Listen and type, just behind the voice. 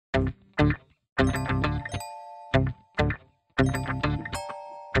Hey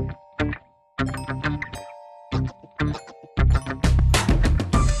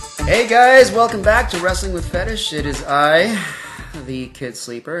guys, welcome back to Wrestling with Fetish. It is I, the Kid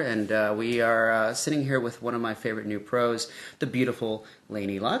Sleeper, and we are sitting here with one of my favorite new pros, the beautiful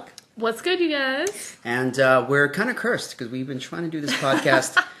Lainey Luck. What's good, you guys? And we're kind of cursed because we've been trying to do this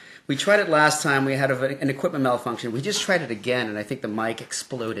podcast. We tried it last time. We had an equipment malfunction. We just tried it again, and I think the mic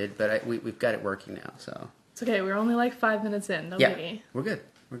exploded, but we've got it working now. So It's okay. We're only like 5 minutes in. No yeah, biggie. we're good.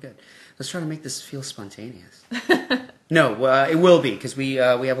 We're good. Let's try to make this feel spontaneous. No, it will be because we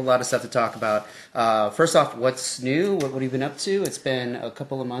have a lot of stuff to talk about. First off, what's new? What have you been up to? It's been a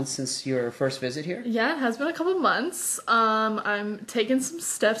couple of months since your first visit here. Yeah, it has been a couple of months. I'm taking some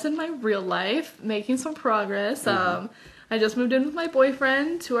steps in my real life, making some progress. I just moved in with my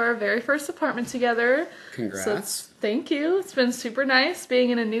boyfriend to our very first apartment together. Congrats. So thank you. It's been super nice being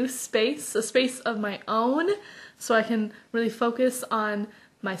in a new space, a space of my own, so I can really focus on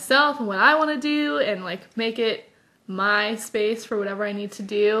myself and what I want to do and like make it my space for whatever I need to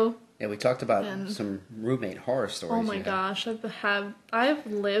do. Yeah, we talked about some roommate horror stories. Oh my gosh, I've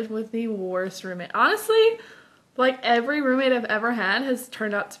lived with the worst roommate. Honestly, like every roommate I've ever had has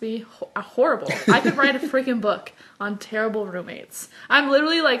turned out to be horrible. I could write a freaking book on terrible roommates. I'm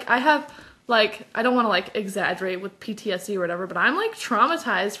literally like, I don't want to like exaggerate with PTSD or whatever, but I'm like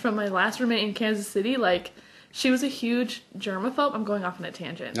traumatized from my last roommate in Kansas City. Like, she was a huge germaphobe. I'm going off on a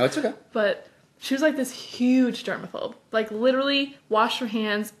tangent. No, it's okay. But she was like this huge germaphobe. Like literally washed her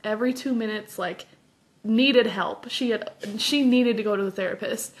hands every 2 minutes, like needed help. She needed to go to the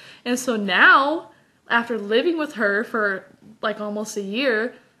therapist. And so now, after living with her for like almost a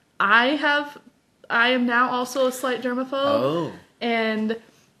year, I am now also a slight germaphobe. Oh. And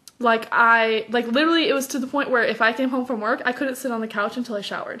literally it was to the point where if I came home from work, I couldn't sit on the couch until I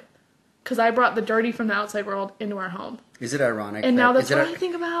showered. Because I brought the dirty from the outside world into our home. Is it ironic? And now that's what I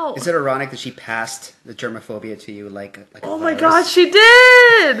think about. Is it ironic that she passed the germophobia to you like a Oh my virus? god, she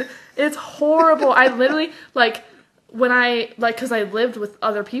did! It's horrible. I literally, because I lived with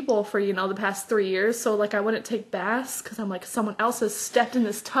other people for, the past 3 years, so, I wouldn't take baths because I'm like, someone else has stepped in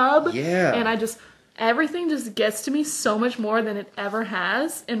this tub. Yeah. And everything just gets to me so much more than it ever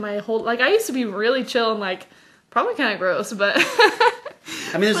has in my whole, I used to be really chill and, probably kind of gross, but...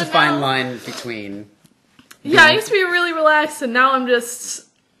 I mean, there's a fine line between... Yeah, I used to be really relaxed, and now I'm just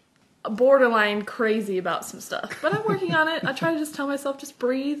borderline crazy about some stuff. But I'm working on it. I try to just tell myself, just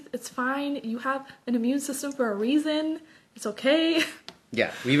breathe. It's fine. You have an immune system for a reason. It's okay.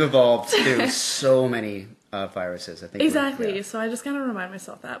 Yeah, we've evolved through so many viruses. I think Exactly. Yeah. So I just gotta remind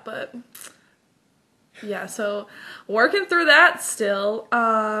myself that. But yeah, so working through that still.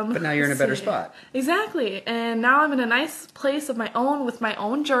 But now you're in a better spot. Exactly. And now I'm in a nice place of my own with my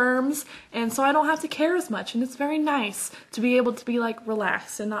own germs, and so I don't have to care as much, and it's very nice to be able to be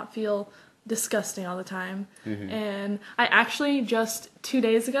relaxed and not feel disgusting all the time. Mm-hmm. And I actually just 2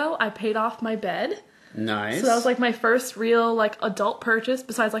 days ago I paid off my bed. Nice. So that was my first real adult purchase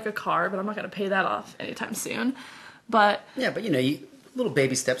besides a car, but I'm not going to pay that off anytime soon. But yeah, but little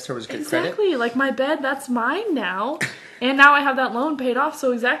baby steps towards good exactly. credit. My bed, that's mine now. And now I have that loan paid off,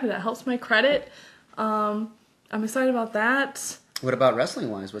 so exactly, that helps my credit. I'm excited about that. What about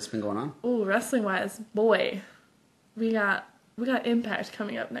wrestling-wise? What's been going on? Ooh, wrestling-wise, boy. We got Impact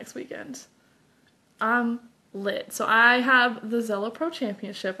coming up next weekend. I'm lit. So I have the Zella Pro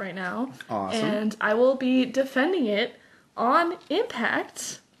Championship right now. Awesome. And I will be defending it on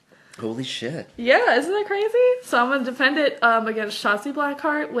Impact. Holy shit. Yeah, isn't that crazy? So I'm going to defend it against Shotzi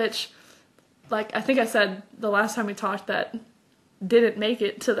Blackheart, which, I think I said the last time we talked that didn't make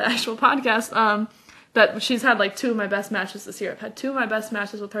it to the actual podcast, that she's had, 2 of my best matches this year. I've had 2 of my best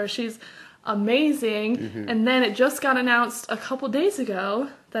matches with her. She's amazing. Mm-hmm. And then it just got announced a couple days ago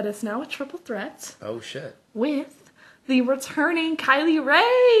that it's now a triple threat. Oh, shit. With the returning Kylie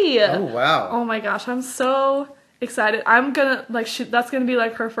Rae. Oh, wow. Oh, my gosh. I'm so... excited. I'm gonna that's gonna be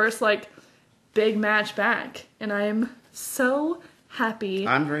her first big match back, and I'm so happy.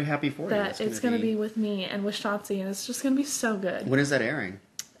 I'm very happy for that you. It's gonna be with me and with Shotzi, and it's just gonna be so good. When is that airing?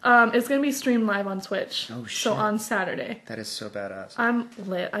 It's gonna be streamed live on Twitch. Oh shit! So on Saturday. That is so badass. I'm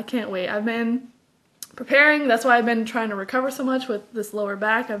lit. I can't wait. I've been preparing. That's why I've been trying to recover so much with this lower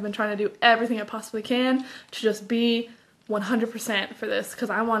back. I've been trying to do everything I possibly can to just be 100% for this,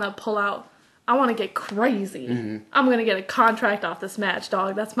 because I want to pull out. I want to get crazy. Mm-hmm. I'm going to get a contract off this match,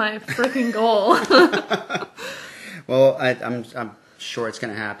 dog. That's my freaking goal. Well, I'm sure it's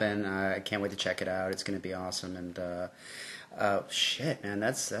going to happen. I can't wait to check it out. It's going to be awesome. And shit, man,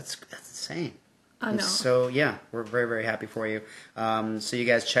 that's insane. I know. So yeah, we're very, very happy for you. So you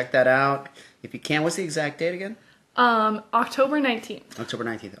guys check that out if you can. What's the exact date again? October 19th. October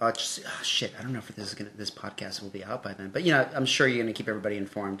 19th. Shit, I don't know if this podcast will be out by then, but I'm sure you're gonna keep everybody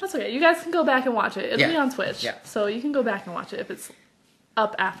informed. That's okay. You guys can go back and watch it. It'll be on Twitch. Yeah. So you can go back and watch it if it's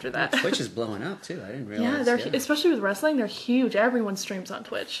up after that. Twitch is blowing up too. I didn't realize. Yeah, they're especially with wrestling, they're huge. Everyone streams on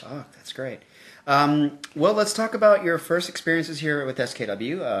Twitch. Oh, that's great. Well, let's talk about your first experiences here with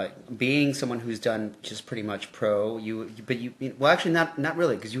SKW. Being someone who's done just pretty much pro, well, actually not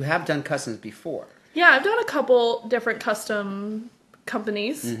really, because you have done customs before. Yeah, I've done a couple different custom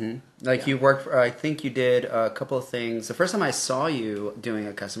companies. Like you worked for, I think you did a couple of things. The first time I saw you doing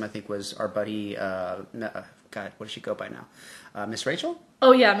a custom, I think, was our buddy, God, what does she go by now? Miss Rachel?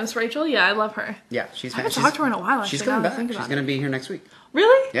 Oh yeah, Miss Rachel. Yeah, I love her. Yeah, I haven't talked to her in a while. Actually, she's coming now that I back. think She's about going to be here next week.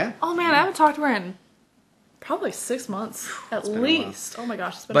 Really? Yeah. Oh man, I haven't talked to her in probably 6 months at least. Oh my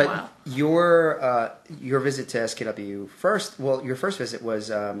gosh, it's been a while. Your visit to SKW your first visit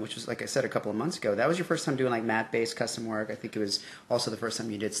was, which was, like I said, a couple of months ago. That was your first time doing like mat-based custom work. I think it was also the first time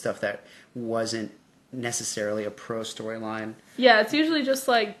you did stuff that wasn't necessarily a pro storyline. Yeah, it's usually just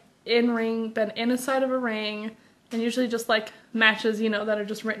like been in a side of a ring, and usually just like matches, that are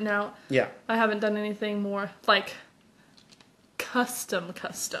just written out. Yeah. I haven't done anything more like custom.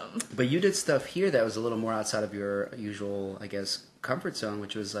 But you did stuff here that was a little more outside of your usual, I guess, comfort zone,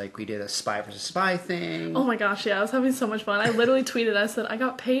 which was like we did a spy versus spy thing. Oh my gosh, yeah, I was having so much fun. I literally tweeted, I said, I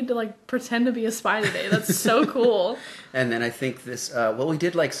got paid to like pretend to be a spy today. That's so cool. And then I think we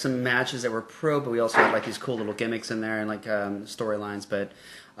did like some matches that were pro, but we also had like these cool little gimmicks in there and like storylines. But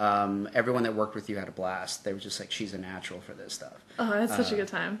everyone that worked with you had a blast. They were just like, she's a natural for this stuff. Oh, that's such a good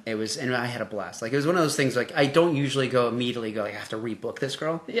time. It was, and I had a blast. Like it was one of those things. Like I don't usually immediately go. Like, I have to rebook this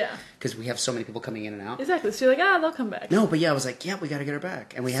girl. Yeah. Because we have so many people coming in and out. Exactly. So you're like, they'll come back. No, but yeah, I was like, yeah, we got to get her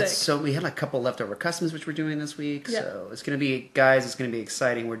back. And we had Sick. we had like a couple leftover customs which we're doing this week. Yeah. So it's gonna be, guys, it's gonna be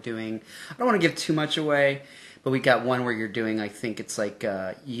exciting. We're doing. I don't want to give too much away, but we got one where you're doing. I think it's like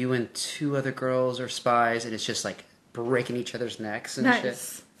you and two other girls are spies, and it's just like breaking each other's necks and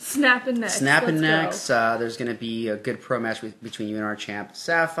shit. Snapping necks. There's going to be a good pro match between you and our champ,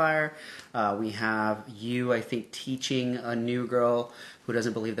 Sapphire. We have you, I think, teaching a new girl who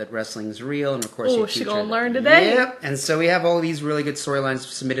doesn't believe that wrestling is real. And, of course, you teach she going her to learn today. Yep. And so we have all these really good storylines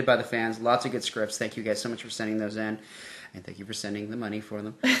submitted by the fans. Lots of good scripts. Thank you guys so much for sending those in. And thank you for sending the money for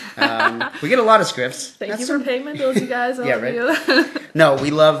them. We get a lot of scripts. Thank you for paying my bills, you guys. I love you. No, we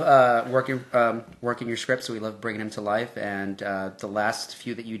love working your scripts. So we love bringing them to life. And the last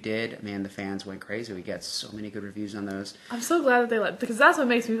few that you did, man, the fans went crazy. We got so many good reviews on those. I'm so glad that they let, because that's what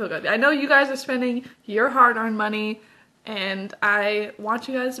makes me feel good. I know you guys are spending your hard-earned money, and I want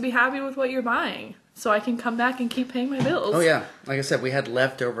you guys to be happy with what you're buying, so I can come back and keep paying my bills. Oh yeah, like I said, we had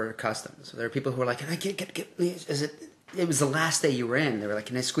leftover customs. So there are people who are like, "Can I get? Is it?" It was the last day you were in. They were like,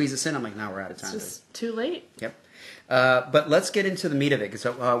 "Can I squeeze this in?" I'm like, "No, we're out of time." It's just too late. Yep. But let's get into the meat of it.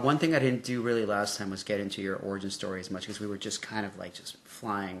 So one thing I didn't do really last time was get into your origin story as much, because we were just kind of like just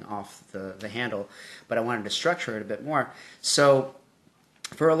flying off the handle. But I wanted to structure it a bit more. So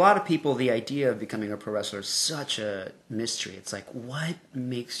for a lot of people, the idea of becoming a pro wrestler is such a mystery. It's like, what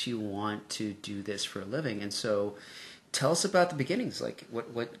makes you want to do this for a living? And so tell us about the beginnings. Like,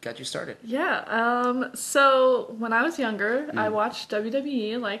 what got you started? Yeah. So when I was younger, I watched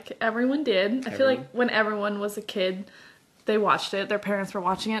WWE like everyone did. I feel like when everyone was a kid, they watched it. Their parents were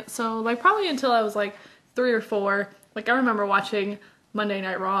watching it. So like probably until I was like 3 or 4. Like I remember watching Monday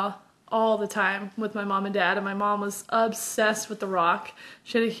Night Raw all the time with my mom and dad, and my mom was obsessed with The Rock.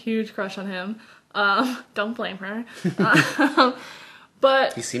 She had a huge crush on him. Don't blame her.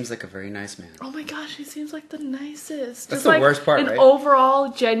 But he seems like a very nice man. Oh my gosh, he seems like the nicest. That's the worst part, right? An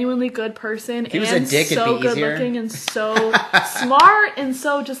overall genuinely good person, if he was a dick, so it'd be good easier. Looking and so smart and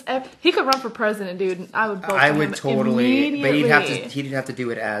so just he could run for president, dude. I would vote for him totally, but immediately. he'd have to do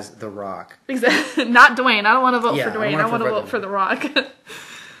it as The Rock. Exactly, not Dwayne. I don't want to vote for Dwayne. I want to vote for The Rock.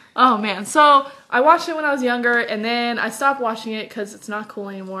 Oh man, so I watched it when I was younger, and then I stopped watching it because it's not cool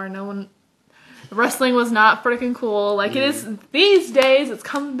anymore. Wrestling was not freaking cool like it is these days. It's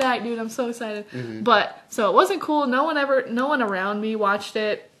coming back, dude. I'm so excited. But so it wasn't cool. No one around me watched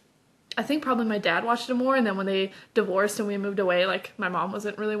it. I think probably my dad watched it more, and then when they divorced and we moved away, like my mom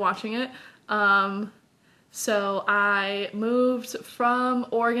wasn't really watching it. So I moved from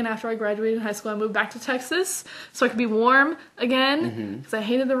Oregon after I graduated high school. I moved back to Texas so I could be warm again because I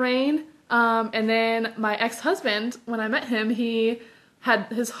hated the rain. And then my ex-husband, when I met him,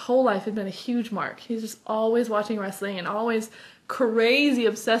 his whole life had been a huge mark. He's just always watching wrestling and always crazy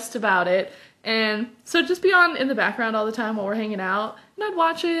obsessed about it. And so just be on in the background all the time while we're hanging out. And I'd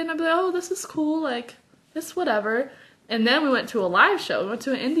watch it and I'd be like, oh, this is cool. Like, it's whatever. And then we went to a live show. We went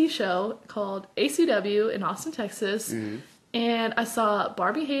to an indie show called ACW in Austin, Texas. Mm-hmm. And I saw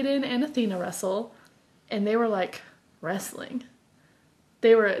Barbie Hayden and Athena wrestle. And they were like wrestling.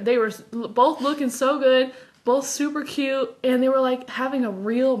 They were both looking so good, both super cute, and they were like having a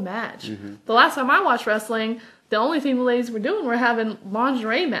real match. Mm-hmm. The last time I watched wrestling, the only thing the ladies were doing were having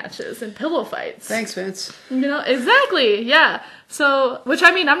lingerie matches and pillow fights. Thanks, Vince. You know, exactly, yeah. So, which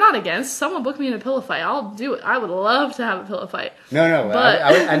I mean, I'm not against. Someone book me in a pillow fight, I'll do it. I would love to have a pillow fight. No, but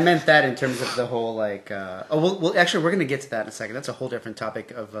I meant that in terms of the whole like. Well, actually, we're gonna get to that in a second. That's a whole different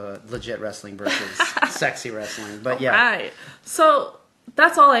topic of legit wrestling versus sexy wrestling. But yeah, right. So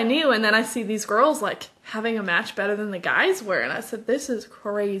that's all I knew, and then I see these girls like having a match better than the guys were, and I said, "This is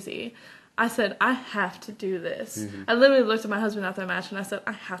crazy." I said, I have to do this. Mm-hmm. I literally looked at my husband after the match and I said,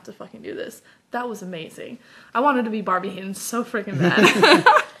 I have to fucking do this. That was amazing. I wanted to be Barbie Hayden so freaking bad.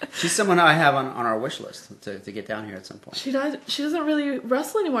 She's someone I have on our wish list to get down here at some point. She doesn't really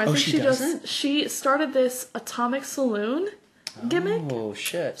wrestle anymore. I think she doesn't? She started this Atomic Saloon gimmick. Oh,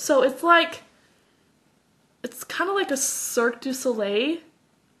 shit. So it's kind of like a Cirque du Soleil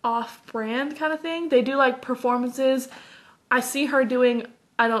off-brand kind of thing. They do like performances. I see her doing...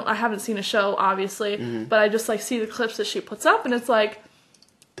 I haven't seen a show, obviously, mm-hmm. but I just, like, see the clips that she puts up, and it's, like,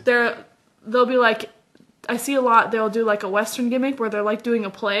 they'll be, like, I see a lot, they'll do, like, a Western gimmick where they're, like, doing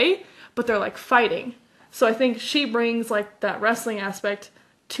a play, but they're, like, fighting. So I think she brings, like, that wrestling aspect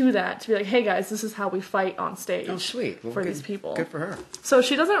to that, to be like, hey, guys, this is how we fight on stage. Oh, sweet. Well, for these people. Good for her. So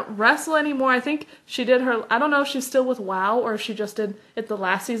she doesn't wrestle anymore. I think she did I don't know if she's still with WoW, or if she just did, if the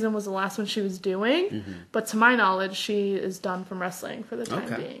last season was the last one she was doing, mm-hmm. but to my knowledge, she is done from wrestling for the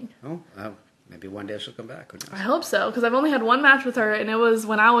time being. Oh, maybe one day she'll come back. Who knows? I hope so, because I've only had one match with her, and it was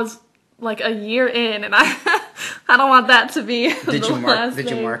when I was like a year in, and I don't want that to be Did you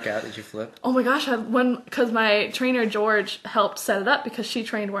mark out? Did you flip? Oh my gosh, because my trainer George helped set it up because she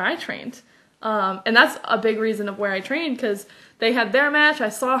trained where I trained. And that's a big reason of where I trained, because they had their match, I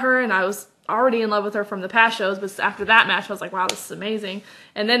saw her, and I was already in love with her from the past shows, but after that match, I was like, wow, this is amazing.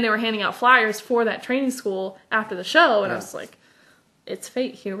 And then they were handing out flyers for that training school after the show, and I was like, it's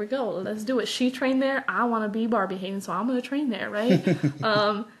fate, here we go, let's do it. She trained there, I want to be Barbie Hayden, so I'm going to train there, right?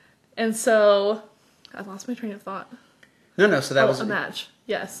 And so, I lost my train of thought. No, so that was... a match,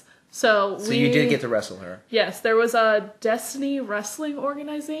 yes. So you did get to wrestle her. Yes, there was a Destiny Wrestling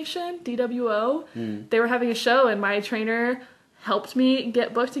Organization, DWO. Mm. They were having a show, and my trainer helped me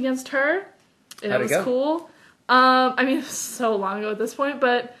get booked against her. And it was cool. I mean, it was so long ago at this point,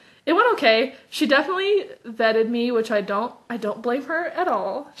 but it went okay. She definitely vetted me, which I don't blame her at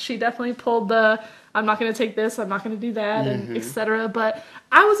all. She definitely pulled the, I'm not going to take this, I'm not going to do that, mm-hmm. and etc. But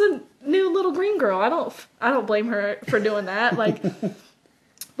I was a new little green girl. I don't blame her for doing that. Like,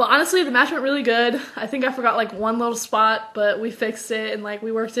 but honestly, the match went really good. I think I forgot like one little spot, but we fixed it and like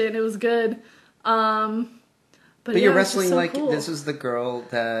we worked it and it was good. But you're wrestling so like cool. This is the girl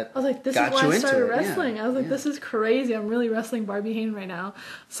that I was like, this is why I started wrestling. Yeah. I was like, this is crazy. I'm really wrestling Barbie Hayden right now.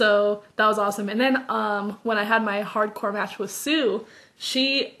 So that was awesome. And then when I had my hardcore match with Sue,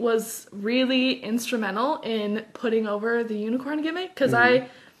 she was really instrumental in putting over the unicorn gimmick, because mm-hmm.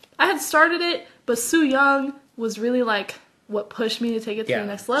 I had started it, but Sue Young was really like what pushed me to take it to the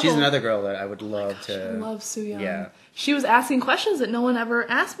next level. She's another girl that I would love to... I love Sue Young. Yeah. She was asking questions that no one ever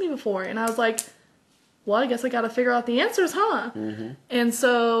asked me before, and I was like, well, I guess I gotta figure out the answers, huh? Mm-hmm. And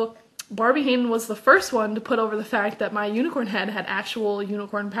so Barbie Hayden was the first one to put over the fact that my unicorn head had actual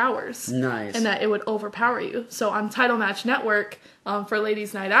unicorn powers. Nice. And that it would overpower you. So on Title Match Network, for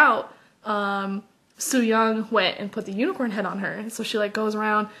Ladies Night Out, Sue Young went and put the unicorn head on her. And so she like goes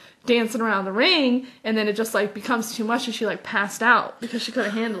around dancing around the ring, and then it just like becomes too much and she like passed out because she couldn't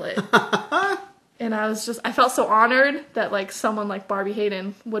handle it. And I felt so honored that like someone like Barbie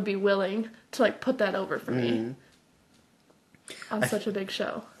Hayden would be willing to like put that over for me on such a big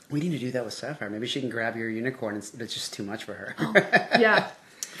show. We need to do that with Sapphire. Maybe she can grab your unicorn and it's just too much for her. Yeah,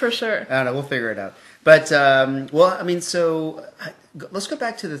 for sure. I don't know. We'll figure it out. But, well, I mean, so let's go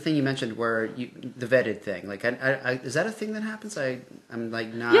back to the thing you mentioned where the vetted thing. Like, is that a thing that happens? I'm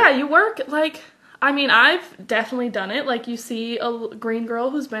like not... Yeah, you work like... I mean, I've definitely done it. Like, you see a green girl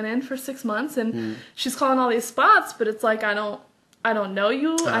who's been in for 6 months, and she's calling all these spots, but it's like, I don't know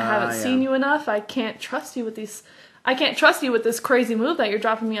you. I haven't seen you enough. I can't trust you with these. I can't trust you with this crazy move that you're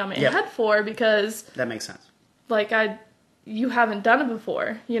dropping me on my head for, because that makes sense. Like, you haven't done it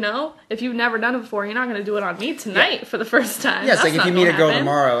before, you know? If you've never done it before, you're not going to do it on me tonight for the first time. Yeah, it's like if you meet a girl happen.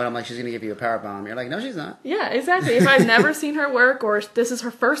 tomorrow and I'm like, she's going to give you a power bomb. You're like, no, she's not. Yeah, exactly. If I've never seen her work or this is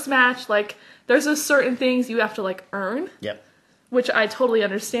her first match, like, there's just certain things you have to, like, earn. Yep. Which I totally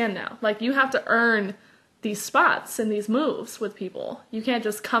understand now. Like, you have to earn these spots and these moves with people. You can't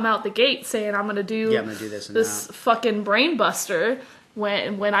just come out the gate saying, I'm going to do this fucking brain buster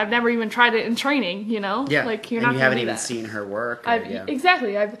when I've never even tried it in training, you know? Yeah. Like, you're and not you haven't do even that. seen her work.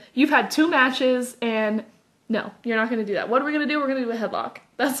 Exactly. You've had 2 matches, and no, you're not going to do that. What are we going to do? We're going to do a headlock.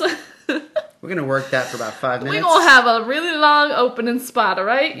 That's what... We're going to work that for about 5 minutes. We're going to have a really long opening spot, all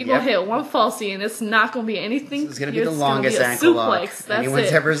right? You're going to hit one falsie, and it's not going to be anything. It's going to be the longest ankle lock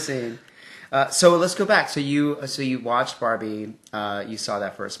anyone's ever seen. So let's go back. So you watched Barbie. You saw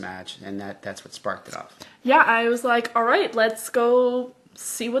that first match, and that's what sparked it off. Yeah, I was like, all right, let's go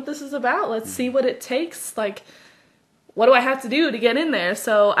see what this is about. Let's see what it takes. Like, what do I have to do to get in there?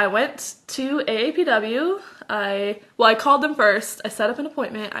 So I went to AAPW. I called them first. I set up an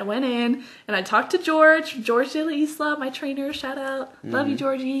appointment. I went in, and I talked to George de la Isla, my trainer. Shout out. Love you,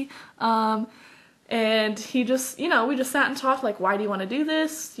 Georgie. And he just, we just sat and talked, like, why do you want to do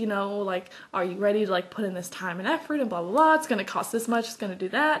this? You know, like, are you ready to, like, put in this time and effort and blah, blah, blah. It's going to cost this much. It's going to do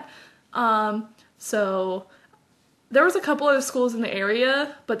that. So there was a couple other schools in the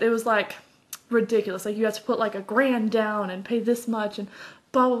area, but it was, like, ridiculous. Like, you have to put, like, $1,000 down and pay this much and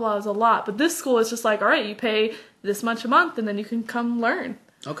blah, blah, blah. It was a lot. But this school is just like, all right, you pay this much a month and then you can come learn.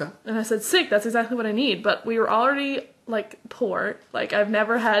 Okay. And I said, sick, that's exactly what I need. But we were already, like, poor. Like, I've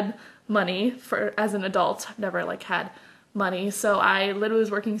never had money as an adult. I've never, like, had money. So I literally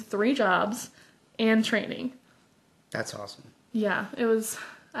was working 3 jobs and training. That's awesome. Yeah,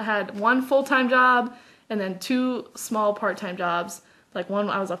 I had 1 full-time job and then 2 small part-time jobs. Like, one,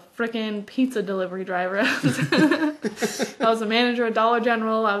 I was a freaking pizza delivery driver. I was a manager at Dollar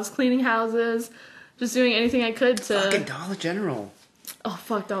General. I was cleaning houses, just doing anything I could to... Fucking Dollar General. Oh,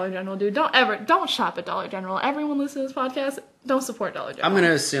 fuck Dollar General, dude. Don't shop at Dollar General. Everyone listening to this podcast, don't support Dollar General. I'm going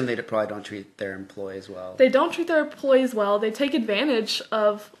to assume they probably don't treat their employees well. They don't treat their employees well. They take advantage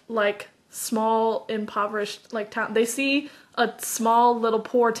of, like, small, impoverished, like, town. They see a small, little,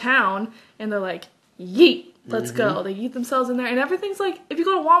 poor town, and they're like, yeet. Let's go. They eat themselves in there. And everything's like, if you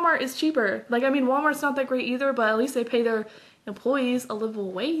go to Walmart, it's cheaper. Like, I mean, Walmart's not that great either, but at least they pay their employees a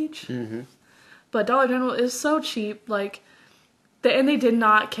livable wage. Mm-hmm. But Dollar General is so cheap. Like, and they did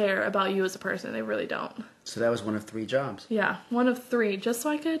not care about you as a person. They really don't. So that was one of 3 jobs. Yeah, one of 3. Just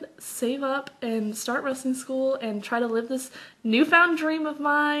so I could save up and start wrestling school and try to live this newfound dream of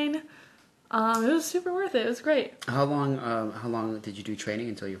mine. It was super worth it. It was great. How long did you do training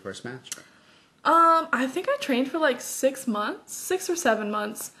until your first match? I think I trained for like 6 months, 6 or 7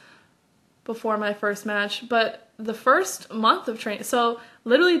 months before my first match. But the first month of training, so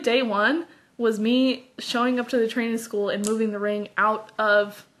literally day 1 was me showing up to the training school and moving the ring out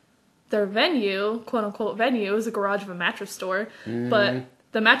of their venue, quote unquote venue. It was a garage of a mattress store, but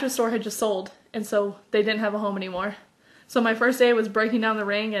the mattress store had just sold, and so they didn't have a home anymore. So my first day was breaking down the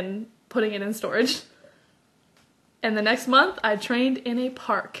ring and putting it in storage. And the next month, I trained in a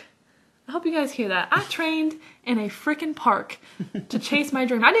park. I hope you guys hear that. I trained in a freaking park to chase my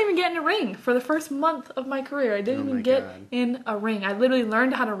dream. I didn't even get in a ring for the first month of my career. I didn't even get in a ring. I literally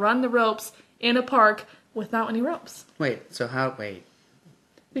learned how to run the ropes in a park without any ropes. Wait.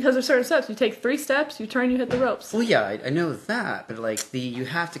 Because there's certain steps. You take 3 steps, you turn, you hit the ropes. Well, yeah, I know that, but like you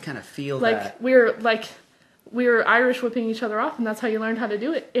have to kind of feel that. We were Irish whipping each other off, and that's how you learned how to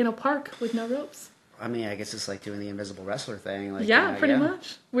do it in a park with no ropes. I mean, I guess it's like doing the Invisible Wrestler thing. Like, yeah, pretty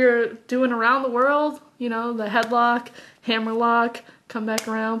much. We were doing around the world, the headlock, hammer lock, come back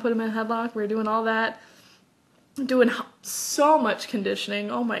around, put him in a headlock. We were doing all that. Doing so much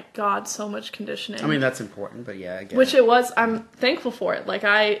conditioning. Oh my God, so much conditioning. I mean, that's important, but yeah, I get Which it was. I'm thankful for it. Like,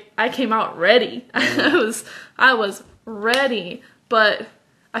 I came out ready. I was ready. But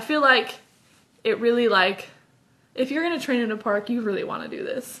I feel like it really, like, if you're going to train in a park, you really want to do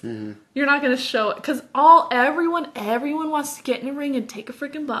this. Mm-hmm. You're not going to show it. Because everyone wants to get in a ring and take a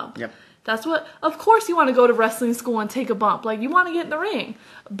freaking bump. Yep. That's what, of course you want to go to wrestling school and take a bump. Like, you want to get in the ring.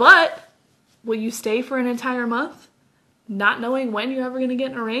 But will you stay for an entire month not knowing when you're ever going to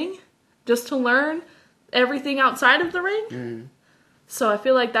get in a ring? Just to learn everything outside of the ring? Mm-hmm. So I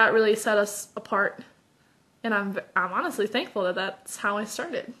feel like that really set us apart. And I'm honestly thankful that that's how I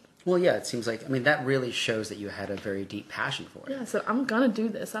started. Well, yeah, it seems like, I mean, that really shows that you had a very deep passion for it. Yeah, so I'm going to do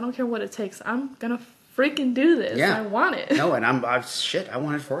this. I don't care what it takes. I'm going to freaking do this. Yeah. I want it. No, and I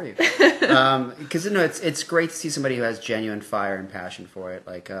want it for you. Because it's great to see somebody who has genuine fire and passion for it.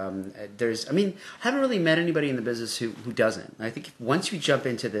 Like, I haven't really met anybody in the business who doesn't. I think once you jump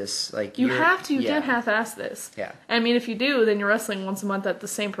into this, like, you can't half-ass this. Yeah. I mean, if you do, then you're wrestling once a month at the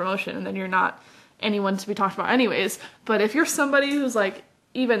same promotion, and then you're not anyone to be talked about anyways. But if you're somebody who's like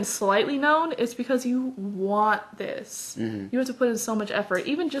even slightly known, it's because you want this. Mm-hmm. You have to put in so much effort,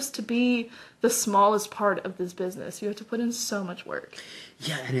 even just to be the smallest part of this business. You have to put in so much work.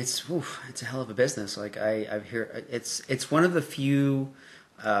 Yeah, and it's a hell of a business. Like I hear, it's one of the few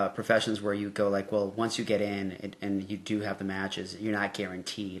professions where you go like, well, once you get in and you do have the matches, you're not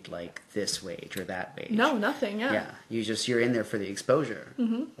guaranteed like this wage or that wage. No, nothing. Yeah. Yeah, you're in there for the exposure,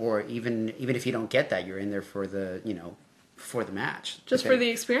 mm-hmm. or even if you don't get that, you're in there for the for the match. Just for the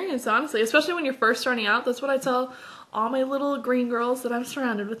experience, honestly. Especially when you're first starting out. That's what I tell all my little green girls that I'm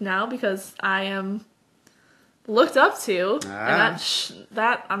surrounded with now, because I am looked up to. And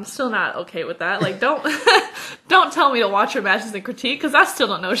that I'm still not okay with that. Like, don't tell me to watch your matches and critique, because I still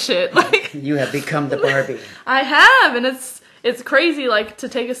don't know shit. Like, you have become the Barbie. I have, and it's crazy, like, to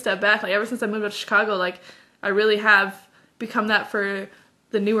take a step back. Like, ever since I moved up to Chicago, like, I really have become that for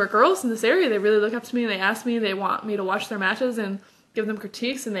the newer girls in this area. They really look up to me, and they ask me, they want me to watch their matches and give them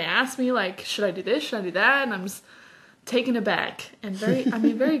critiques, and they ask me, like, should I do this, should I do that, and I'm just taken aback and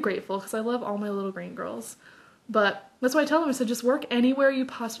very grateful, because I love all my little green girls. But that's why I tell them, I said, just work anywhere you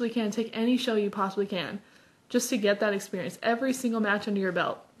possibly can, take any show you possibly can, just to get that experience. Every single match under your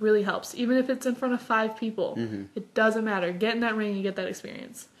belt really helps, even if it's in front of 5 people. Mm-hmm. It doesn't matter. Get in that ring, you get that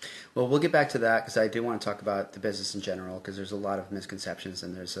experience. Well, we'll get back to that, because I do want to talk about the business in general, because there's a lot of misconceptions,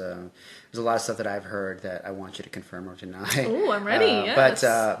 and there's a lot of stuff that I've heard that I want you to confirm or deny. Oh, I'm ready. Yes.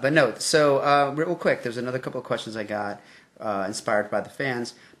 But no. So real quick, there's another couple of questions I got inspired by the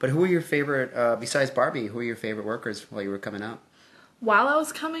fans. But who are your favorite besides Barbie? Who are your favorite workers while you were coming up? While I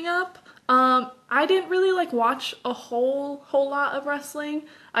was coming up, I didn't really like watch a whole lot of wrestling.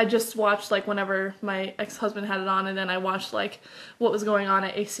 I just watched like whenever my ex-husband had it on, and then I watched like what was going on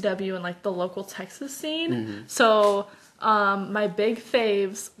at ACW and like the local Texas scene. Mm-hmm. So my big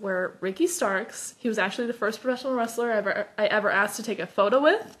faves were Ricky Starks. He was actually the first professional wrestler I ever asked to take a photo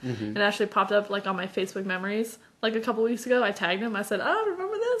with, mm-hmm. and actually popped up like on my Facebook memories like a couple weeks ago. I tagged him. I said, "Oh,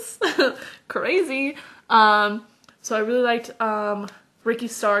 remember this? Crazy." So I really liked Ricky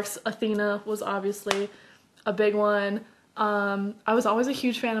Starks. Athena was obviously a big one. I was always a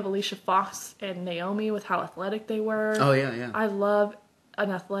huge fan of Alicia Fox and Naomi with how athletic they were. Oh, yeah. I love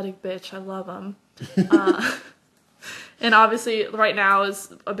an athletic bitch. I love them. And obviously right now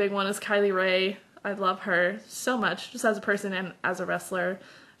is a big one is Kylie Rae. I love her so much, just as a person and as a wrestler.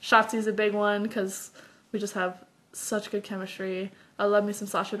 Shotzi's a big one because we just have such good chemistry. I love me some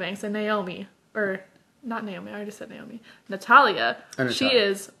Sasha Banks and Naomi. Or, not Naomi, I already said Naomi. Natalia.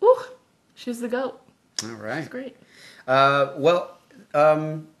 She's the GOAT. All right. She's great. Tell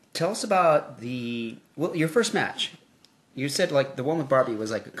us about your first match. You said like the one with Barbie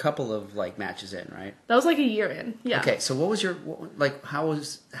was like a couple of like matches in, right? That was like a year in. Yeah. Okay, so what was how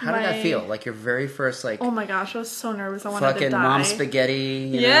did that feel? Like your very first like. Oh my gosh, I was so nervous. I wanted to die. Fucking mom spaghetti.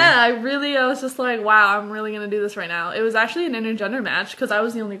 You know? I was just like, wow, I'm really gonna do this right now. It was actually an intergender match because I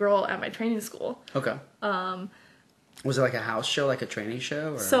was the only girl at my training school. Okay. Was it like a house show, like a training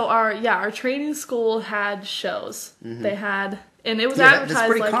show? Or? So our training school had shows. Mm-hmm. They had, and it was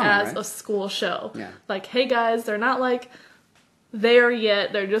advertised like common, as a school show. Yeah. Like, hey guys, they're not like there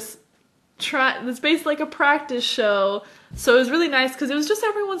yet. They're just it's basically like a practice show. So it was really nice because it was just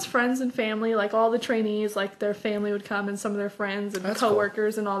everyone's friends and family. Like all the trainees, like their family would come and some of their friends and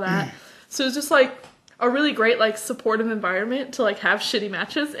coworkers and all that. So it was just like a really great like supportive environment to like have shitty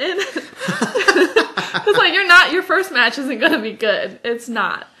matches in. Because like your first match isn't gonna be good. It's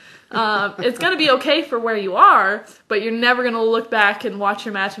not. It's gonna be okay for where you are, but you're never gonna look back and watch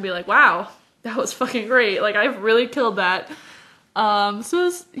your match and be like, wow, that was fucking great. Like I've really killed that.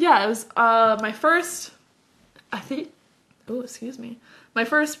 So it was my first, my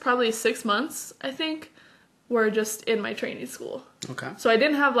first probably 6 months, I think, were just in my training school. Okay. So I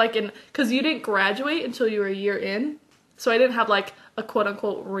didn't have because you didn't graduate until you were a year in. So I didn't have like a quote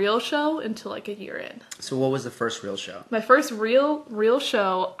unquote real show until like a year in. So what was the first real show? My first real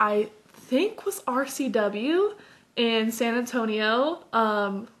show, I think, was RCW in San Antonio.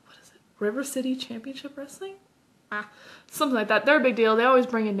 What is it? River City Championship Wrestling? Something like that. They're a big deal. They always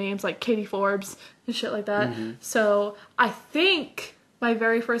bring in names like Katie Forbes and shit like that. Mm-hmm. So I think my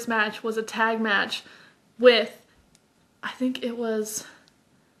very first match was a tag match with, I think it was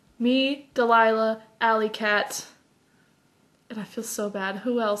me, Delilah, Alley Cat, and I feel so bad.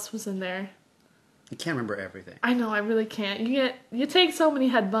 Who else was in there? You can't remember everything. I know, I really can't. You take so many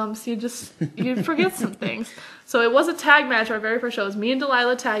head bumps, you forget some things. So it was a tag match. Our very first show. It was me and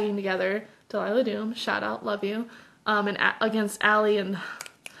Delilah tagging together. Delilah Doom, shout out, love you. And against Allie and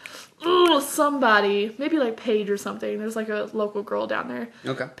somebody, maybe like Paige or something. There's like a local girl down there.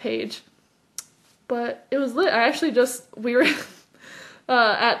 Okay. Paige. But it was lit. We were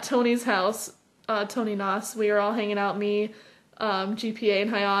at Tony's house, Tony Noss. We were all hanging out, me, GPA,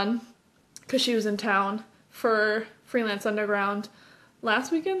 and Hyan, because she was in town for Freelance Underground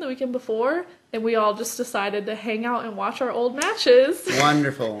last weekend, the weekend before, and we all just decided to hang out and watch our old matches.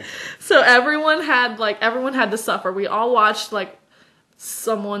 Wonderful. So everyone had to suffer. We all watched like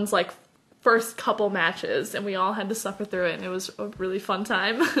someone's like first couple matches, and we all had to suffer through it, and it was a really fun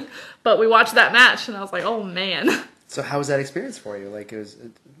time. But we watched that match, and I was like, oh man. So how was that experience for you? Like, it was...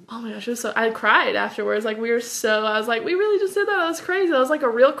 Oh my gosh, it was I cried afterwards. Like, I was like, we really just did that. That was crazy. That was like a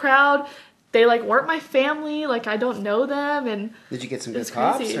real crowd. They like weren't my family. Like, I don't know them. And did you get some good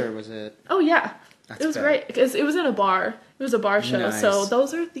pops, crazy. or was it... Oh yeah. That's it was bad. great. Because it was in a bar. It was a bar show. Nice. So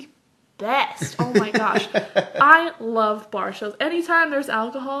those are the best. Oh my gosh. I love bar shows. Anytime there's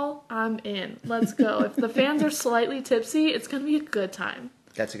alcohol, I'm in. Let's go. If the fans are slightly tipsy, it's going to be a good time.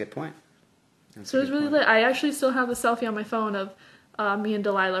 That's a good point. So it was really lit. I actually still have the selfie on my phone of me and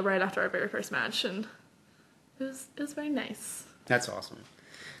Delilah right after our very first match, and it was very nice. That's awesome.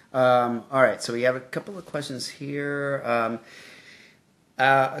 All right, so we have a couple of questions here.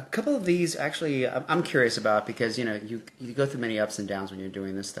 A couple of these, actually, I'm curious about, because, you go through many ups and downs when you're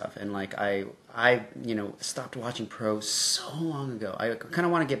doing this stuff. And, like, I stopped watching pro so long ago. I kind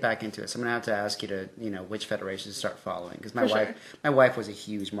of want to get back into it. So I'm going to have to ask you to, which federations to start following. Because my wife was a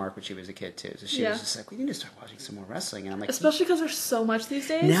huge mark when she was a kid, too. So she was just like, we need to start watching some more wrestling. And I'm like... Especially because there's so much these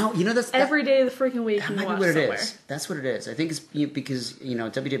days. Now, every day of the freaking week that you might watch be what it somewhere. is. That's what it is. I think it's because,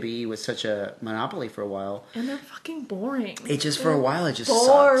 WWE was such a monopoly for a while. And they're fucking boring. For a while, it just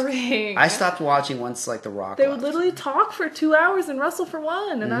boring. sucked. I stopped watching once, like, The Rock They left. would literally talk for 2 hours and wrestle for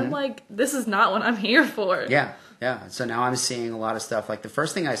one. And I'm like, this is not what I'm here for. Yeah. So now I'm seeing a lot of stuff. Like, the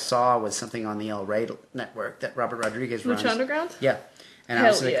first thing I saw was something on the El Rey network that Robert Rodriguez runs. Lucha Underground? Yeah. And I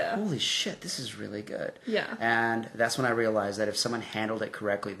Hell was like, yeah. holy shit, this is really good. Yeah. And that's when I realized that if someone handled it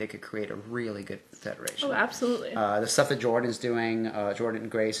correctly, they could create a really good federation. Oh, absolutely. The stuff that Jordan's doing, Jordan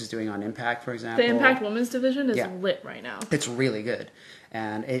Grace is doing on Impact, for example. The Impact Women's Division is lit right now. It's really good.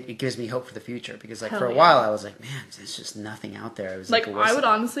 And it gives me hope for the future, because, like, Hell for a yeah. while I was like, man, there's just nothing out there. It was Like, a I would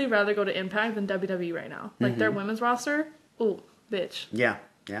honestly rather go to Impact than WWE right now. Like, their women's roster, ooh, bitch. Yeah.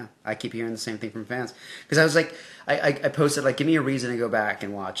 I keep hearing the same thing from fans. Because I was like, I posted, like, give me a reason to go back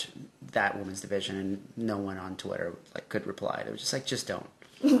and watch that women's division, and no one on Twitter, like, could reply. They were just like, just don't.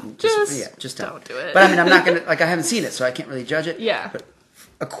 Just don't do it. But, I mean, I'm not going to, like, I haven't seen it, so I can't really judge it. Yeah. But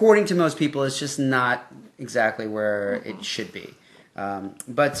according to most people, it's just not exactly where it should be.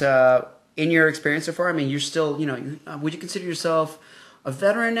 But in your experience so far, I mean, you're still, would you consider yourself a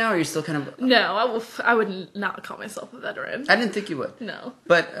veteran now, or are you still kind of... No, I would not call myself a veteran. I didn't think you would. No.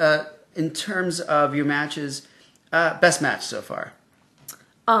 But in terms of your matches, best match so far?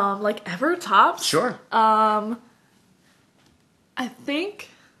 Like ever tops? Sure. I think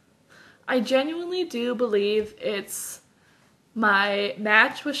I genuinely do believe it's my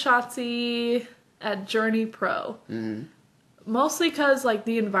match with Shotzi at Journey Pro. Mm-hmm. Mostly because, like,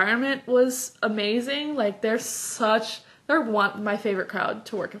 the environment was amazing. Like, they're my favorite crowd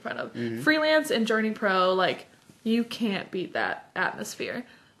to work in front of. Mm-hmm. Freelance and Journey Pro, like, you can't beat that atmosphere.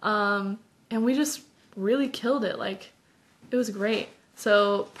 And we just really killed it. Like, it was great.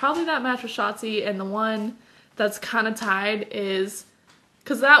 So, probably that match with Shotzi, and the one that's kind of tied is...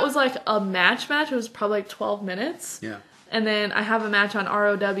 Because that was, like, a match. It was probably, like, 12 minutes. Yeah. And then I have a match on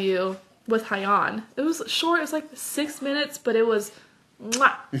ROW with Hyan. It was short. It was like 6 minutes, but it was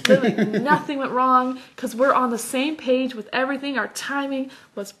literally nothing went wrong because we're on the same page with everything. Our timing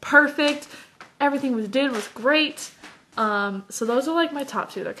was perfect. Everything we did was great. So those are like my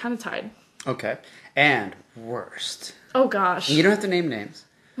top two. They're kind of tied. Okay. And worst. Oh gosh. You don't have to name names.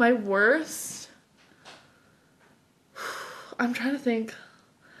 My worst. I'm trying to think.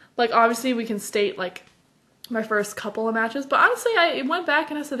 Like, obviously we can state like my first couple of matches, but honestly I went back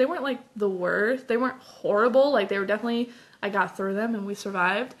and I said they weren't like the worst. They weren't horrible. Like, they were definitely, I got through them and we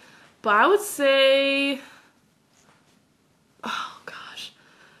survived. But I would say, oh gosh,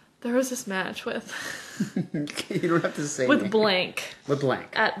 there was this match with You don't have to say with names. Blank With Blank.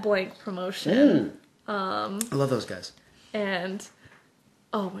 at Blank Promotion. I love those guys. And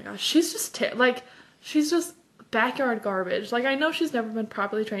oh my gosh, she's just she's just backyard garbage. Like, I know she's never been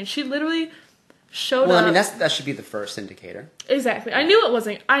properly trained. She literally showed Well, up. I mean, that should be the first indicator. Exactly. I knew it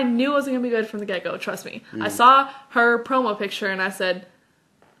wasn't gonna be good from the get go. Trust me. I saw her promo picture and I said,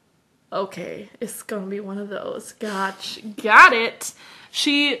 "Okay, it's gonna be one of those." Got it.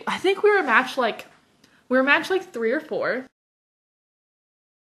 I think we were matched like 3 or 4.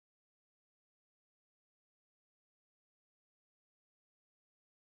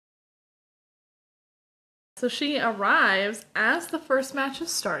 So she arrives as the first match is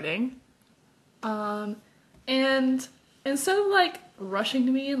starting, and instead of like rushing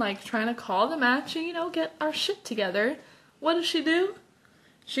to me and like trying to call the match and get our shit together, what does she do?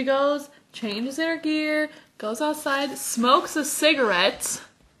 She goes, changes her gear, goes outside, smokes a cigarette,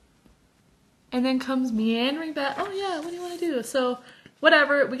 and then comes meandering back. Oh yeah, what do you want to do? So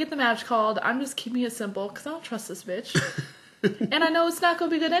whatever, we get the match called. I'm just keeping it simple because I don't trust this bitch. And I know it's not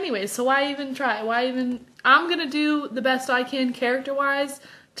going to be good anyway, so why even try? I'm going to do the best I can character-wise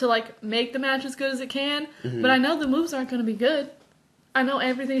to, like, make the match as good as it can, but I know the moves aren't going to be good. I know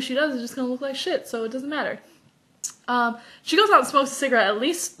everything she does is just going to look like shit, so it doesn't matter. She goes out and smokes a cigarette at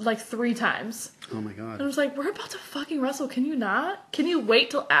least, like, 3 times. Oh my god. And I was like, we're about to fucking wrestle, can you not? Can you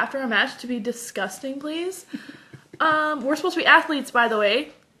wait till after our match to be disgusting, please? We're supposed to be athletes, by the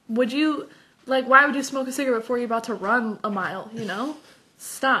way. Would you... Like, why would you smoke a cigarette before you're about to run a mile,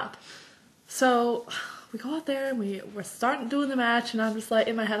 Stop. So, we go out there and we're starting doing the match, and I'm just like,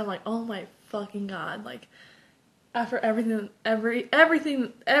 in my head, I'm like, oh my fucking god. Like, after everything,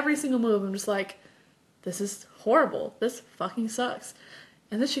 every single move, I'm just like, this is horrible. This fucking sucks.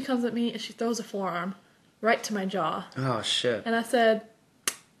 And then she comes at me and she throws a forearm right to my jaw. Oh, shit. And I said,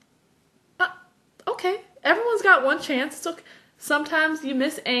 okay, everyone's got one chance. It's okay. Sometimes you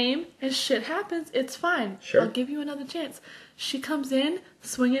miss aim and shit happens. It's fine. Sure. I'll give you another chance. She comes in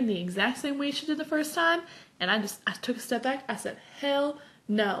swinging the exact same way she did the first time, and I took a step back. I said, hell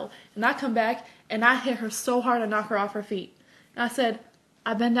no. And I come back and I hit her so hard I knock her off her feet. And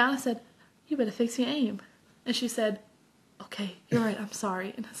I bend down. I said, you better fix your aim. And she said, okay, you're right. I'm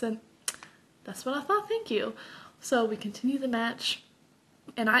sorry. And I said, that's what I thought. Thank you. So we continue the match.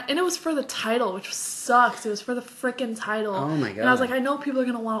 And it was for the title, which sucks. It was for the frickin' title. Oh my god. And I was like, I know people are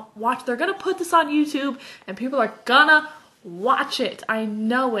gonna want to watch. They're gonna put this on YouTube, and people are gonna watch it. I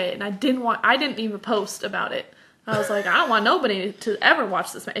know it. And I didn't even post about it. I was like, I don't want nobody to ever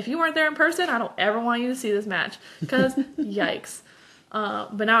watch this match. If you weren't there in person, I don't ever want you to see this match. Because, yikes.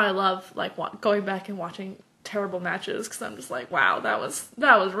 But now I love, like, going back and watching terrible matches. Because I'm just like, wow, that was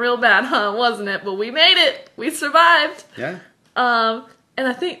real bad, huh? Wasn't it? But we made it. We survived. Yeah. And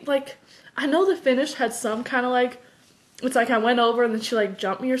I think, like, I know the finish had some kind of, like, it's like I went over and then she, like,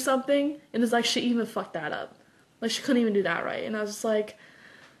 jumped me or something. And it's like she even fucked that up. Like, she couldn't even do that right. And I was just like,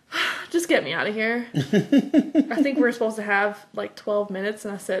 just get me out of here. I think we were supposed to have, like, 12 minutes.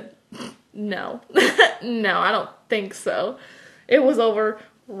 And I said, no. No, I don't think so. It was over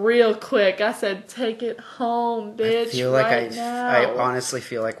real quick. I said, take it home, bitch, I honestly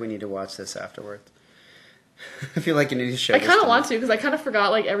feel like we need to watch this afterwards. I feel like you need to show I kind of want to, because I kind of forgot,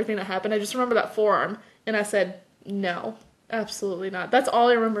 like, everything that happened. I just remember that forearm, and I said, no, absolutely not. That's all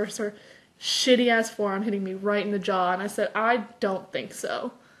I remember is her shitty-ass forearm hitting me right in the jaw, and I said, I don't think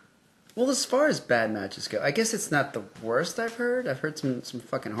so. Well, as far as bad matches go, I guess it's not the worst I've heard. I've heard some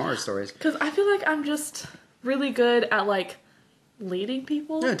fucking horror stories. Because I feel like I'm just really good at, like, leading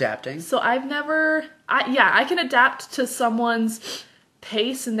people. You're adapting. So I've never... I can adapt to someone's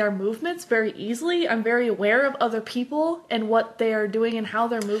pace and their movements very easily. I'm very aware of other people and what they are doing and how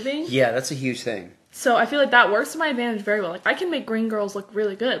they're moving. Yeah, that's a huge thing. So I feel like that works to my advantage very well. Like, I can make green girls look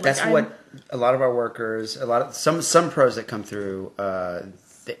really good. Like, That's what a lot of our workers, some pros that come through,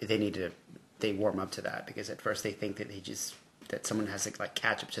 they warm up to that, because at first they think that someone has to, like,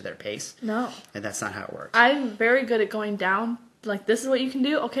 catch up to their pace. No. And that's not how it works. I'm very good at going down. Like, this is what you can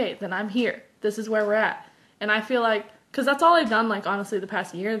do? Okay, then I'm here. This is where we're at. And I feel like, because that's all I've done, like, honestly, the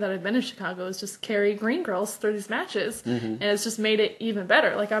past year that I've been in Chicago is just carry green girls through these matches. Mm-hmm. And it's just made it even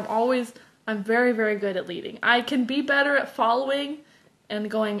better. Like, I'm very, very good at leading. I can be better at following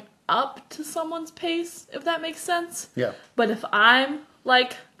and going up to someone's pace, if that makes sense. Yeah. But if I'm,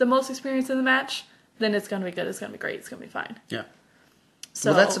 like, the most experienced in the match, then it's going to be good. It's going to be great. It's going to be fine. Yeah.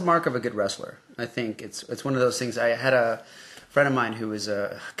 So, well, that's a mark of a good wrestler. I think it's one of those things. I had a friend of mine who was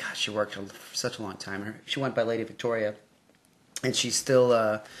she worked for such a long time. She went by Lady Victoria, and she's still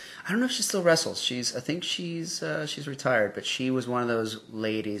I don't know if she still wrestles. I think she's retired, but she was one of those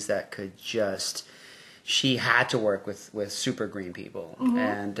ladies that could just, she had to work with super green people, mm-hmm.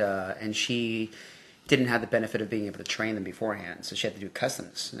 and she didn't have the benefit of being able to train them beforehand, so she had to do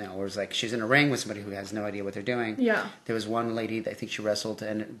customs. Whereas like she's in a ring with somebody who has no idea what they're doing. Yeah. There was one lady that I think she wrestled,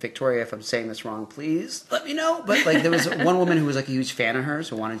 and Victoria, if I'm saying this wrong, please let me know. But like there was one woman who was like a huge fan of hers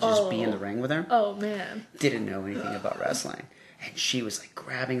who wanted to just be in the ring with her. Oh man. Didn't know anything about wrestling. And she was like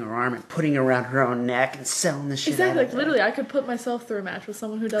grabbing her arm and putting it around her own neck and selling the shit Exactly. out of Like it. literally, I could put myself through a match with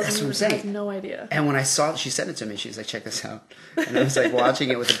someone who doesn't That's what I'm even has saying. no idea. And when I saw, she sent it to me. She was like, "Check this out." And I was like watching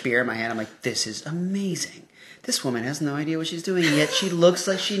it with a beer in my hand. I'm like, "This is amazing. This woman has no idea what she's doing, yet she looks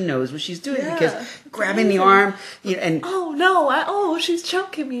like she knows what she's doing Yeah, because it's grabbing the amazing. arm, and Oh no! She's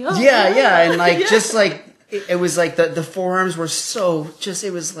choking me. Oh, yeah, and like Yeah. just like it was like the forearms were so just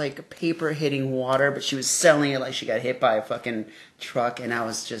it was like paper hitting water, but she was selling it like she got hit by a fucking truck, and I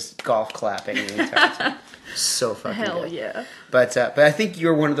was just golf clapping the entire time. So fucking Hell good. yeah. But I think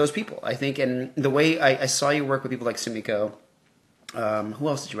you're one of those people. I think, and the way I saw you work with people like Sumiko. Who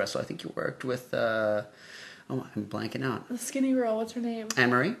else did you wrestle? I think you worked with. Oh, I'm blanking out. The skinny girl. What's her name? Anne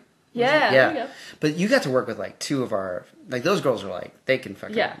Marie. Yeah. There you go. But you got to work with like two of our like those girls are like they can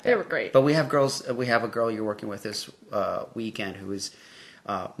fucking Yeah, they were great. But we have girls. We have a girl you're working with this weekend who is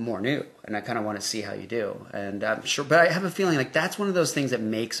more new, and I kind of want to see how you do. And I'm sure, but I have a feeling like that's one of those things that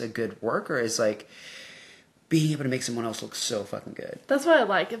makes a good worker is like being able to make someone else look so fucking good. That's what I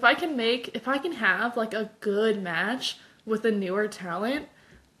like. If I can have like a good match with a newer talent,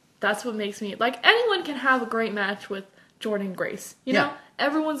 that's what makes me like. Anyone can have a great match with Jordan Grace. You know, Yeah.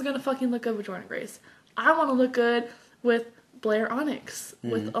 everyone's gonna fucking look good with Jordan Grace. I want to look good with Blair Onyx,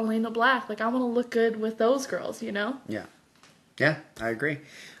 with Elena Black. Like I want to look good with those girls. You know. Yeah. Yeah, I agree.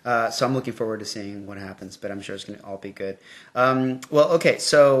 So I'm looking forward to seeing what happens, but I'm sure it's going to all be good. Well, okay,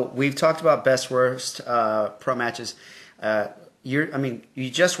 so we've talked about best, worst pro matches. You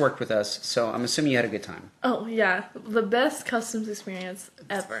just worked with us, so I'm assuming you had a good time. Oh yeah, the best customs experience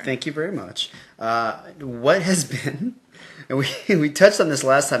ever. Thank you very much. What has been, and we touched on this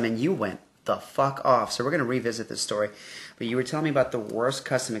last time, and you went the fuck off, so we're going to revisit this story. But you were telling me about the worst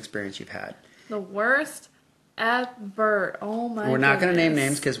custom experience you've had. The worst ever. Oh my. We're not going to name goodness.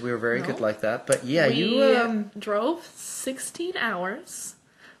 names because we were very good No. like that, but yeah, We you... drove 16 hours.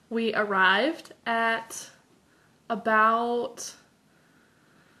 We arrived at about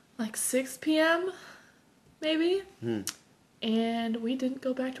like 6 p.m. maybe. And we didn't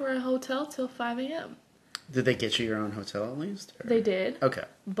go back to our hotel till 5 a.m. Did they get you your own hotel at least? Or- They did. Okay.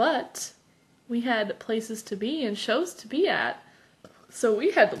 But we had places to be and shows to be at. So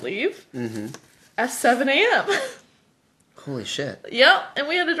we had to leave at 7 a.m. Holy shit. Yep, and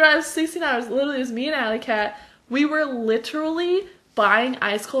we had to drive 16 hours. Literally, it was me and Alley Cat. We were literally buying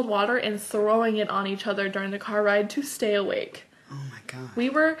ice cold water and throwing it on each other during the car ride to stay awake. Oh my god. We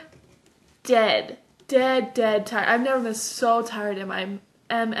were dead tired. I've never been so tired in my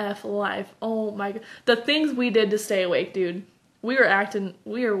MF life. Oh my god. The things we did to stay awake, dude. We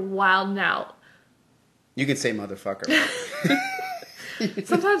were wilding out. You can say motherfucker.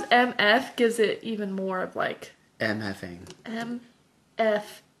 Sometimes MF gives it even more of like MFing.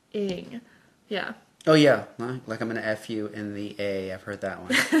 MFing. Yeah. Oh yeah, like I'm gonna F you in the A. I've heard that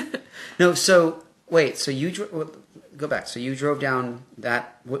one. No, so wait, so you go back. So you drove down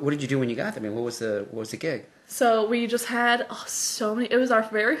that. What did you do when you got there? I mean, what was the gig? So we just had so many. It was our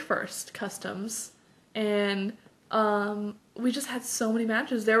very first customs, and we just had so many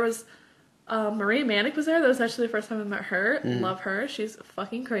matches. There was Maria Manic was there. That was actually the first time I met her. Love her. She's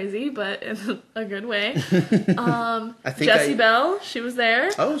fucking crazy, but in a good way. I think Jessie Bell, she was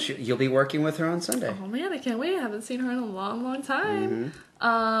there. Oh, you'll be working with her on Sunday. Oh man, I can't wait. I haven't seen her in a long time.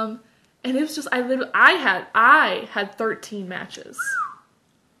 And it was just I had 13 matches,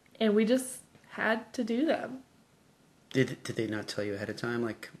 and we just had to do them. Did they not tell you ahead of time,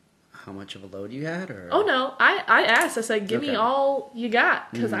 like how much of a load you had? Or Oh no, I asked. I said, "Give me Okay. all you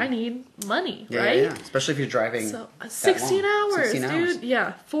got, because I need money, yeah, right?" yeah, especially if you're driving. So that 16 long. hours, 16 hours. dude.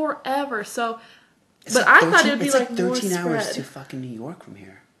 Yeah, forever. So, It's but like I thought it would be it's like, like more 13 hours spread. to fucking New York from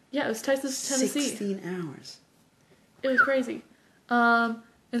here. Yeah, it was Texas, Tennessee. 16 hours. It was crazy.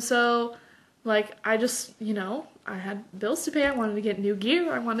 And so, like, I just, I had bills to pay. I wanted to get new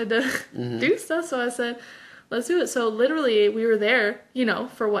gear. I wanted to do stuff. So I said, let's do it. So literally, we were there,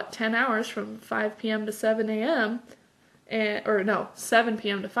 for 10 hours from 5 p.m. to 7 a.m. 7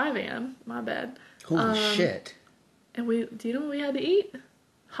 p.m. to 5 a.m. My bad. Holy shit. And do you know what we had to eat?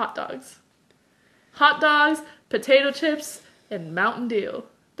 Hot dogs. Hot dogs, potato chips, and Mountain Dew.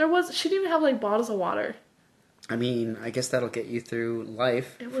 She didn't even have, like, bottles of water. I mean, I guess that'll get you through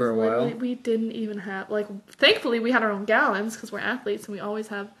life It was for a while. we didn't even have, like, thankfully we had our own gallons because we're athletes and we always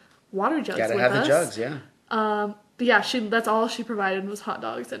have water jugs Gotta with have us. the jugs, yeah. But yeah, that's all she provided was hot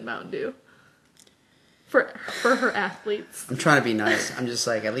dogs and Mountain Dew. for her athletes. I'm trying to be nice. I'm just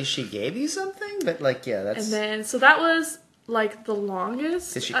like, at least she gave you something? But, like, yeah, that's... And then, so that was, like, the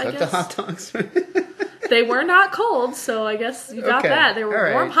longest, Did she cook the hot dogs? They were not cold, so I guess you got that. They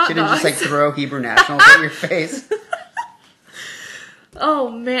were warm hot dogs. She didn't just, like, throw Hebrew Nationals at your face. Oh,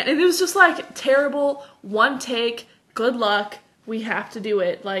 man. And it was just, like, terrible. One take. Good luck. We have to do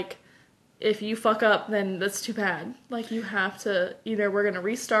it. Like, if you fuck up, then that's too bad. Like, you have to, either we're going to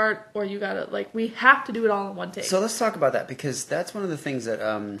restart, or you got to, like, we have to do it all in one take. So let's talk about that, because that's one of the things that,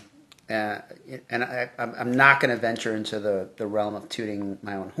 and I'm not going to venture into the realm of tooting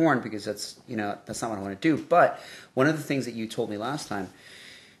my own horn, because that's not what I want to do. But one of the things that you told me last time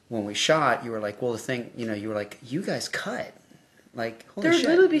when we shot, you were like, well, the thing, you were like, you guys cut. Like, holy there shit.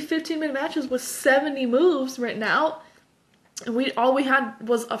 would literally be 15-minute matches with 70 moves written out, and all we had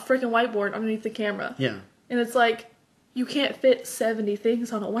was a freaking whiteboard underneath the camera. Yeah. And it's like, you can't fit 70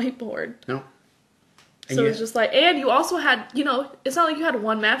 things on a whiteboard. No. So it's just like, and you also had, it's not like you had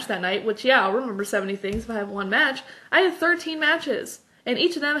one match that night, which, yeah, I'll remember 70 things if I have one match. I had 13 matches, and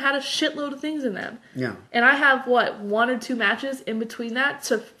each of them had a shitload of things in them. Yeah. And I have, one or two matches in between that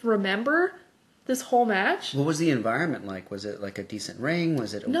to remember this whole match. What was the environment like? Was it like a decent ring?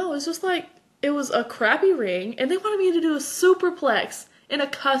 Was it... No, it was just like, it was a crappy ring, and they wanted me to do a superplex in a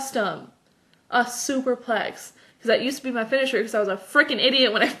custom. A superplex. Because that used to be my finisher, because I was a freaking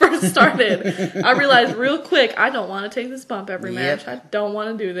idiot when I first started. I realized real quick, I don't want to take this bump every match. I don't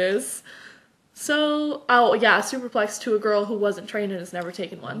want to do this. So, a superplex to a girl who wasn't trained and has never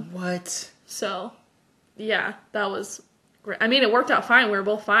taken one. What? So, yeah, that was great. I mean, it worked out fine. We were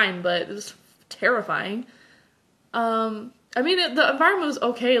both fine, but it was terrifying. The environment was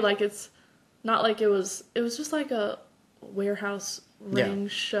okay. Like, it's not like it was just like a warehouse ring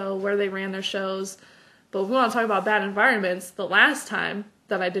show where they ran their shows. But if we want to talk about bad environments, the last time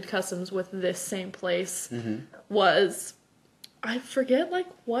that I did customs with this same place was, I forget like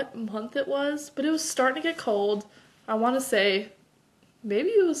what month it was, but it was starting to get cold. I want to say maybe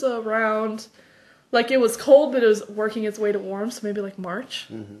it was around, like it was cold, but it was working its way to warm, so maybe like March.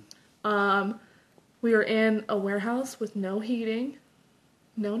 We were in a warehouse with no heating,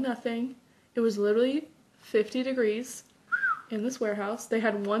 no nothing. It was literally 50 degrees in this warehouse. They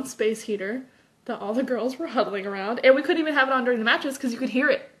had one space heater that all the girls were huddling around, and we couldn't even have it on during the matches because you could hear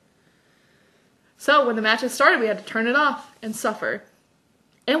it. So when the matches started, we had to turn it off and suffer.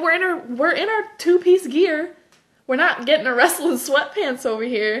 And we're in our two-piece gear. We're not getting a wrestling sweatpants over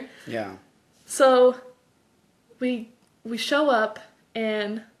here. Yeah. So we show up,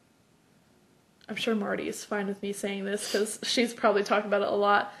 and I'm sure Marty is fine with me saying this because she's probably talked about it a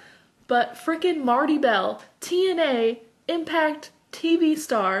lot. But freaking Marty Bell, TNA, Impact TV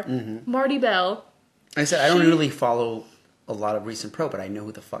star, Marty Bell. I said, I don't really follow a lot of recent pro, but I know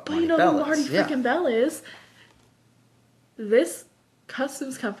who the fuck Marty Bell is. But you know who Marty freaking Bell is? This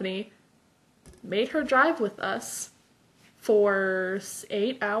customs company made her drive with us for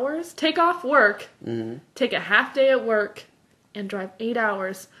 8 hours. Take off work, take a half day at work, and drive 8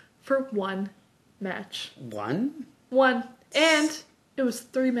 hours for one match. One? One. And it was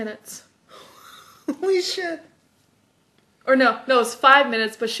 3 minutes. Holy shit. Or no, it was 5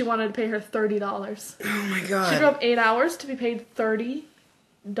 minutes, but she wanted to pay her $30. Oh my god. She drove 8 hours to be paid $30.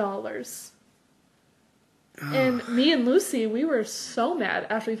 And me and Lucy, we were so mad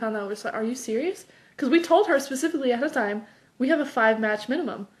after we found out. We were like, are you serious? Because we told her specifically ahead of time, we have a 5-match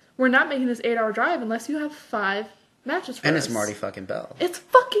minimum. We're not making this 8-hour drive unless you have 5 matches for us. And it's Marty fucking Bell. It's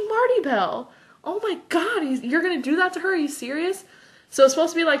fucking Marty Bell. Oh my god, you're going to do that to her? Are you serious? So it's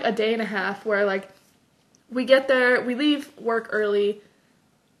supposed to be like a day and a half where like, we get there, we leave work early,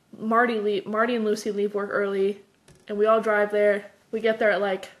 Marty and Lucy leave work early, and we all drive there. We get there at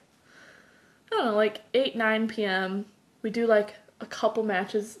like, I don't know, like 8, 9 p.m. We do like a couple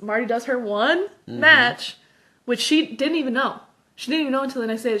matches. Marty does her one match, which she didn't even know. She didn't even know until the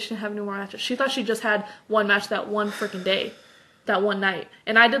next day that she didn't have any more matches. She thought she just had one match that one freaking day, that one night.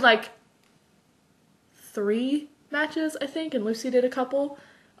 And I did like 3 matches, I think, and Lucy did a couple.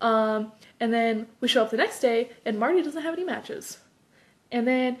 And then we show up the next day, and Marty doesn't have any matches. And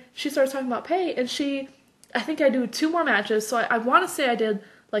then she starts talking about pay, and I think I do 2 more matches, so I want to say I did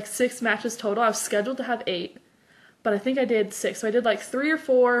like 6 matches total. I was scheduled to have 8, but I think I did 6. So I did like 3 or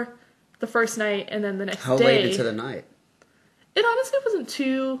 4 the first night, and then the next day. How late into the night? It honestly wasn't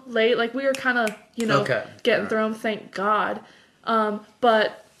too late. Like, we were kind of, getting through them, thank God.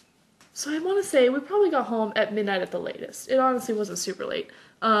 But, so I want to say we probably got home at midnight at the latest. It honestly wasn't super late.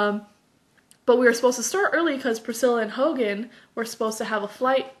 But we were supposed to start early because Priscilla and Hogan were supposed to have a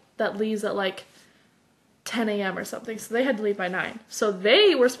flight that leaves at like 10 a.m. or something. So they had to leave by 9. So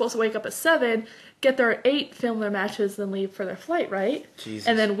they were supposed to wake up at 7 get there at 8, film their matches, then leave for their flight, right? Jesus.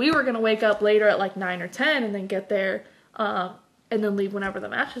 And then we were going to wake up later at like 9 or 10 and then get there and then leave whenever the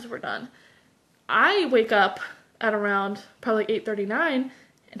matches were done. I wake up at around probably 8:39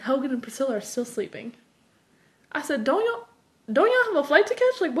 and Hogan and Priscilla are still sleeping. I said, don't y'all have a flight to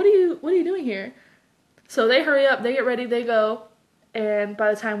catch? Like, what are you doing here? So they hurry up, they get ready, they go, and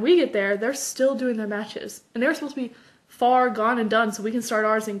by the time we get there, they're still doing their matches. And they're supposed to be far gone and done so we can start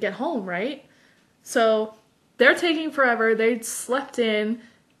ours and get home, right? So they're taking forever. They slept in,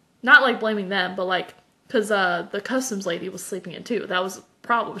 not like blaming them, but like, because the customs lady was sleeping in too. That was a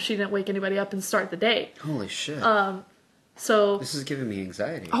problem. She didn't wake anybody up and start the day. Holy shit. So this is giving me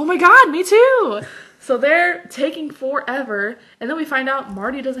anxiety. Oh my god, me too! So they're taking forever, and then we find out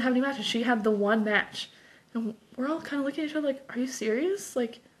Marty doesn't have any matches. She had the one match. And we're all kind of looking at each other like, are you serious?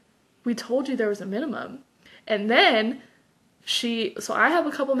 Like, we told you there was a minimum. And then so I have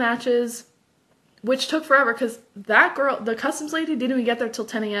a couple matches, which took forever because that girl, the customs lady, didn't even get there till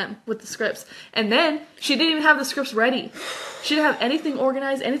 10 a.m. with the scripts. And then she didn't even have the scripts ready. She didn't have anything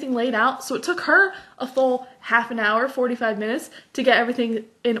organized, anything laid out. So it took her a full half an hour, 45 minutes to get everything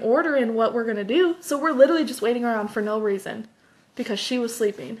in order and what we're going to do. So we're literally just waiting around for no reason because she was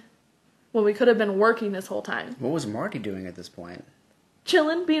sleeping when we could have been working this whole time. What was Marty doing at this point?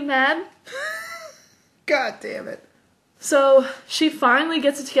 Chilling, being mad. God damn it. So she finally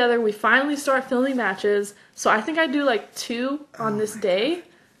gets it together. We finally start filming matches. So I think I do like 2 on this day.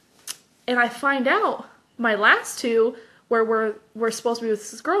 And I find out my last 2 where we're supposed to be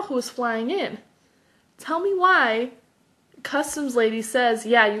with this girl who was flying in. Tell me why customs lady says,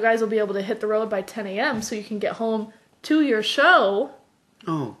 yeah, you guys will be able to hit the road by 10 a.m. so you can get home to your show.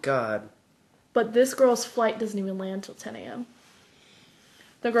 Oh, God. But this girl's flight doesn't even land till 10 a.m.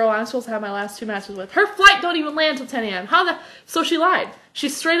 The girl I'm supposed to have my last 2 matches with, her flight don't even land till 10 a.m. So she lied. She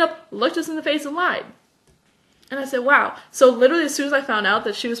straight up looked us in the face and lied. And I said, wow. So literally as soon as I found out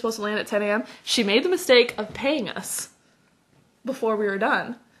that she was supposed to land at 10 a.m., she made the mistake of paying us before we were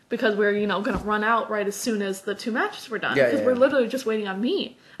done. Because we were, going to run out right as soon as the 2 matches were done. Because we're literally just waiting on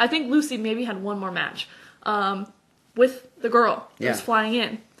me. I think Lucy maybe had one more match with the girl who was flying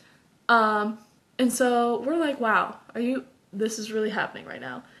in. And so we're like, wow, this is really happening right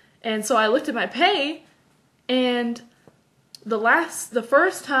now. And so I looked at my pay, and the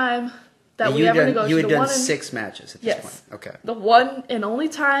first time that we ever negotiated, you had done 6 matches at this point. Okay. The one and only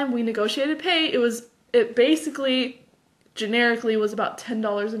time we negotiated pay, it basically generically was about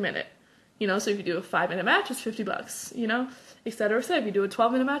 $10 a minute. So if you do a 5-minute match, it's $50, et cetera, et cetera. If you do a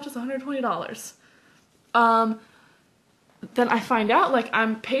 12-minute match, it's $120. Then I find out, like,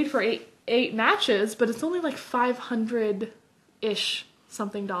 I'm paid for eight matches, but it's only like 500-ish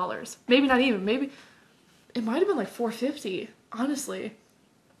something dollars. Maybe not even. Maybe it might have been like $450, honestly.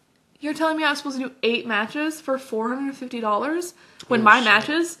 You're telling me I'm supposed to do 8 matches for $450 when my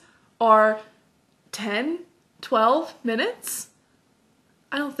matches are 10, 12 minutes?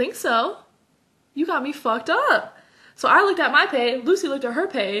 I don't think so. You got me fucked up. So I looked at my pay, Lucy looked at her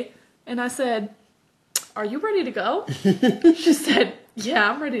pay, and I said, are you ready to go? She said,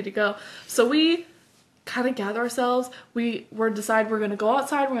 yeah, I'm ready to go. So we kind of gather ourselves. Decide we're going to go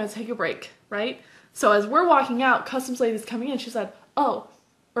outside. We're going to take a break, right? So as we're walking out, customs lady's coming in. She said,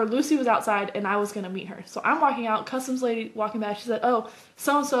 Lucy was outside and I was going to meet her. So I'm walking out, customs lady walking back. She said,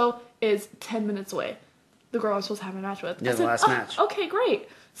 so-and-so is 10 minutes away. The girl I'm supposed to have a match with. Yeah, the last match. Okay, great.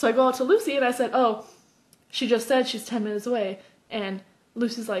 So I go out to Lucy and I said, she just said she's 10 minutes away. And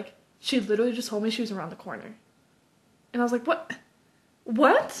Lucy's like, she literally just told me she was around the corner. And I was like, what?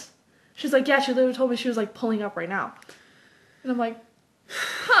 What? She's like, yeah, she literally told me she was like pulling up right now. And I'm like,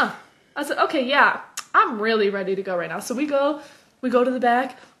 huh. I said, okay, yeah, I'm really ready to go right now. So we go to the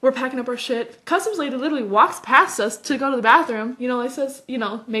back, we're packing up our shit. Customs lady literally walks past us to go to the bathroom. It says,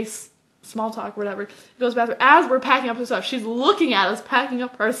 makes small talk, whatever. Goes to the bathroom. As we're packing up her stuff, she's looking at us packing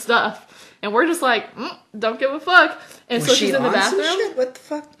up her stuff. And we're just like, don't give a fuck. And so she's in the bathroom. Some shit? What the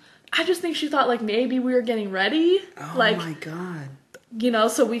fuck? I just think she thought like maybe we were getting ready. Oh like, my god.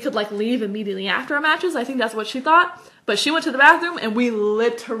 So we could like leave immediately after our matches. I think that's what she thought. But she went to the bathroom and we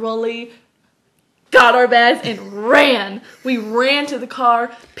literally got our bags and ran. We ran to the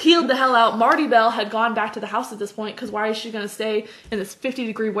car, peeled the hell out. Marty Bell had gone back to the house at this point because why is she going to stay in this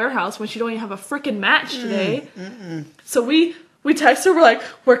 50-degree warehouse when she don't even have a freaking match today? So we text her, we're like,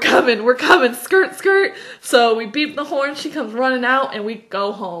 we're coming, skirt, skirt. So we beep the horn, she comes running out, and we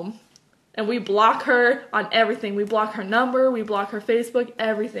go home. And we block her on everything. We block her number, we block her Facebook,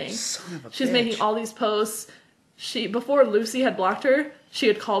 everything. Son of a She's bitch. making all these posts. before Lucy had blocked her, she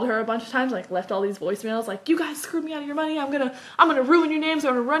had called her a bunch of times, like left all these voicemails, like, you guys screwed me out of your money, I'm gonna ruin your names,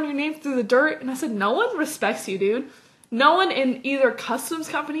 I'm gonna run your names through the dirt. And I said, no one respects you, dude. No one in either customs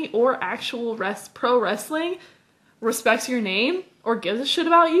company or actual pro wrestling respects your name or gives a shit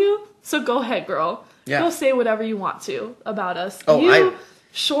about you. So go ahead, girl. Yeah. Go say whatever you want to about us. Oh, you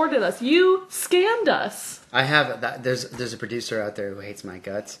shorted us. You scammed us. I have that. There's a producer out there who hates my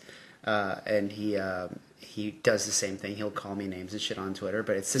guts, and he does the same thing. He'll call me names and shit on Twitter,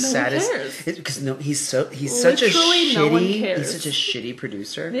 but it's the saddest because he's such a shitty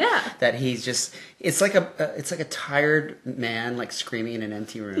producer. Yeah, that he's just it's like a tired man like screaming in an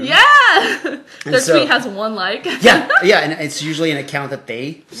empty room. Yeah, their tweet has one like. yeah, and it's usually an account that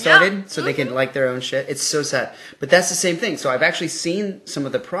they started, so they can like their own shit. It's so sad, but that's the same thing. So I've actually seen some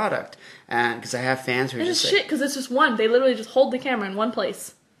of the product, and because I have fans who are just shit, because it's just one. They literally just hold the camera in one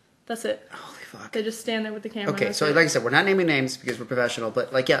place. That's it. Holy fuck. They just stand there with the camera. Okay, so like I said, we're not naming names because we're professional,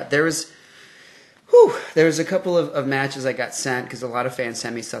 but like, yeah, there was a couple of matches I got sent because a lot of fans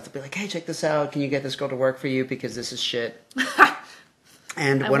sent me stuff to be like, hey, check this out. Can you get this girl to work for you because this is shit.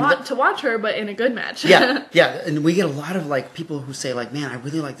 And I want to watch her, but in a good match. yeah, and we get a lot of like people who say like, man, I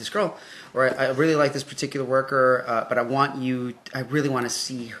really like this girl, or I really like this particular worker, but I really want to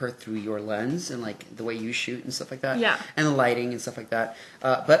see her through your lens and like the way you shoot and stuff like that. Yeah, and the lighting and stuff like that.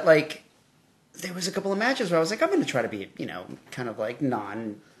 But like, there was a couple of matches where I was like, I'm going to try to be, kind of like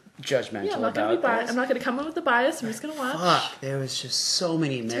non-judgmental. Yeah, I'm not going to be biased. I'm not going to come in with the bias. I'm just going to watch. Fuck, there was just so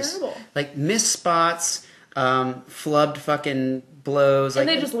many missed spots, flubbed fucking blows, and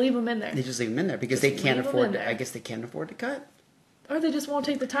they just leave them in there. They just leave them in there because they can't afford. I guess they can't afford to cut, or they just won't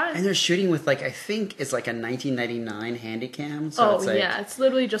take the time. And they're shooting with like I think it's like a 1999 Handycam. So it's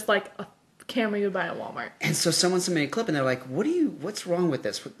literally just like a camera you would buy at Walmart. And so someone sent me a clip, and they're like, "What's wrong with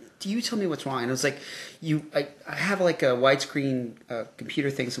this? Do you tell me what's wrong?" And it was like, I have like a widescreen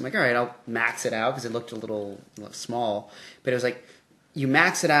computer thing, so I'm like, all right, I'll max it out because it looked a little small, but it was like. You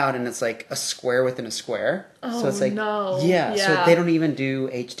max it out and it's like a square within a square. Oh, so it's like, no. Yeah, so they don't even do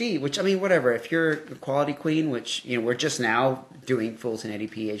HD, which, I mean, whatever. If you're a quality queen, which, we're just now doing full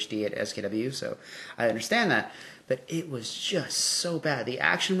 1080p HD at SKW, so I understand that. But it was just so bad. The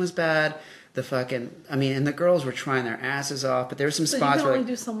action was bad. And the girls were trying their asses off, but there were some spots you can where... only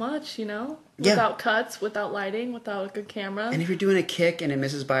do so much, Without cuts, without lighting, without a good camera. And if you're doing a kick and it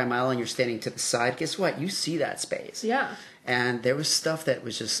misses by a mile and you're standing to the side, guess what? You see that space. Yeah. And there was stuff that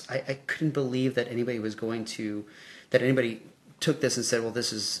was just, I couldn't believe that anybody took this and said, well,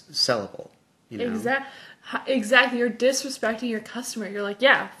 this is sellable. Exactly. You're disrespecting your customer. You're like,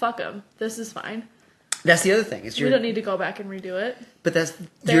 yeah, fuck them. This is fine. That's the other thing. We don't need to go back and redo it. But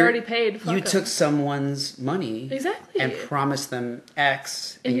they already paid. You took someone's money. Exactly. And promised them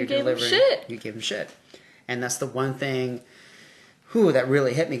X. And you gave them shit. You gave them shit. And that's the one thing... that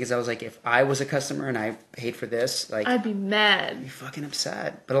really hit me because I was like, if I was a customer and I paid for this, like I'd be mad. I'd be fucking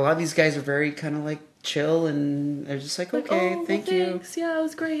upset. But a lot of these guys are very kind of like chill and they're just like, okay, thank you. Thanks. Yeah, it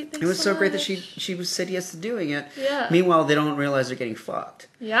was great. Thanks it was so great that much. she said yes to doing it. Yeah. Meanwhile, they don't realize they're getting fucked.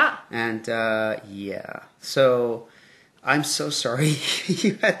 Yeah. And so I'm so sorry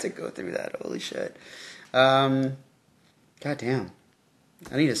you had to go through that. Holy shit. God damn.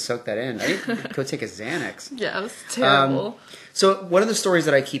 I need to soak that in. I need to go take a Xanax. Yeah, it was terrible. So one of the stories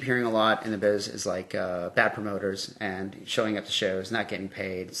that I keep hearing a lot in the biz is like bad promoters and showing up to shows, not getting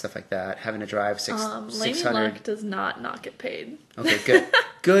paid, stuff like that, having to drive 600. Lady Luck does not get paid. Okay, good.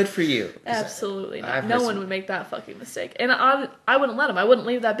 Good for you. Absolutely not. No one would make that fucking mistake. And I wouldn't let them. I wouldn't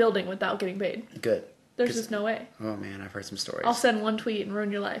leave that building without getting paid. Good. There's just no way. Oh, man, I've heard some stories. I'll send one tweet and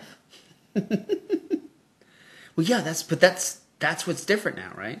ruin your life. Well, yeah, that's what's different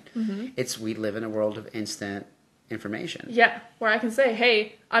now, right? Mm-hmm. We live in a world of instant information. Yeah, where I can say,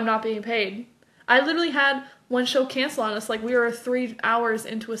 hey, I'm not being paid. I literally had one show cancel on us. Like, we were 3 hours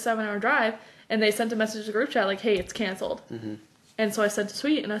into a 7-hour drive, and they sent a message to the group chat like, hey, it's canceled. Mm-hmm. And so I sent a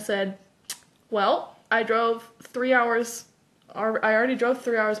tweet, and I said, well, I drove 3 hours, or I already drove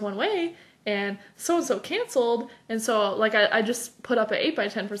 3 hours one way, and so-and-so canceled. And so, like, I just put up an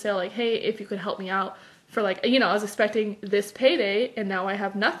 8x10 for sale, like, hey, if you could help me out for, like, I was expecting this payday, and now I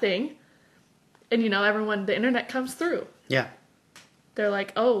have nothing. And, everyone, the internet comes through. Yeah. They're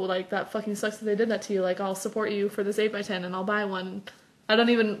like, oh, like, that fucking sucks that they did that to you. Like, I'll support you for this 8x10 and I'll buy one. I don't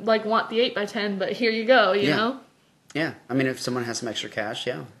even, like, want the 8x10, but here you go, you know? Yeah. I mean, if someone has some extra cash,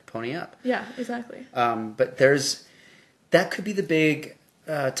 pony up. Yeah, exactly. But that could be the big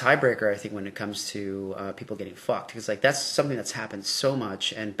tiebreaker, I think, when it comes to people getting fucked. Because, like, that's something that's happened so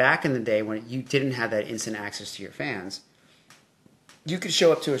much. And back in the day when you didn't have that instant access to your fans, you could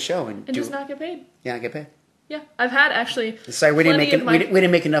show up to a show and just not get paid. Yeah, not get paid. Yeah, I've had actually. It's like we didn't plenty make of we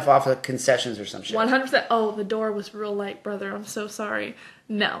didn't make enough off of concessions or some shit. 100%. Oh, the door was real light, brother. I'm so sorry.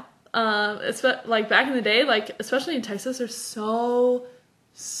 No. It's like back in the day, like especially in Texas, there's so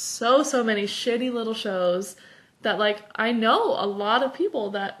many shitty little shows that like I know a lot of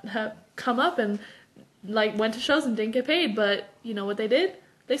people that have come up and like went to shows and didn't get paid, but you know what they did?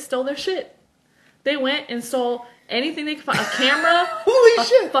 They stole their shit. They went and stole anything they could find. A camera. Holy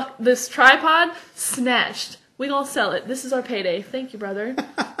shit. This tripod, snatched. We gonna sell it. This is our payday. Thank you, brother.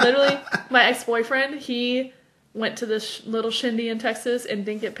 Literally, my ex-boyfriend, he went to this little shindy in Texas and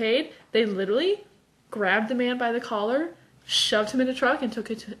didn't get paid. They literally grabbed the man by the collar, shoved him in a truck, and took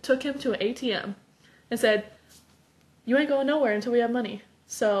him to an ATM and said, "You ain't going nowhere until we have money."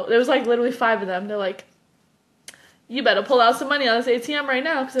 So there was like literally 5 of them. They're like, "You better pull out some money on this ATM right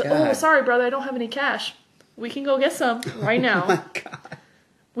now." Because, "Oh, sorry, brother, I don't have any cash. We can go get some right now." Oh my God.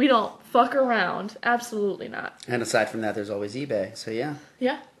 We don't fuck around. Absolutely not. And aside from that, there's always eBay. So yeah.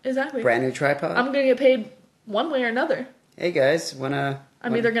 Yeah, exactly. Brand new tripod. I'm gonna get paid one way or another. Hey guys,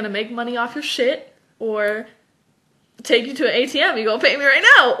 I'm either gonna make money off your shit or take you to an ATM. You go pay me right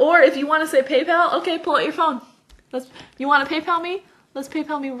now. Or if you want to say PayPal, okay, pull out your phone. You want to PayPal me? Let's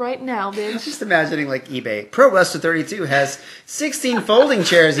PayPal me right now, bitch. Just imagining like eBay. Pro Wrestler 32 has 16 folding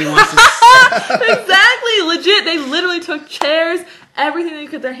chairs he wants to sell. Exactly, legit. They literally took chairs, everything they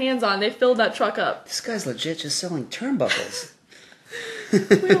could get their hands on. They filled that truck up. This guy's legit just selling turnbuckles.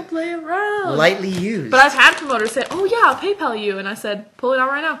 We don't play around. Lightly used. But I've had promoters say, "Oh yeah, I'll PayPal you," and I said, "Pull it out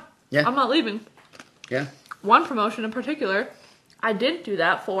right now. Yeah. I'm not leaving." Yeah. One promotion in particular, I did do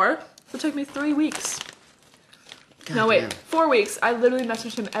that for. It took me 3 weeks. God No, wait, damn. 4 weeks. I literally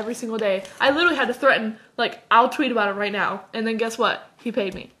messaged him every single day. I literally had to threaten, like, I'll tweet about it right now. And then guess what? He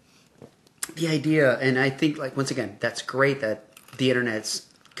paid me. The idea, and I think, like, once again, that's great that the internet's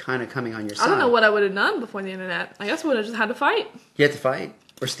kind of coming on your side. I don't know what I would have done before the internet. I guess I would have just had to fight. You had to fight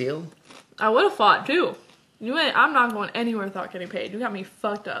or steal. I would have fought, too. I'm not going anywhere without getting paid. You got me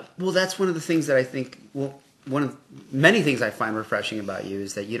fucked up. Well, that's one of the things that I think, one of many things I find refreshing about you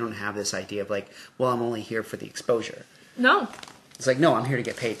is that you don't have this idea of like, well, I'm only here for the exposure. No. It's like, no, I'm here to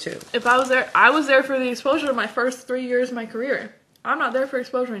get paid too. If I was there for the exposure my first 3 years of my career. I'm not there for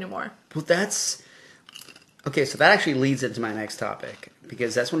exposure anymore. Well, that's... Okay, so that actually leads into my next topic,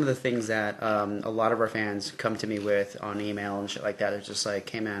 because that's one of the things that a lot of our fans come to me with on email and shit like that. It's just like,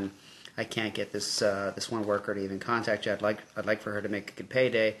 hey man, I can't get this one worker to even contact you. I'd like for her to make a good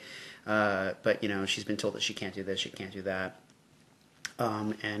payday, but you know she's been told that she can't do this, she can't do that,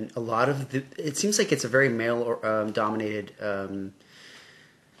 and a lot of it seems like it's a very male dominated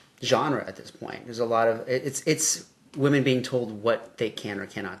genre at this point. There's a lot of it's women being told what they can or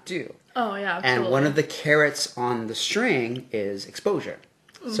cannot do. Oh yeah, absolutely. And one of the carrots on the string is exposure.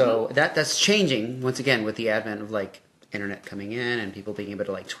 Mm-hmm. So that's changing once again with the advent of like internet coming in and people being able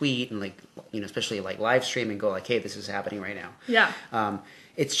to like tweet and like, you know, especially like live stream and go like, hey, this is happening right now. Yeah.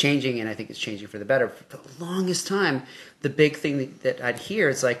 It's changing, and I think it's changing for the better. For the longest time, the big thing that I'd hear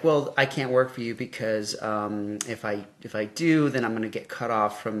is like, well, I can't work for you because if I do, then I'm going to get cut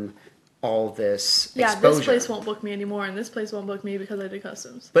off from all this exposure. This place won't book me anymore, and this place won't book me because I did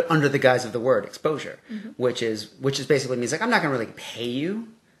customs. But under the guise of the word exposure, which is basically means like, I'm not going to really pay you,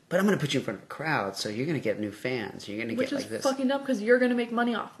 but I'm going to put you in front of a crowd, so you're going to get new fans. You're going to get like this. Which is fucking dumb because you're going to make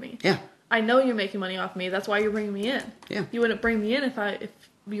money off me. Yeah. I know you're making money off me. That's why you're bringing me in. Yeah. You wouldn't bring me in if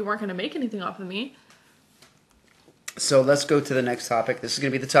you weren't going to make anything off of me. So let's go to the next topic. This is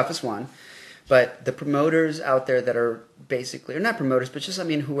going to be the toughest one. But the promoters out there that are basically, or not promoters, but just, I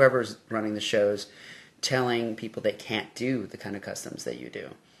mean, whoever's running the shows, telling people they can't do the kind of customs that you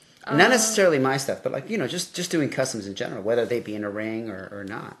do. Not necessarily my stuff, but like, you know, just doing customs in general, whether they be in a ring or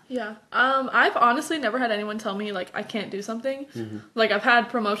not. Yeah. I've honestly never had anyone tell me, like, I can't do something. Mm-hmm. Like, I've had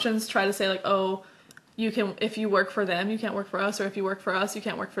promotions try to say, like, oh, you can, if you work for them, you can't work for us, or if you work for us, you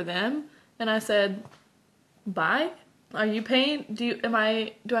can't work for them. And I said, bye? Are you paying, do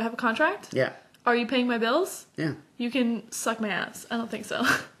I have a contract? Yeah. Are you paying my bills? Yeah. You can suck my ass. I don't think so.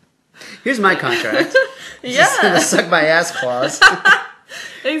 Here's my contract. Yeah. The suck my ass clause.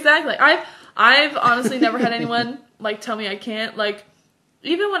 Exactly. I've honestly never had anyone like tell me I can't. Like,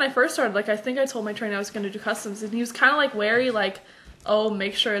 even when I first started, like, I think I told my trainer I was going to do customs, and he was kind of like wary, like, oh,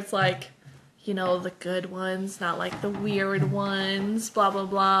 make sure it's like, you know, the good ones, not like the weird ones, blah blah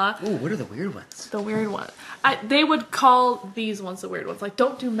blah. Ooh, what are the weird ones? The weird one. They would call these ones the weird ones. Like,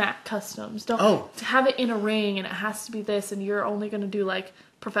 don't do mat customs. Don't to have it in a ring, and it has to be this, and you're only going to do like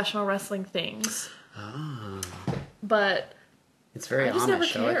professional wrestling things. Oh. But It's very I just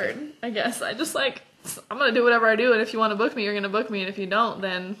Amish, never cared. I guess I just like, I'm gonna do whatever I do, and if you want to book me, you're gonna book me, and if you don't,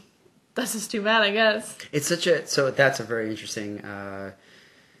 then That's just too bad, I guess. It's such a so that's a very interesting.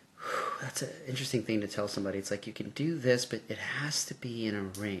 That's an interesting thing to tell somebody. It's like you can do this, but it has to be in a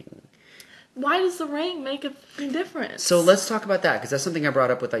ring. Why does the ring make a difference? So let's talk about that because that's something I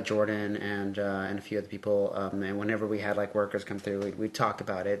brought up with like Jordan and a few other people. And whenever we had like workers come through, we'd talk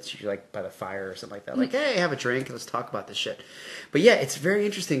about it. It's usually like by the fire or something like that. Like, hey, have a drink. Let's talk about this shit. But yeah, it's very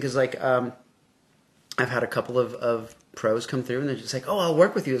interesting because like I've had a couple of pros come through and they're just like, oh, I'll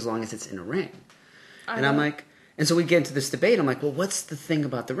work with you as long as it's in a ring. And I'm like, and so we get into this debate. I'm like, well, what's the thing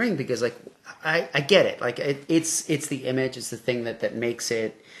about the ring? Because like I get it. Like it's the image. It's the thing that makes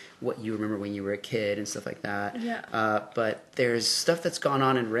it what you remember when you were a kid and stuff like that. Yeah. But there's stuff that's gone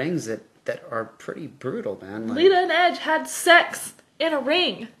on in rings that are pretty brutal, man. Like, Lita and Edge had sex in a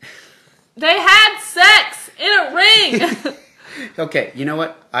ring. They had sex in a ring. Okay, you know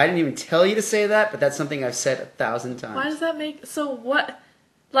what? I didn't even tell you to say that, but that's something I've said 1,000 times. Why does that make... So what...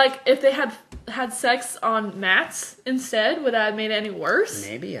 Like, if they had sex on mats instead, would that have made it any worse?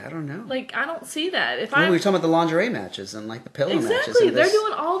 Maybe, I don't know. Like, I don't see that. If we were talking about the lingerie matches and like the pillow matches. Exactly, And they're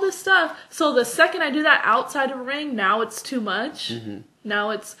doing all this stuff. So the second I do that outside of a ring, now it's too much. Mm-hmm. Now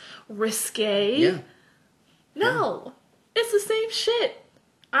it's risque. Yeah. No, it's the same shit.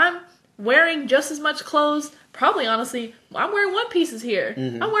 I'm wearing just as much clothes. Probably, honestly, I'm wearing one pieces here.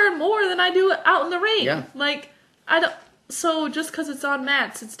 Mm-hmm. I'm wearing more than I do out in the ring. Yeah. Like, I don't... So just because it's on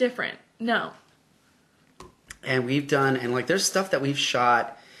mats, it's different. No. And we've done, and like there's stuff that we've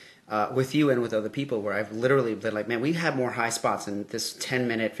shot with you and with other people where I've literally been like, man, we have more high spots in this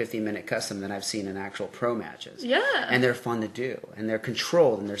 10-minute, 15-minute custom than I've seen in actual pro matches. Yeah. And they're fun to do, and they're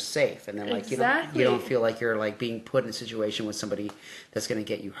controlled, and they're safe, and then like Exactly. you don't feel like you're like being put in a situation with somebody that's going to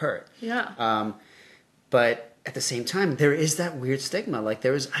get you hurt. Yeah. But at the same time, there is that weird stigma. Like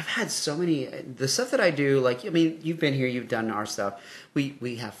I've had so many, the stuff that I do, like, I mean, you've been here, you've done our stuff.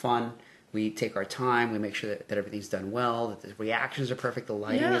 We have fun. We take our time. We make sure that everything's done well, that the reactions are perfect, the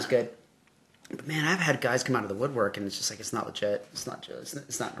lighting is good. But man, I've had guys come out of the woodwork and it's just like, it's not legit. It's not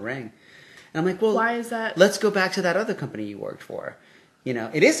in a ring. And I'm like, well, why is that? Let's go back to that other company you worked for. You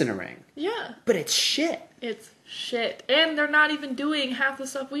know, it is in a ring. Yeah. But it's shit. It's shit. And they're not even doing half the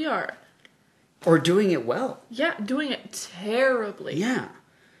stuff we are. Or doing it well. Yeah, doing it terribly. Yeah.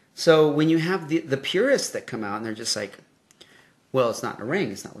 So when you have the purists that come out and they're just like, well, it's not in a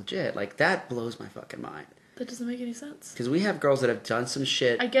ring, it's not legit, like that blows my fucking mind. That doesn't make any sense. Because we have girls that have done some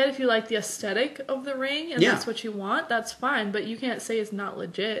shit. I get if you like the aesthetic of the ring and Yeah. that's what you want, that's fine. But you can't say it's not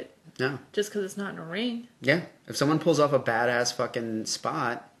legit No. just because it's not in a ring. Yeah. If someone pulls off a badass fucking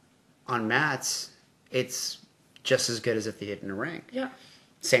spot on mats, it's just as good as if they did it in a ring. Yeah.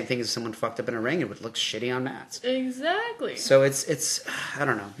 Same thing as someone fucked up in a ring, it would look shitty on mats. Exactly. So it's I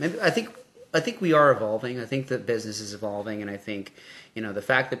don't know. Maybe I think we are evolving. I think the business is evolving, and I think, you know, the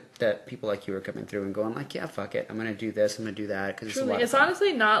fact that people like you are coming through and going like, yeah, fuck it, I'm gonna do this, I'm gonna do that, because it's a lot of It's fun.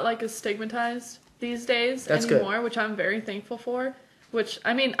 honestly not like as stigmatized these days That's anymore, good. which I'm very thankful for. Which,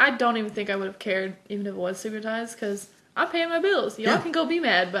 I mean, I don't even think I would have cared even if it was stigmatized, because I'm paying my bills. Y'all can go be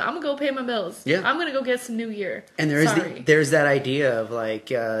mad, but I'm gonna go pay my bills. Yeah. I'm gonna go get some New Year. And there's that idea of like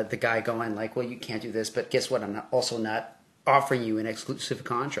the guy going like, well, you can't do this, but guess what? I'm also not offering you an exclusive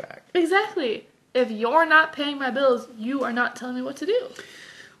contract. Exactly. If you're not paying my bills, you are not telling me what to do.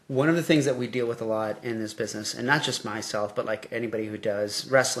 One of the things that we deal with a lot in this business, and not just myself, but like anybody who does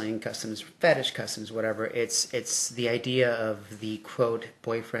wrestling customs, fetish customs, whatever, it's the idea of the quote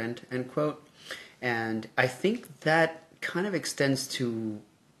boyfriend, end quote. And I think that kind of extends to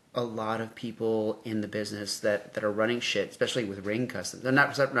a lot of people in the business that are running shit, especially with ring customs. They're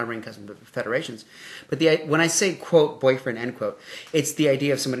not ring customs, but federations. But when I say quote boyfriend, end quote, it's the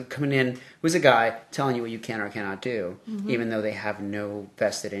idea of someone coming in who's a guy telling you what you can or cannot do, even though they have no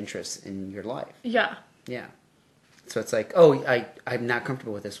vested interest in your life. Yeah. Yeah. So it's like, oh, I'm not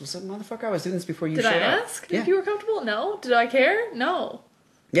comfortable with this. Well, so, motherfucker, I was doing this before you Did showed I up. ask Yeah. if you were comfortable? No. Did I care? No.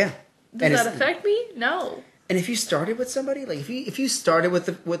 Yeah. Does that affect me? No. And if you started with somebody, like if you started with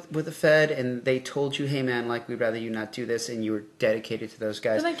the Fed and they told you, hey man, like we'd rather you not do this, and you were dedicated to those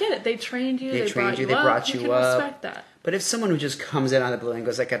guys, Then I get it. They trained you. They trained you, they up. brought you can up. Respect that. But if someone who just comes in out of the blue and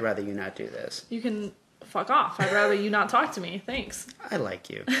goes like, I'd rather you not do this, You can fuck off. I'd rather you not talk to me. Thanks. I like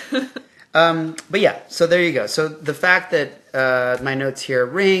you. But yeah, so there you go. So the fact that my notes here,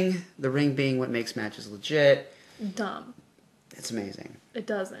 the ring being what makes matches legit, Dumb. it's amazing. It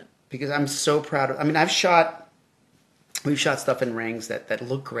doesn't. Because I'm so proud of, I mean, we've shot stuff in rings that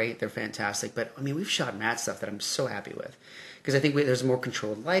look great, they're fantastic, but I mean, we've shot mat stuff that I'm so happy with. Because I think there's more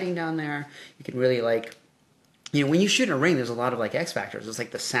controlled lighting down there. You can really like, you know, when you shoot in a ring, there's a lot of like X factors. It's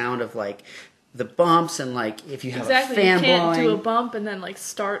like the sound of like the bumps and like if you have exactly. a fan You can't blowing. do a bump and then like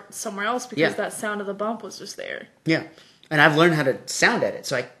start somewhere else because that sound of the bump was just there. Yeah. And I've learned how to sound edit,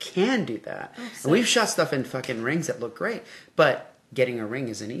 so I can do that. Oh, and we've shot stuff in fucking rings that look great, but getting a ring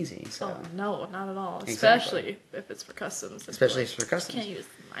isn't easy. So. Oh no, not at all. Exactly. Especially if it's for customs. Especially if it's for customs. Can't use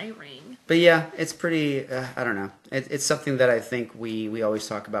my ring. But yeah, it's pretty. I don't know. It's something that I think we always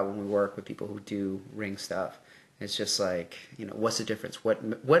talk about when we work with people who do ring stuff. It's just like, you know, what's the difference?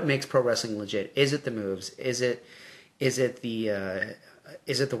 What makes pro wrestling legit? Is it the moves? Is it the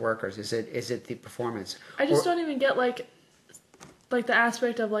workers? Is it the performance? I just don't even get like the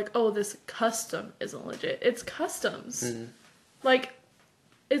aspect of like, oh, this custom isn't legit. It's customs. Mm-hmm. Like,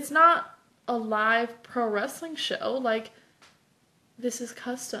 it's not a live pro wrestling show. Like, this is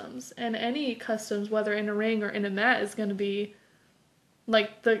customs. And any customs, whether in a ring or in a mat, is going to be,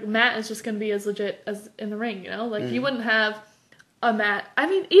 like, the mat is just going to be as legit as in the ring, you know? Like, you wouldn't have a mat. I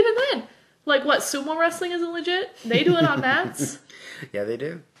mean, even then, like, what, sumo wrestling isn't legit? They do it on mats? Yeah, they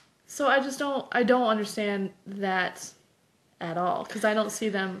do. So I don't understand that at all. Because I don't see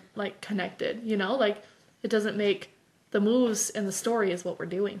them, like, connected, you know? Like, it doesn't make... The moves and the story is what we're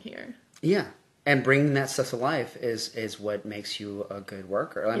doing here. Yeah. And bringing that stuff to life is what makes you a good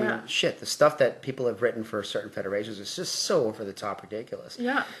worker. I mean, shit, the stuff that people have written for certain federations is just so over the top ridiculous.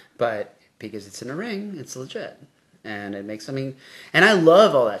 Yeah. But because it's in a ring, it's legit. And it makes, I mean, and I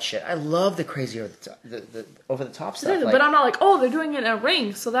love all that shit. I love the crazy over the top stuff. Exactly. Like, But I'm not like, oh, they're doing it in a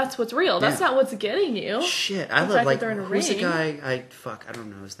ring, so that's what's real. That's not what's getting you. Shit, I love, like, who's the guy, I don't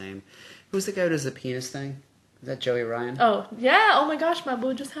know his name. Who's the guy who does the penis thing? Is that Joey Ryan? Oh, yeah. Oh my gosh, my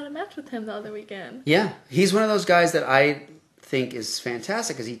boo just had a match with him the other weekend. Yeah. He's one of those guys that I think is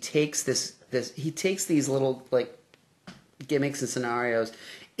fantastic because he takes these little, like, gimmicks and scenarios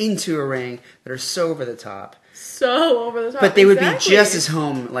into a ring that are so over the top. So over the top. But they would be just as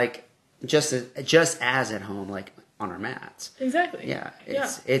home, like, just as at home, like, on our mats. Exactly. Yeah,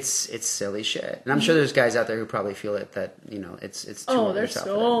 it's silly shit, and I'm sure there's guys out there who probably feel it that, you know, it's too over there's the top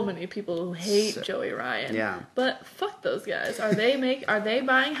so many people who hate Joey Ryan. Yeah, but fuck those guys. Are they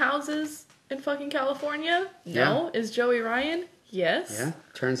buying houses in fucking California? No. Yeah. Is Joey Ryan? Yes. Yeah.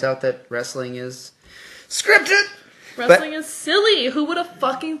 Turns out that wrestling is scripted. Wrestling is silly. Who would have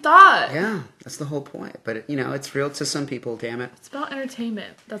fucking thought? Yeah, that's the whole point. But, you know, it's real to some people, damn it. It's about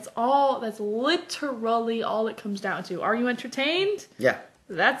entertainment. That's all. That's literally all it comes down to. Are you entertained? Yeah.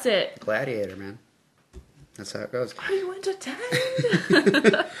 That's it. Gladiator, man. That's how it goes. Are you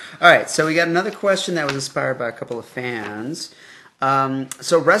entertained? All right, so we got another question that was inspired by a couple of fans.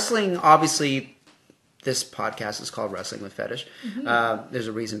 So wrestling, obviously... This podcast is called Wrestling with Fetish. Mm-hmm. There's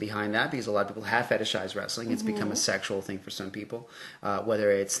a reason behind that because a lot of people have fetishized wrestling. It's become a sexual thing for some people,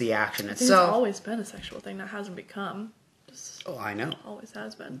 whether it's the action itself. It's always been a sexual thing that hasn't become. I know. Always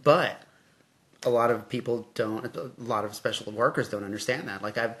has been. But a lot of people don't. A lot of special workers don't understand that.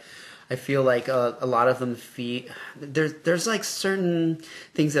 Like I feel like a lot of them there's like certain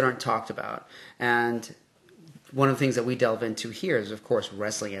things that aren't talked about, and one of the things that we delve into here is, of course,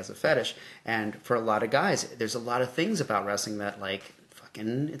 wrestling as a fetish. And for a lot of guys, there's a lot of things about wrestling that, like,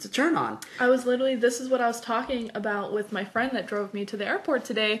 fucking, it's a turn on. This is what I was talking about with my friend that drove me to the airport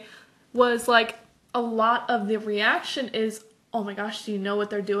today, was, like, a lot of the reaction is, oh my gosh, do you know what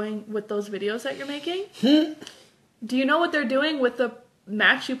they're doing with those videos that you're making? Do you know what they're doing with the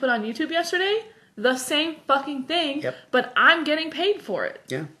match you put on YouTube yesterday? The same fucking thing, but I'm getting paid for it.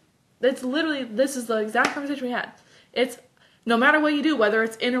 Yeah. It's literally, this is the exact conversation we had. It's, no matter what you do, whether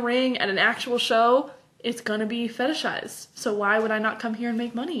it's in a ring, at an actual show, it's going to be fetishized. So why would I not come here and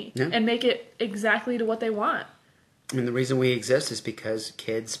make money? Yeah. And make it exactly to what they want? I mean, the reason we exist is because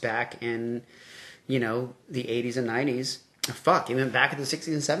kids back in, you know, the 80s and 90s, even back in the 60s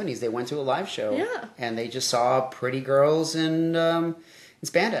and 70s, they went to a live show. Yeah. And they just saw pretty girls in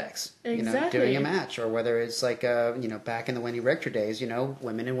spandex, you know, doing a match, or whether it's like, you know, back in the Wendy Richter days, you know,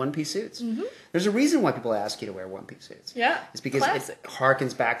 women in one-piece suits. Mm-hmm. There's a reason why people ask you to wear one-piece suits. Yeah, it's because it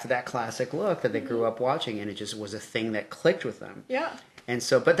harkens back to that classic look that they grew up watching, and it just was a thing that clicked with them. Yeah. And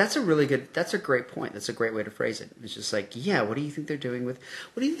so, but that's a great point. That's a great way to phrase it. It's just like, yeah, what do you think they're doing with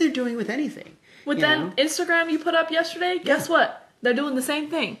anything? With that Instagram you put up yesterday, guess what? They're doing the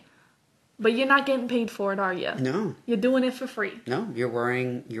same thing. But you're not getting paid for it, are you? No. You're doing it for free. No, you're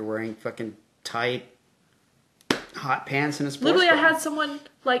wearing fucking tight, hot pants and a sports Literally, bra. I had someone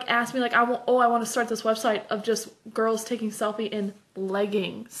like ask me like, I want to start this website of just girls taking selfie in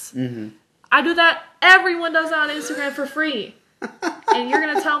leggings. Mm-hmm. I do that. Everyone does that on Instagram for free. And you're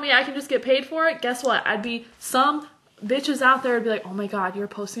gonna tell me I can just get paid for it? Guess what? I'd be some bitches out there would be like, oh my god, you're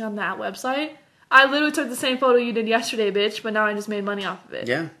posting on that website? I literally took the same photo you did yesterday, bitch, but now I just made money off of it.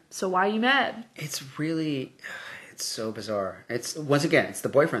 Yeah. So why are you mad? It's really, it's so bizarre. It's, once again, it's the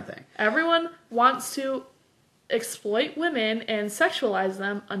boyfriend thing. Everyone wants to exploit women and sexualize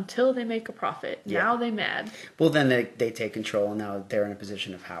them until they make a profit. Yeah. Now they mad. Well, then they take control, and now they're in a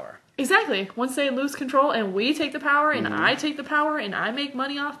position of power. Exactly. Once they lose control and we take the power and I take the power and I make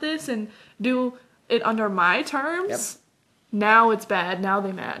money off this and do it under my terms, now it's bad. Now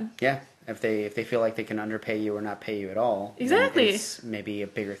they mad. Yeah. If they feel like they can underpay you or not pay you at all, Exactly. then it's maybe a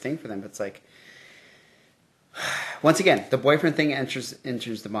bigger thing for them. But it's like, once again, the boyfriend thing enters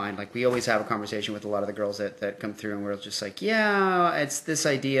the mind. Like, we always have a conversation with a lot of the girls that come through, and we're just like, yeah, it's this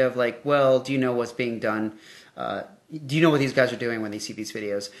idea of like, well, do you know what's being done? Do you know what these guys are doing when they see these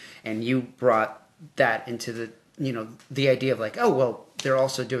videos? And you brought that into the, the idea of like, oh, well, they're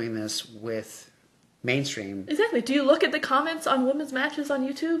also doing this with mainstream. Exactly. Do you look at the comments on women's matches on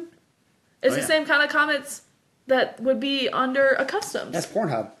YouTube? It's the Yeah. same kind of comments that would be under a customs. That's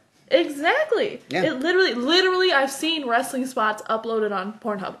Pornhub. Exactly. Yeah. It literally, I've seen wrestling spots uploaded on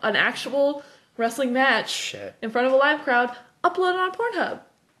Pornhub. An actual wrestling match Shit. in front of a live crowd uploaded on Pornhub.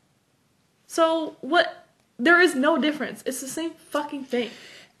 So what? There is no difference. It's the same fucking thing.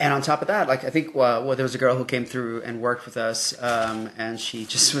 And on top of that, like, I think there was a girl who came through and worked with us, and she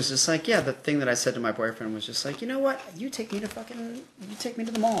just was just like, yeah, the thing that I said to my boyfriend was just like, you know what? You take me to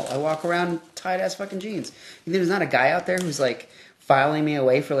the mall. I walk around tight ass fucking jeans. You think there's not a guy out there who's like filing me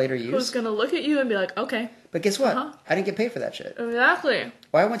away for later use? Who's gonna look at you and be like, okay. But guess what? Uh-huh. I didn't get paid for that shit. Exactly.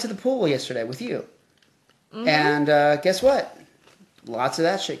 Well, I went to the pool yesterday with you, and guess what? Lots of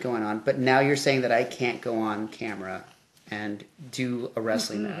that shit going on. But now you're saying that I can't go on camera and do a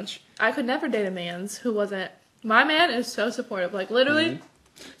wrestling match. I could never date a man's who wasn't. My man is so supportive. Like, literally,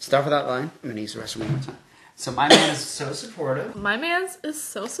 Start with that line. I'm going to use the rest of one more time. So my man is so supportive. my man's is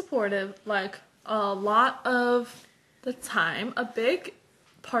so supportive. Like, a lot of the time, a big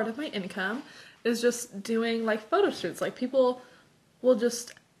part of my income is just doing, like, photo shoots. Like, people will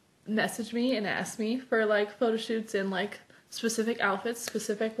just message me and ask me for, like, photo shoots in, like, specific outfits,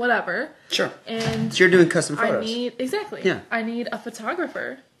 specific whatever. Sure. And So you're doing custom photos. I Yeah. need a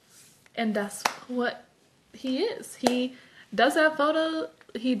photographer. And that's what he is. He does that photo.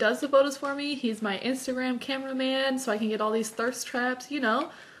 He does the photos for me. He's my Instagram cameraman, so I can get all these thirst traps,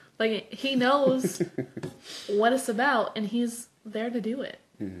 Like, he knows what it's about, and he's there to do it.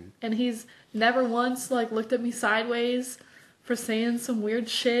 Mm-hmm. And he's never once, like, looked at me sideways for saying some weird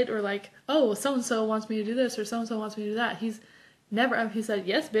shit, or like, oh, so-and-so wants me to do this, or so-and-so wants me to do that. He said,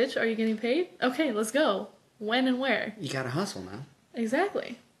 yes, bitch, are you getting paid? Okay, let's go. When and where? You got to hustle, man.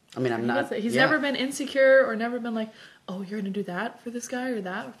 Exactly. I mean, I'm not... He's never been insecure or never been like, oh, you're going to do that for this guy or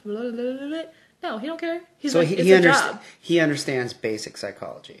that. Blah, blah, blah, blah. No, he don't care. He's like, it's a job. He understands basic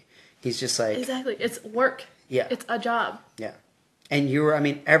psychology. He's just like... Exactly. It's work. Yeah. It's a job. Yeah. And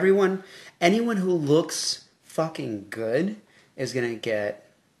anyone who looks fucking good is going to get...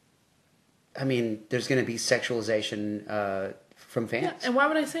 I mean, there's going to be sexualization from fans. Yeah. And why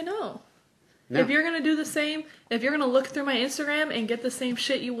would I say no? No. If you're going to do the same, if you're going to look through my Instagram and get the same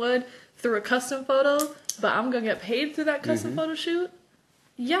shit you would through a custom photo, but I'm going to get paid through that custom photo shoot,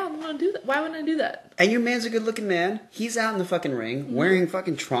 yeah, I'm going to do that. Why wouldn't I do that? And your man's a good-looking man. He's out in the fucking ring, wearing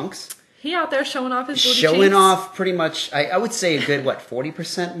fucking trunks. He out there showing off his booty Showing cheeks. off pretty much, I would say a good,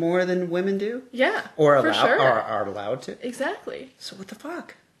 40% more than women do? Yeah, Or for sure. are allowed to. Exactly. So what the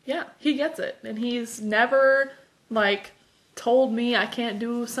fuck? Yeah, he gets it. And he's never, like, told me I can't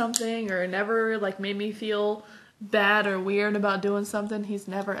do something or never, like, made me feel bad or weird about doing something. He's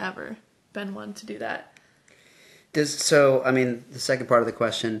never, ever been one to do that. The second part of the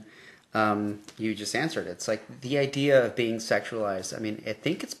question, you just answered it. It's like the idea of being sexualized. I mean, I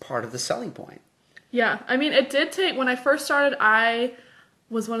think it's part of the selling point. Yeah, I mean, it did take, when I first started, I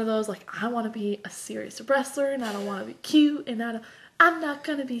was one of those, like, I want to be a serious wrestler, and I don't want to be cute, and I'm not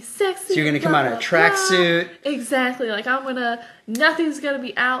going to be sexy. So you're going to come out in a tracksuit. Exactly, like, nothing's going to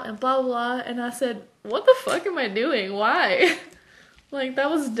be out, and blah, blah, blah, and I said, what the fuck am I doing? Why? Like, that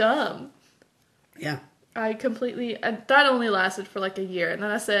was dumb. Yeah. That only lasted for, like, a year, and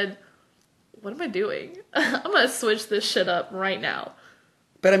then I said, what am I doing? I'm going to switch this shit up right now.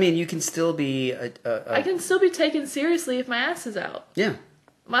 But I mean, you can still be I can still be taken seriously if my ass is out. Yeah.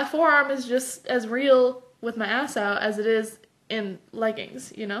 My forearm is just as real with my ass out as it is in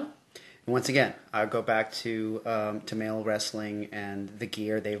leggings, And once again, I go back to male wrestling and the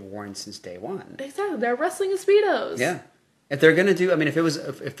gear they've worn since day one. Exactly. They're wrestling in Speedos. Yeah. If they're gonna do, I mean, if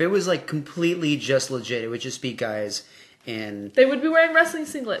it was like completely just legit, it would just be guys in They would be wearing wrestling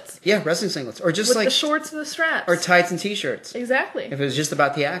singlets. yeah, wrestling singlets, or just with like the shorts and the straps. or tights and t-shirts. Exactly. If it was just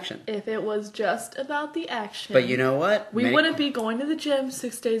about the action. If it was just about the action. But you know what? We wouldn't be going to the gym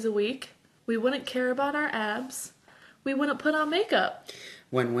 6 days a week. We wouldn't care about our abs. We wouldn't put on makeup.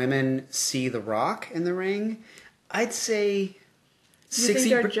 When women see The Rock in the ring, I'd say You think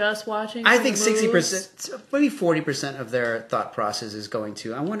they're just watching? I think the moves? 60%, maybe 40% of their thought process is going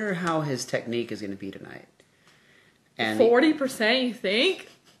to, I wonder how his technique is going to be tonight. And 40%, you think?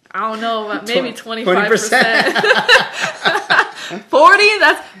 I don't know, but maybe 25%. 20%. 40?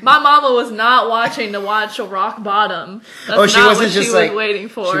 That's my mama was not watching to watch a rock bottom. That's she not wasn't what just she like was waiting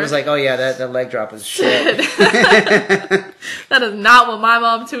for. She was like, "Oh yeah, that leg drop was shit." That is not what my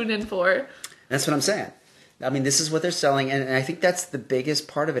mom tuned in for. That's what I'm saying. I mean, this is what they're selling, and I think that's the biggest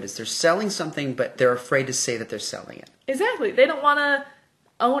part of it is they're selling something, but they're afraid to say that they're selling it. Exactly. They don't want to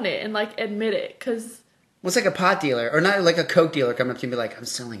own it and like admit it because Well, it's like a pot dealer, or not like a Coke dealer coming up to you and be like, "I'm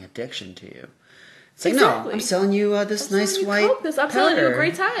selling addiction to you." It's like, Exactly. no, I'm selling you this nice selling you white Coke. I'm selling you a powder.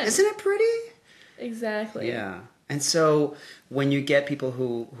 great time. Isn't it pretty? exactly. Yeah. And so when you get people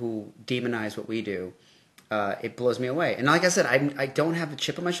who demonize what we do, it blows me away. And like I said, I don't have a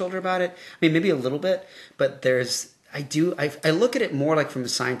chip on my shoulder about it. I mean, maybe a little bit, but I look at it more like from a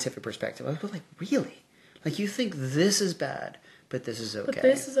scientific perspective. I go like, really? Like you think this is bad, but this is okay. But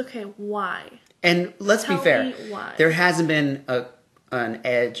this is okay. Why? And let's Tell be fair. me why. There hasn't been an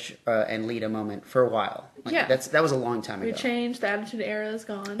Edge and Lita moment for a while. Like, Yeah. that was a long time We ago. changed. The Attitude Era is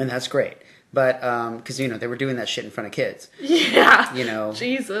gone. And that's great. But, because, they were doing that shit in front of kids. Yeah. You know.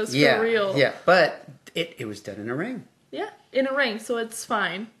 Jesus, Yeah. for real. Yeah. But it was done in a ring. Yeah. In a ring, so it's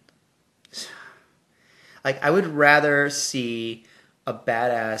fine. Like, I would rather see a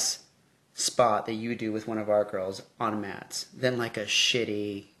badass spot that you do with one of our girls on mats than like a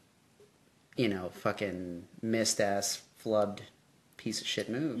shitty, fucking missed ass, flubbed piece of shit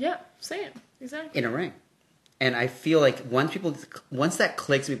move. Yeah, same. Exactly. In a ring. And I feel like once that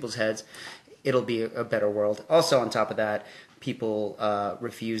clicks in people's heads, it'll be a better world. Also, on top of that, people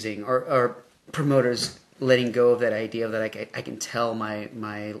refusing or promoters letting go of that idea that I can tell my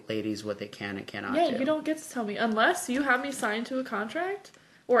ladies what they can and cannot do. Yeah, you don't get to tell me. Unless you have me signed to a contract,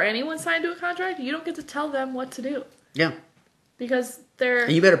 or anyone signed to a contract, you don't get to tell them what to do. Yeah. Because they're...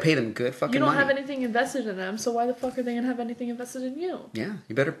 And you better pay them good fucking money. You don't have anything invested in them, so why the fuck are they going to have anything invested in you? Yeah,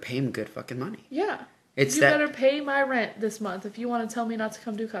 you better pay them good fucking money. Yeah. You that- better pay my rent this month if you want to tell me not to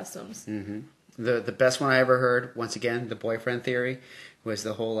come do customs. Mm-hmm. The best one I ever heard, once again, the boyfriend theory, was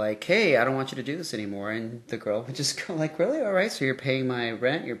the whole like, hey, I don't want you to do this anymore. And the girl would just go like, really? All right, so you're paying my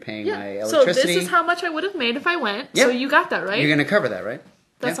rent, you're paying my So electricity. this is how much I would have made if I went. Yep. So you got that, right? You're going to cover that, right?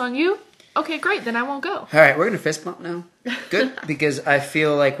 That's Yeah. on you? Okay, great. Then I won't go. All right, we're going to fist bump now. Good, because I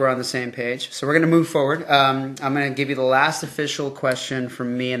feel like we're on the same page. So we're going to move forward. I'm going to give you the last official question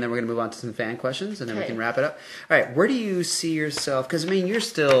from me, and then we're going to move on to some fan questions, and then we Okay. can wrap it up. All right, where do you see yourself? Because, I mean, you're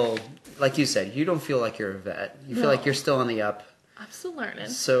still, like you said, you don't feel like you're a vet. You feel No. like you're still on the up. I'm still learning.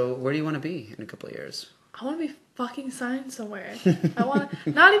 So where do you want to be in a couple of years? I want to be fucking signed somewhere. I want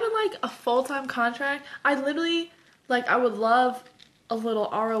to, not even like a full-time contract. I literally, like, I would love a little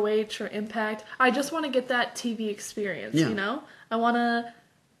ROH or Impact. I just want to get that TV experience, Yeah. you know? I want to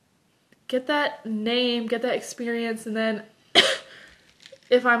get that name, get that experience, and then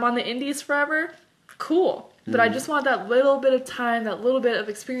if I'm on the indies forever, cool. But I just want that little bit of time, that little bit of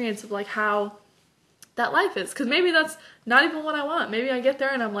experience of like how that life is. Because maybe that's not even what I want. Maybe I get there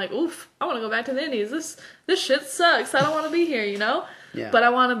and I'm like, oof, I want to go back to the indies. This shit sucks. I don't want to be here, you know? Yeah. But I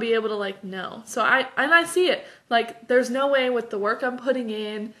want to be able to like know. So I see it. Like there's no way with the work I'm putting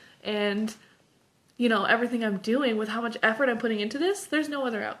in and everything I'm doing with how much effort I'm putting into this, there's no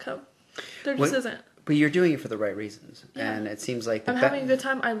other outcome. There just isn't. But you're doing it for the right reasons, Yeah. and it seems like I'm having a good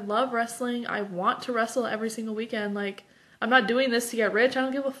time. I love wrestling. I want to wrestle every single weekend. Like, I'm not doing this to get rich. I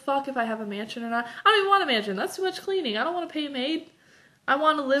don't give a fuck if I have a mansion or not. I don't even want a mansion. That's too much cleaning. I don't want to pay a maid. I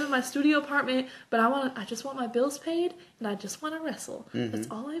want to live in my studio apartment, but I just want my bills paid, and I just want to wrestle. Mm-hmm. That's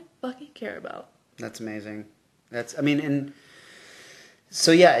all I fucking care about. That's amazing. And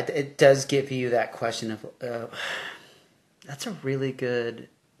so yeah, it does give you that question of, that's a really good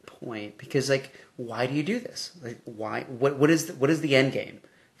point, because like, why do you do this? Like, why? What is the end game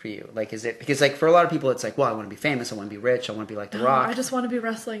for you? Like, is it because like for a lot of people, it's like, well, I want to be famous, I want to be rich, I want to be like The Rock. I just want to be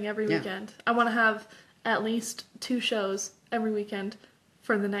wrestling every Yeah. weekend. I want to have at least 2 shows every weekend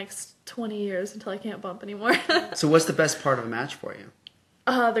for the next 20 years until I can't bump anymore. So what's the best part of a match for you?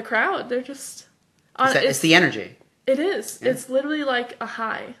 The crowd, they're just... It's the energy. It is. Yeah. It's literally like a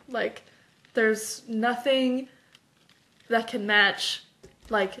high. Like, there's nothing that can match,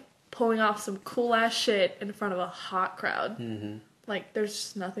 like, pulling off some cool ass shit in front of a hot crowd. Mm-hmm. Like, there's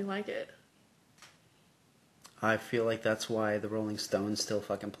just nothing like it. I feel like that's why the Rolling Stones still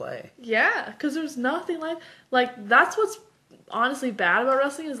fucking play. Yeah, because there's nothing like that's what's honestly bad about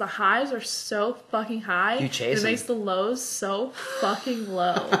wrestling is the highs are so fucking high. You chase it them. makes the lows so fucking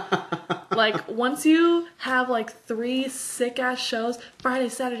low. Like, once you have like 3 sick ass shows, Friday,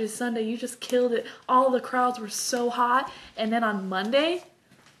 Saturday, Sunday, you just killed it. All the crowds were so hot, and then on Monday,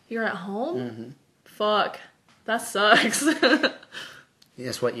 you're at home. Mm-hmm. Fuck, that sucks.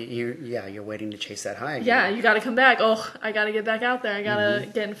 That's what you're waiting to chase that high again. Yeah, you gotta come back. Oh, I gotta get back out there. I gotta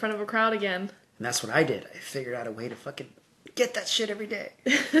get in front of a crowd again. And that's what I did. I figured out a way to fucking get that shit every day.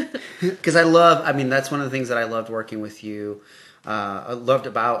 Because that's one of the things that I loved working with you. I loved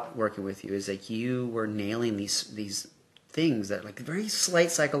about working with you is like you were nailing these things that like very slight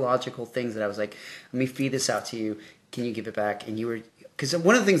psychological things that I was like, let me feed this out to you. Can you give it back? And you were, because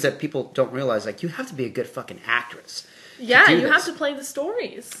one of the things that people don't realize, like you have to be a good fucking actress. Yeah, you have to play the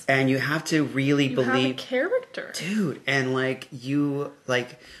stories. And you have to really believe. You have a character. Dude, and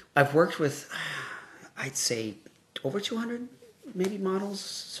I've worked with, I'd say, over 200 maybe models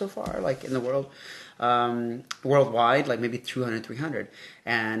so far, like in the world. Worldwide, like maybe 200, 300.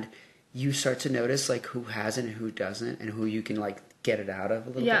 And you start to notice like who hasn't and who doesn't and who you can like get it out of a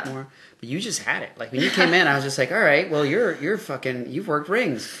little bit more. But you just had it. Like when you came in, I was just like, all right, well, you've worked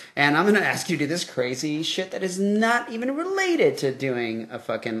rings. And I'm going to ask you to do this crazy shit that is not even related to doing a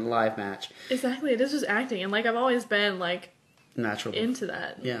fucking live match. Exactly. It is just acting. And like I've always been like natural into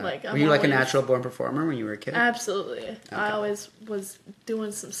that. Yeah. Like, were you like a natural born performer when you were a kid? Absolutely. Okay. I always was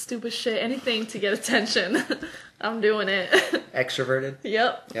doing some stupid shit, anything to get attention. I'm doing it. Extroverted?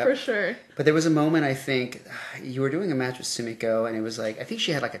 Yep, for sure. But there was a moment, I think, you were doing a match with Sumiko, and it was like, I think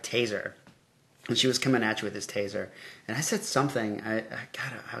she had like a taser. And she was coming at you with this taser. And I said something, I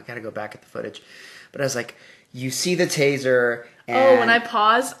gotta go back at the footage. But I was like, you see the taser, and when I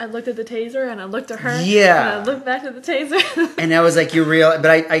paused, I looked at the taser, and I looked at her, yeah, and I looked back at the taser. And I was like, but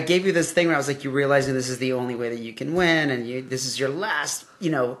I gave you this thing where I was like, you're realizing this is the only way that you can win, and this is your last,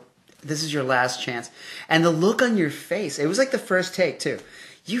 this is your last chance. And the look on your face, it was like the first take, too.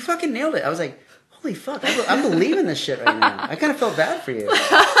 You fucking nailed it. I was like, holy fuck, I'm believing this shit right now. I kind of felt bad for you.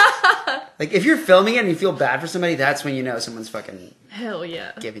 Like, if you're filming it and you feel bad for somebody, that's when you know someone's fucking hell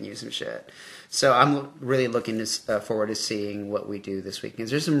yeah giving you some shit. So I'm really looking forward to seeing what we do this week. Because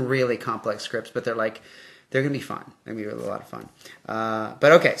there's some really complex scripts, but they're going to be fun. They're going to be a lot of fun.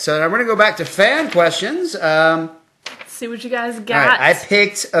 But okay, so I'm going to go back to fan questions. See what you guys got. All right, I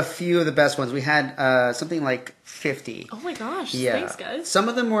picked a few of the best ones. We had something like 50. Oh my gosh, yeah. Thanks, guys. Some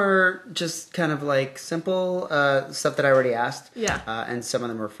of them were just kind of like simple stuff that I already asked. Yeah. And some of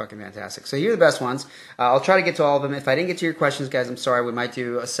them were fucking fantastic. So here are the best ones. I'll try to get to all of them. If I didn't get to your questions, guys, I'm sorry. We might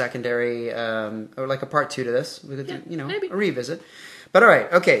do a secondary or like a part 2 to this. We could do, maybe. a revisit. But all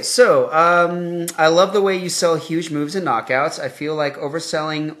right, okay. So I love the way you sell huge moves and knockouts. I feel like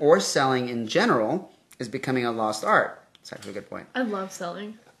overselling or selling in general is becoming a lost art. That's actually a good point. I love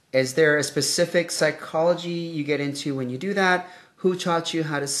selling. Is there a specific psychology you get into when you do that? Who taught you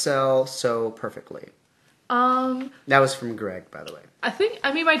how to sell so perfectly? That was from Greg, by the way.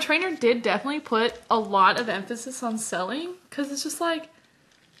 I mean, my trainer did definitely put a lot of emphasis on selling, because it's just like,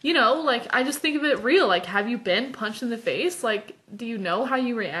 like, I just think of it real. Like, have you been punched in the face? Like, do you know how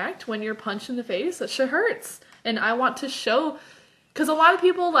you react when you're punched in the face? That shit hurts. And I want to show, because a lot of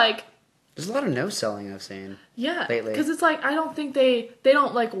people, like, there's a lot of no selling I've seen. Yeah, lately. Because it's like, I don't think they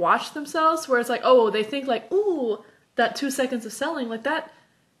don't like watch themselves, where it's like, oh, they think like, ooh, that 2 seconds of selling, like that,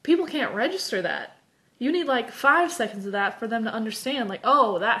 people can't register that. You need like 5 seconds of that for them to understand, like,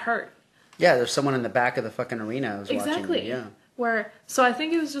 oh, that hurt. Yeah, there's someone in the back of the fucking arena who's watching you. Yeah. So I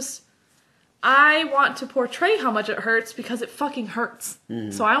think it was just, I want to portray how much it hurts because it fucking hurts.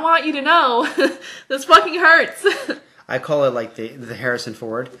 Mm-hmm. So I want you to know, this fucking hurts. I call it like the Harrison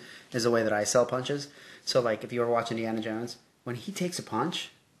Ford is the way that I sell punches. So like if you ever watch Indiana Jones, when he takes a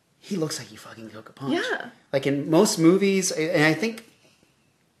punch, he looks like he fucking took a punch. Yeah. Like in most movies, and I think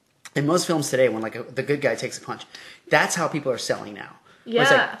in most films today, when like the good guy takes a punch, that's how people are selling now. Yeah.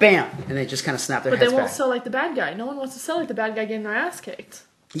 It's like bam, and they just kind of snap their heads back. But they won't sell like the bad guy. No one wants to sell like the bad guy getting their ass kicked.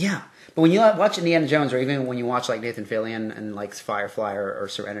 Yeah, but when you watch Indiana Jones, or even when you watch like Nathan Fillion and like Firefly or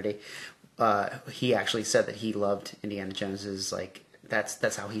Serenity, he actually said that he loved Indiana Jones's like.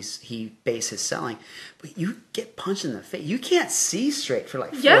 That's how he based his selling. But you get punched in the face. You can't see straight for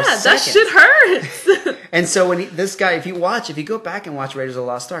like 4 seconds. That shit hurts. And so when this guy, if you go back and watch Raiders of the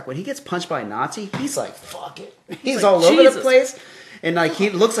Lost Ark, when he gets punched by a Nazi, he's like, fuck it. He's like, all over the place. And like he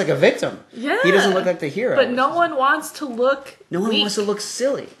looks like a victim. Yeah. He doesn't look like the hero. But no one wants to look No one weak. wants to look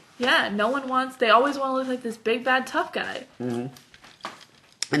silly. Yeah, they always want to look like this big, bad, tough guy. And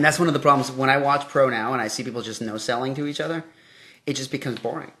that's one of the problems when I watch pro now and I see people just no selling to each other. It just becomes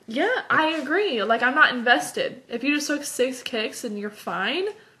boring. Yeah, I agree. Like, I'm not invested. If you just took 6 kicks and you're fine,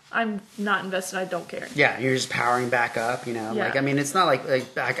 I'm not invested. I don't care. Yeah, you're just powering back up, you know. Yeah. Like, I mean, it's not like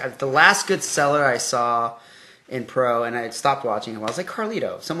the last good seller I saw in pro, and I had stopped watching him. I was like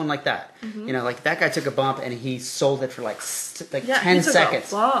Carlito, someone like that. You know, like that guy took a bump and he sold it for like 10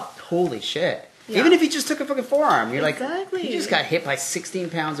 seconds. Holy shit! Yeah. Even if he just took a fucking forearm, you're Exactly. like, he just got hit by 16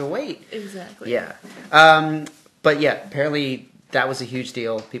 pounds of weight. Exactly. Yeah. But yeah, apparently that was a huge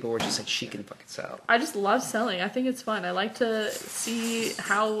deal. People were just like, she can fucking sell. I just love selling. I think it's fun. I like to see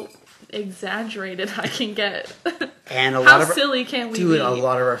how exaggerated I can get. And how silly can we be? Dude, a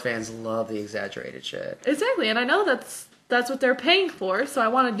lot of our fans love the exaggerated shit. Exactly, and I know that's what they're paying for, so I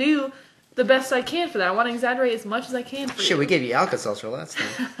want to do the best I can for that. I want to exaggerate as much as I can for Shit, you. we gave you Alka-Seltzer last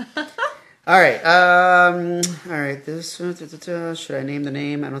time. Alright, this, should I name the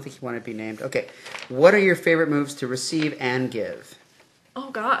name? I don't think you want it to be named. Okay, what are your favorite moves to receive and give? Oh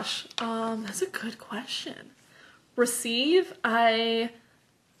gosh, that's a good question. Receive, I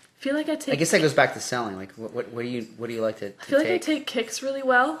feel like I take... I guess that goes back to selling. Like, what do you like to I feel like take? I take kicks really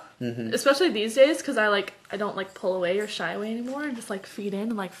well, especially these days, because I don't like pull away or shy away anymore, and just like feed in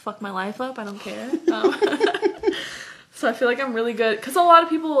and like fuck my life up. I don't care. So I feel like I'm really good, because a lot of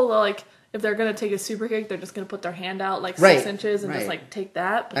people will like, if they're gonna take a super kick, they're just gonna put their hand out like 6 inches and just like take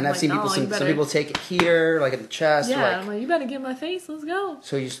that. But and I'm I've seen like, people. no, Some people take it here, like in the chest. Yeah, like, I'm like, you better get in my face. Let's go.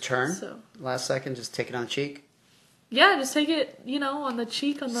 So you just turn. So. Last second, just take it on the cheek. Yeah, just take it, on the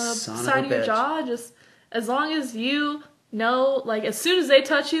cheek, on the side of your jaw. Just as long as you know, like, as soon as they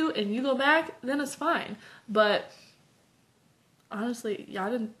touch you and you go back, then it's fine. But honestly,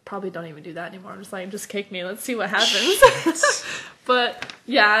 yeah, probably don't even do that anymore. I'm just like, just kick me. Let's see what happens. But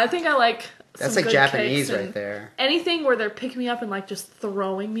yeah, I think I like. That's some like good Japanese kicks right there. Anything where they're picking me up and like just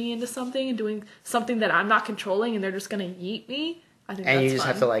throwing me into something and doing something that I'm not controlling and they're just gonna yeet me. I think. And that's you just fun.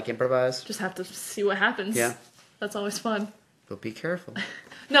 have to like improvise. Just have to see what happens. Yeah. That's always fun. But be careful.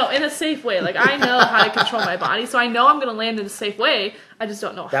 No, in a safe way. Like, I know how to control my body, so I know I'm going to land in a safe way. I just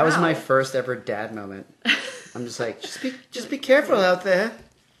don't know how. That was my first ever dad moment. I'm just like, just be careful out there.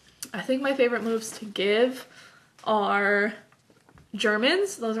 I think my favorite moves to give are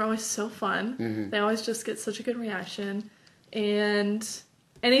Germans. Those are always so fun. Mm-hmm. They always just get such a good reaction. And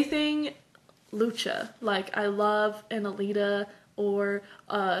anything lucha. Like, I love an Alita or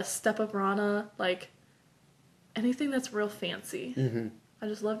a Step Up Rana. Like, anything that's real fancy. Mm-hmm. I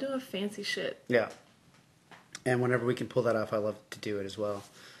just love doing fancy shit. Yeah. And whenever we can pull that off, I love to do it as well.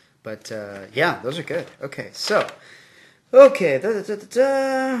 But, yeah, those are good. Okay, so. Okay.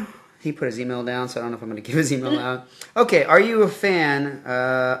 He put his email down, so I don't know if I'm going to give his email out. Okay, are you a fan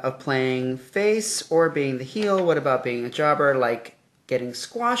of playing face or being the heel? What about being a jobber, like getting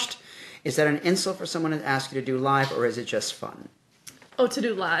squashed? Is that an insult for someone to ask you to do live, or is it just fun? Oh, to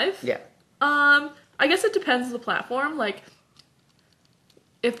do live? Yeah. I guess it depends on the platform. Like,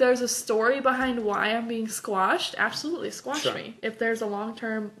 if there's a story behind why I'm being squashed, absolutely squash me. If there's a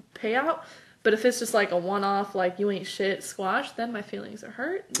long-term payout, but if it's just like a one-off, like you ain't shit squash, then my feelings are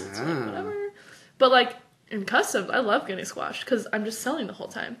hurt. It's like, whatever. But like in customs, I love getting squashed because I'm just selling the whole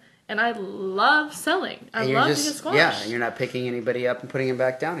time. And I love selling. I love to get squashed. Yeah, and you're not picking anybody up and putting them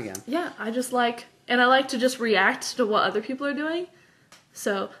back down again. Yeah, I like to just react to what other people are doing.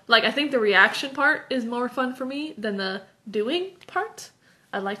 So, like, I think the reaction part is more fun for me than the doing part.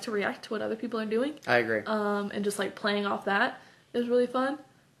 I like to react to what other people are doing. I agree. And just, like, playing off that is really fun.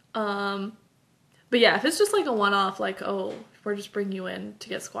 But yeah, if it's just, like, a one-off, like, oh, we're just bringing you in to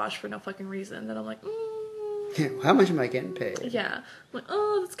get squashed for no fucking reason, then I'm like, how much am I getting paid? Yeah. I'm like,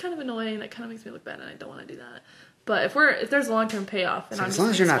 oh, that's kind of annoying. That kind of makes me look bad, and I don't want to do that. But if there's a long-term payoff, and so I'm as just long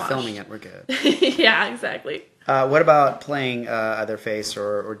as you're not squashed. filming it, we're good. Yeah, exactly. What about playing either face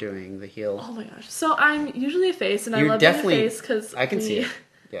or doing the heel? Oh my gosh. So I'm usually a face, and I love definitely, being a face because I can see it.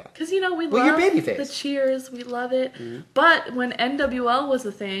 Yeah. Because, we you're love baby face. the cheers. We love it. Mm-hmm. But when NWL was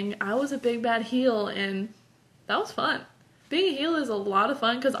a thing, I was a big bad heel, and that was fun. Being a heel is a lot of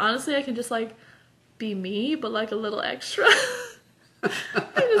fun because, honestly, I can just, like, be me, but, like, a little extra.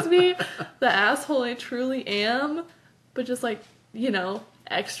 I just be the asshole I truly am, but just, like,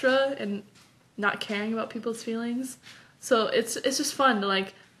 extra and not caring about people's feelings. So it's just fun to,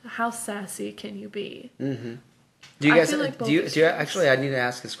 like, how sassy can you be? Mm-hmm. Do you guys? Like do you actually? I need to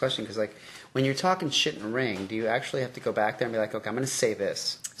ask this question because, like, when you're talking shit in the ring, do you actually have to go back there and be like, okay, I'm going to say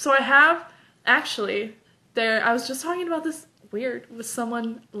this? So I have actually. I was just talking about this with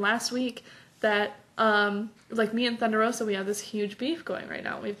someone last week that like me and Thunder Rosa, we have this huge beef going right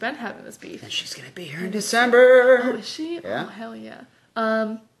now. We've been having this beef. And she's gonna be here in December. Oh, is she? Yeah. Oh, hell yeah.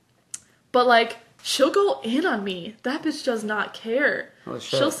 But like, she'll go in on me. That bitch does not care. Oh,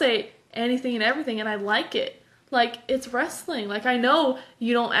 shit. She'll say anything and everything, and I like it. Like, it's wrestling. Like, I know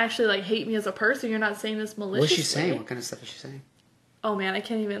you don't actually, like, hate me as a person. You're not saying this maliciously. What's she saying? What kind of stuff is she saying? Oh, man, I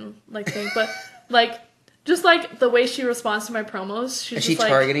can't even, like, think. But, like, just, like, the way she responds to my promos, she's Is she just,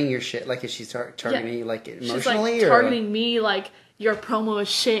 targeting your shit? Like, is she targeting you, like, emotionally? She's, like, targeting me, like, your promo is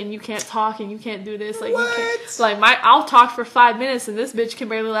shit, and you can't talk, and you can't do this. Like, What? you can't, like, I'll talk for 5 minutes, and this bitch can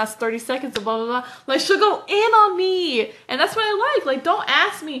barely last 30 seconds, and blah, blah, blah. Like, she'll go in on me. And that's what I like. Like, don't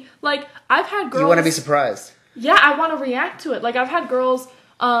ask me. Like, I've had girls... You want to be surprised. Yeah, I want to react to it. Like, I've had girls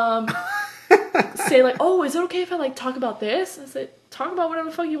say, like, oh, is it okay if I, like, talk about this? I said, talk about whatever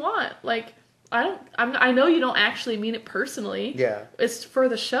the fuck you want. Like, I know you don't actually mean it personally. Yeah. It's for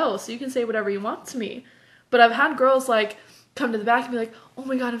the show, so you can say whatever you want to me. But I've had girls, like, come to the back and be like, oh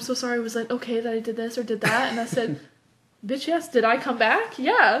my god, I'm so sorry. Was it okay that I did this or did that? And I said, bitch, yes. Did I come back?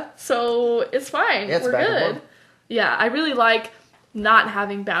 Yeah. So, it's fine. Yeah, it's We're back and good. forth. Yeah, I really like not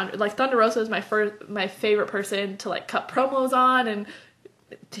having boundaries. Like, Thunder Rosa is my favorite person to, like, cut promos on and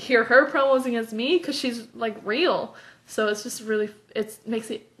to hear her promos against me because she's, like, real. So it's just really, it makes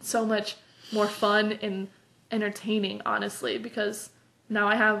it so much more fun and entertaining, honestly, because now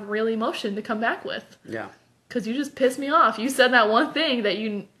I have real emotion to come back with. Yeah. Because you just pissed me off. You said that one thing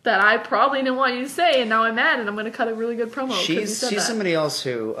that I probably didn't want you to say, and now I'm mad, and I'm going to cut a really good promo. She's that. somebody else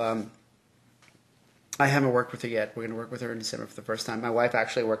who I haven't worked with her yet. We're going to work with her in December for the first time. My wife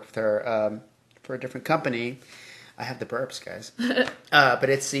actually worked with her for a different company. I have the burps, guys. But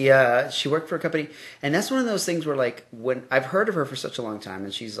it's she worked for a company, and that's one of those things where, like, when I've heard of her for such a long time,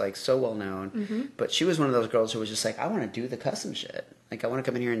 and she's, like, so well known, but she was one of those girls who was just like, I want to do the custom shit. Like, I want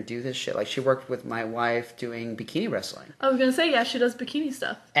to come in here and do this shit. Like, she worked with my wife doing bikini wrestling. I was going to say, yeah, she does bikini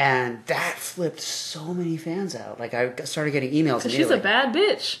stuff. And that flipped so many fans out. Like, I started getting emails. Because she's a bad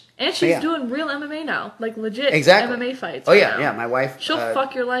bitch. And she's doing real MMA now. Like, legit MMA fights. Oh, yeah, now. yeah. My wife... She'll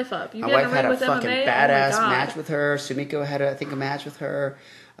fuck your life up. You my get in wife a had ring a with fucking MMA, badass oh my God. match with her. Sumiko had, I think, a match with her.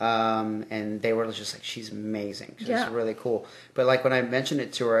 And they were just like, she's amazing. She's really cool. But, like, when I mentioned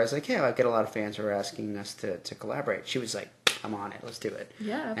it to her, I was like, yeah, I get a lot of fans who are asking us to collaborate. She was like, I'm on it. Let's do it.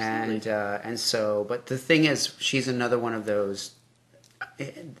 Yeah, absolutely. And so, but the thing is, she's another one of those.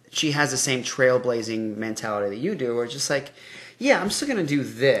 She has the same trailblazing mentality that you do, where it's just like, yeah, I'm still going to do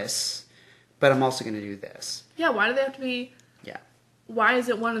this, but I'm also going to do this. Yeah, why do they have to be... Yeah. Why is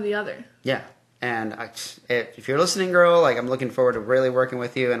it one or the other? Yeah. And if you're listening, girl, like, I'm looking forward to really working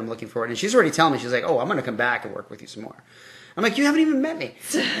with you, and I'm looking forward. And she's already telling me, she's like, oh, I'm going to come back and work with you some more. I'm like, you haven't even met me.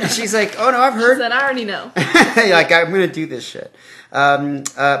 And she's like, oh, no, I've heard. She said, I already know. Like, I'm going to do this shit.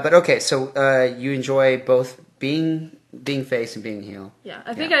 But okay, so you enjoy both being face and being heel. Yeah,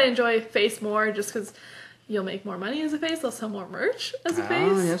 I think I enjoy face more just because you'll make more money as a face. They'll sell more merch as a face.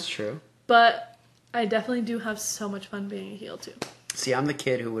 Oh, that's true. But I definitely do have so much fun being a heel, too. See, I'm the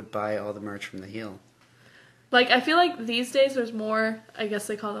kid who would buy all the merch from the heel. Like, I feel like these days there's more, I guess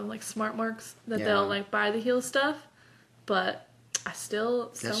they call them, like, smart marks, that they'll, like, buy the heel stuff. But I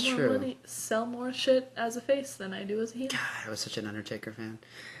still sell more shit as a face than I do as a heel. God, I was such an Undertaker fan.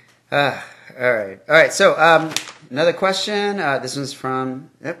 All right. So, another question. This one's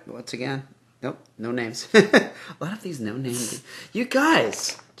from, once again, nope, no names. A lot of these no names. You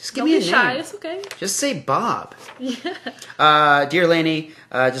guys, just give me a name. Don't be shy, it's okay. Just say Bob. Yeah. Dear Lainey,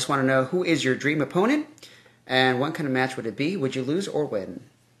 just want to know, who is your dream opponent? And what kind of match would it be? Would you lose or win?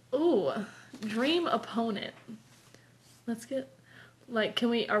 Ooh, dream opponent. Let's get, like,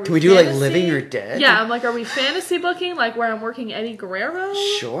 can we do like living or dead? Yeah, I'm like, are we fantasy booking, like, where I'm working Eddie Guerrero?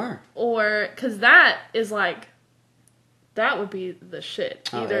 Sure. Or, because that is, like, that would be the shit.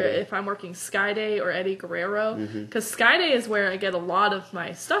 Either if I'm working Sky Day or Eddie Guerrero. Because Sky Day is where I get a lot of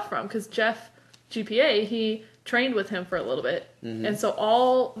my stuff from. Because Jeff GPA, he trained with him for a little bit. And so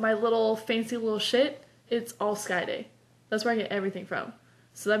all my little fancy little shit, it's all Sky Day. That's where I get everything from.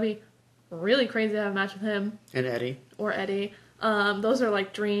 So that'd be really crazy to have a match with him. And Eddie. Or Eddie. Those are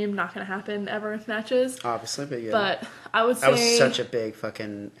like dream, not gonna happen ever matches. Obviously, but yeah. But I would say... I was such a big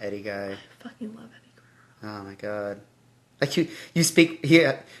fucking Eddie guy. I fucking love Eddie Guerrero. Oh my god. Like, you speak...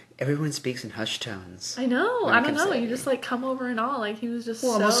 everyone speaks in hushed tones. I know. I don't know. You just, like, come over and all. Like, he was just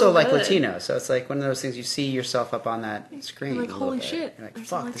I'm also, like, Latino. So it's, like, one of those things you see yourself up on that screen. You're like, holy shit. You're like,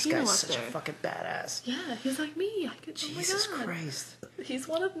 fuck, this guy's such a fucking badass. Yeah, he's like me. Jesus Christ. He's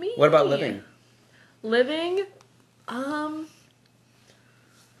one of me. What about living? Living? I'm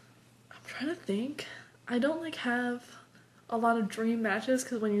trying to think. I don't, like, have a lot of dream matches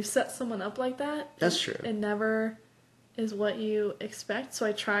because when you set someone up like that, That's true. It never is what you expect. So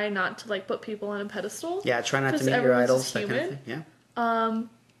I try not to like put people on a pedestal. Yeah, try not to 'cause meet your everyone's idols, just that kind of human. thing. Yeah.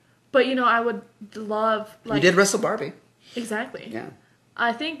 But you know, I would love like You did wrestle Barbie. exactly. Yeah.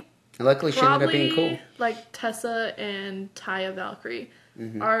 I think And luckily, she ended up probably being cool. like Tessa and Taya Valkyrie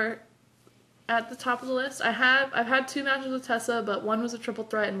Mm-hmm. are at the top of the list. I've had 2 matches with Tessa, but one was a triple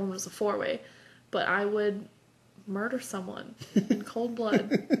threat and one was a 4-way. But I would murder someone in cold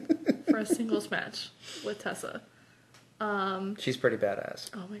blood for a singles match with Tessa. She's pretty badass.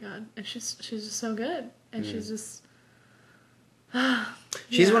 Oh my god, and she's just so good, and she's just.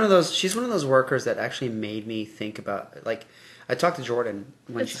 She's Yeah. one of those. She's one of those workers that actually made me think about. Like, I talked to Jordan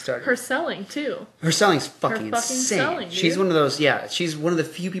when she started. Her selling too. Her selling's fucking fucking insane. selling, dude. She's one of those. Yeah, she's one of the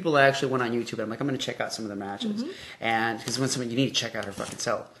few people that actually went on YouTube. And I'm like, I'm going to check out some of the matches, Mm-hmm. and because when someone you need to check out her fucking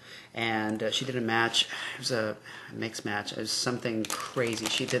sell. And she did a match. It was a mixed match. It was something crazy.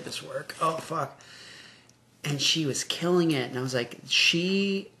 She did this work. Oh fuck. And she was killing it, and I was like,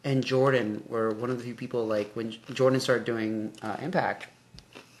 she and Jordan were one of the few people. Like when Jordan started doing Impact,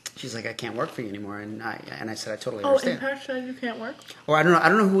 she's like, I can't work for you anymore, and I said, I totally Oh, understand. Impact said you can't work. Or I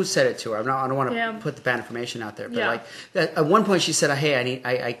don't know who said it to her. I don't want to Yeah. put the bad information out there, but Yeah. like at one point she said, "Hey,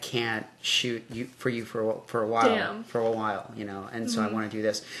 I can't shoot you for a while, Damn. you know, and so I want to do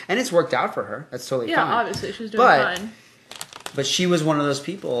this." And it's worked out for her. That's totally Yeah, fine. obviously she's doing But- fine. But she was one of those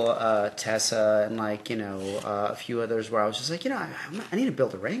people, Tessa, and like a few others, where I was just like, I need to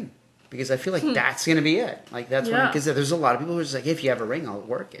build a ring because I feel like that's gonna be it. Like that's Hmm. Yeah. because there's a lot of people who are just like, if you have a ring, I'll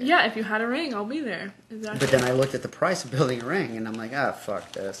work it. Yeah, if you had a ring, I'll be there. Exactly. But then I looked at the price of building a ring, and I'm like,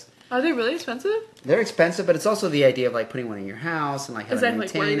 fuck this. Are they really expensive? They're expensive, but it's also the idea of like putting one in your house and like having Exactly.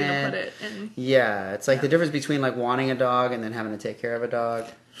 to Like, where are you maintain gonna it. put it? And Yeah, it's like the difference between like wanting a dog and then having to take care of a dog.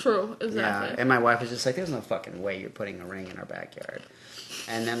 true, Yeah, exactly. and my wife was just like, "There's no fucking way you're putting a ring in our backyard."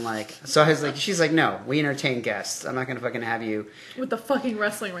 And then like, so I was like, she's like, "No, we entertain guests. I'm not gonna fucking have you." With the fucking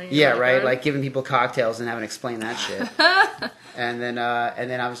wrestling ring. in Yeah, the right. backyard. Like giving people cocktails and having to explain that shit. and then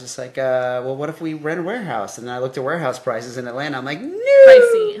I was just like, "Well, what if we rent a warehouse?" And then I looked at warehouse prices in Atlanta. I'm like, "No."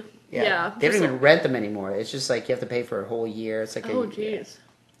 pricey. Yeah. they don't just even rent them anymore. It's just like you have to pay for a whole year. It's like Oh, yeah, jeez.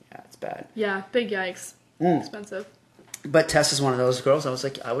 it's bad. Yeah, big yikes. Mm. Expensive. But Tess is one of those girls. I was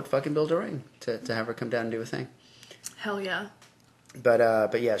like, I would fucking build a ring to have her come down and do a thing. Hell yeah.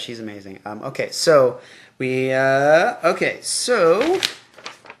 But yeah, she's amazing. Okay, so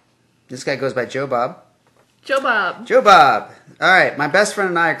this guy goes by Joe Bob. Joe Bob. Joe Bob. All right, my best friend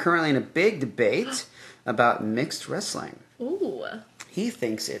and I are currently in a big debate about mixed wrestling. Ooh. He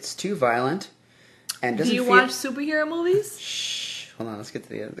thinks it's too violent and doesn't Do you feel. watch superhero movies? Shh. Hold on. Let's get to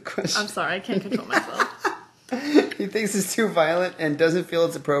the end of the question. I'm sorry, I can't control myself. He thinks it's too violent and doesn't feel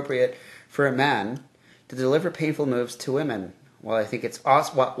it's appropriate for a man to deliver painful moves to women. While I think it's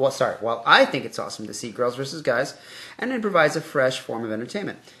awesome, while I think it's awesome to see girls versus guys, and it provides a fresh form of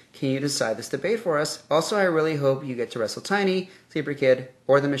entertainment. Can you decide this debate for us? Also, I really hope you get to wrestle Tiny, Sleeper Kid,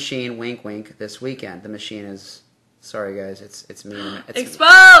 or the Machine. Wink, wink. This weekend, the Machine is. Sorry, guys. It's me.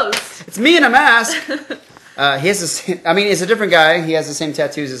 Exposed! It's me in a mask. He has the same, I mean, it's a different guy. He has the same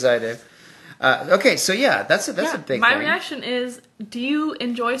tattoos as I do. Okay, so yeah, that's a big my thing. reaction is, do you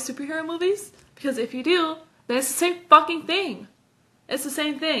enjoy superhero movies? Because if you do, then it's the same fucking thing. It's the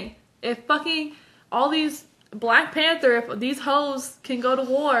same thing. If fucking all these Black Panther, if these hoes can go to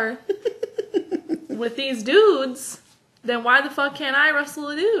war with these dudes, then why the fuck can't I wrestle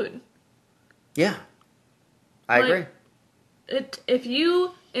a dude? Yeah, I Like, agree. If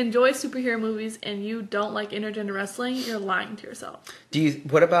you enjoy superhero movies and you don't like intergender wrestling, you're lying to yourself.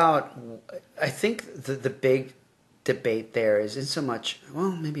 What about? I think the big debate there isn't so much.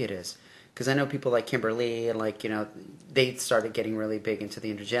 Well, maybe it is because I know people like Kimberly and like they started getting really big into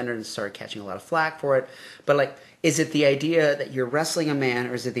the intergender and started catching a lot of flack for it. But like, is it the idea that you're wrestling a man,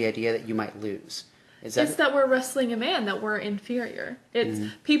 or is it the idea that you might lose? Is that It's that we're wrestling a man, that we're inferior. It's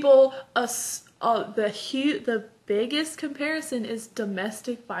people. The biggest comparison is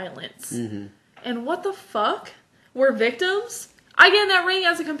domestic violence. And what the fuck? We're victims? I get in that ring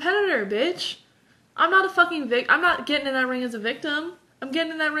as a competitor, bitch. I'm not a fucking I'm not getting in that ring as a victim. I'm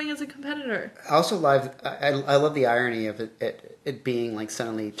getting in that ring as a competitor. I also I love the irony of it being like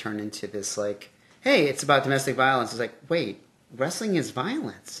suddenly turned into this like, hey, it's about domestic violence. It's like, wait, wrestling is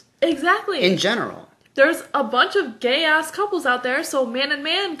violence Exactly. in general. There's a bunch of gay ass couples out there, so man and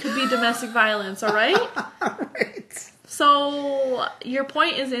man could be domestic violence, alright? Right. So your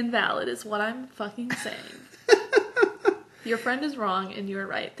point is invalid, is what I'm fucking saying. Your friend is wrong and you're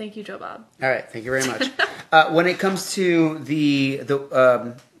right. Thank you, Joe Bob. All right, thank you very much. When it comes to the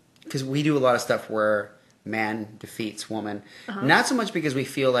because we do a lot of stuff where man defeats woman. Not so much because we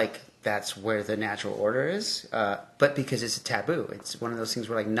feel like that's where the natural order is, but because it's a taboo. It's one of those things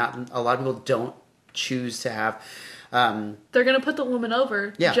where like not a lot of people don't choose to have. They're gonna put the woman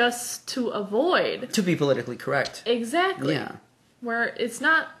over Yeah. just to avoid. To be politically correct. Exactly. Yeah. Where it's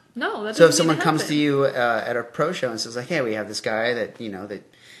not. No, that So if doesn't someone need to comes to happen. you at a pro show and says like, "Hey, we have this guy that you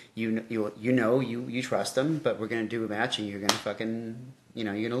trust him, but we're gonna do a match and you're gonna fucking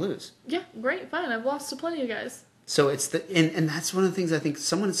you're gonna lose." Yeah, great, fine. I've lost to plenty of guys. So it's and that's one of the things I think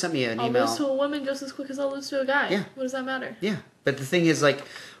someone sent me an I'll email. lose to a woman just as quick as I'll lose to a guy. Yeah. What does that matter? Yeah, but the thing is like,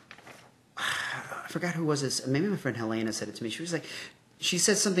 I forgot who was this. Maybe my friend Helena said it to me. She was like, she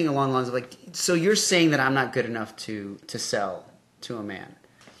said something along the lines of like, "So you're saying that I'm not good enough to sell to a man?"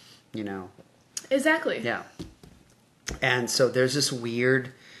 Exactly. Yeah. And so there's this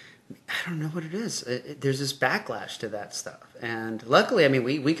weird, I don't know what it is. There's this backlash to that stuff. And luckily, I mean,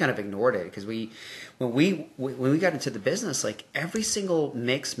 we kind of ignored it because when we got into the business, like every single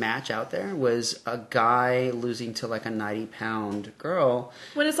mixed match out there was a guy losing to like a 90-pound girl.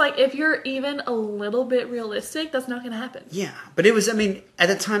 When it's like, if you're even a little bit realistic, that's not going to happen. Yeah, but it was. I mean, at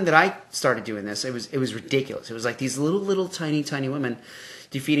the time that I started doing this, it was ridiculous. It was like these little tiny women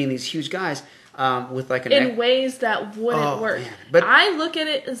defeating these huge guys with like an In ways that wouldn't work. Man. But I look at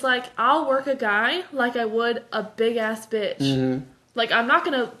it as like, I'll work a guy like I would a big ass bitch. Mm-hmm. Like, I'm not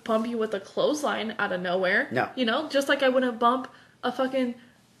going to bump you with a clothesline out of nowhere. No. Just like I wouldn't bump a fucking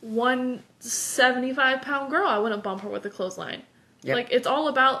 175-pound girl. I wouldn't bump her with a clothesline. Yep. Like, it's all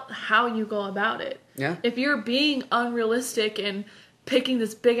about how you go about it. Yeah. If you're being unrealistic and picking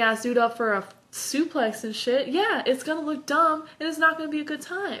this big ass dude up for a suplex and shit, yeah, it's gonna look dumb and it's not gonna be a good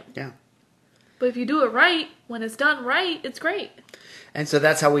time. Yeah. But if you do it right, when it's done right, it's great. And so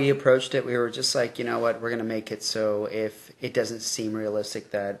that's how we approached it. We were just like, you know what, we're going to make it so if it doesn't seem realistic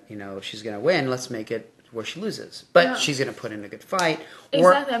that, she's going to win, let's make it where she loses. But she's going to put in a good fight.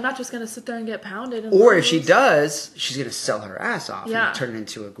 Exactly. I'm not just going to sit there and get pounded. Or if she does, she's going to sell her ass off Yeah. and turn it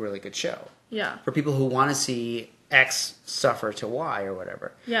into a really good show. Yeah. For people who want to see X suffer to Y or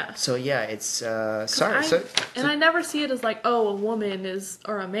whatever. Yeah. So yeah, it's sorry. And I never see it as like, oh, a woman is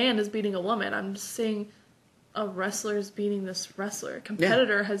or a man is beating a woman. I'm seeing a wrestler is beating this wrestler. A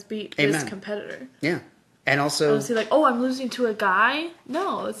competitor has beat this Amen. competitor. Yeah. And I also don't see like, oh, I'm losing to a guy.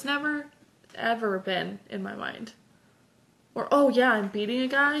 No, it's never ever been in my mind. Or, oh yeah, I'm beating a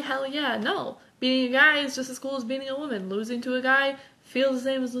guy. Hell yeah, no. Beating a guy is just as cool as beating a woman. Losing to a guy feels the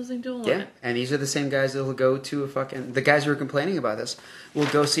same as losing to a woman. yeah, and these are the same guys that will go to the guys who are complaining about this will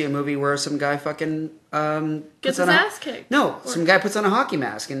go see a movie where some guy fucking Gets his ass kicked. No, some guy puts on a hockey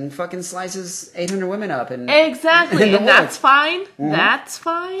mask and fucking slices 800 women up and Exactly, and that's fine. Mm-hmm. That's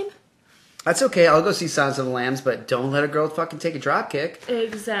fine. That's okay. I'll go see Silence of the Lambs, but don't let a girl fucking take a drop kick.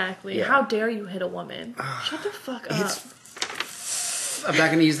 Exactly. Yeah. How dare you hit a woman? Shut the fuck up. I'm not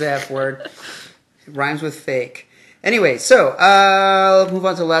going to use the F word. It rhymes with fake. Anyway, so let's move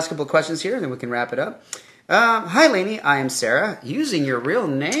on to the last couple of questions here, and then we can wrap it up. Hi, Lainey. I am Sarah. Using your real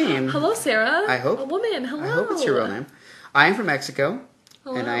name. Hello, Sarah. I hope. A woman. Hello. I hope it's your real name. I am from Mexico,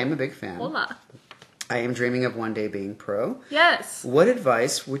 Hello. and I am a big fan. Hola. I am dreaming of one day being pro. Yes. What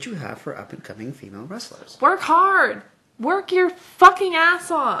advice would you have for up-and-coming female wrestlers? Work hard. Work your fucking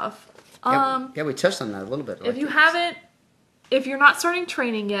ass off. Yeah, we touched on that a little bit. If you're not starting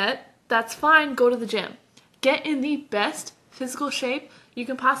training yet, that's fine. Go to the gym. Get in the best physical shape you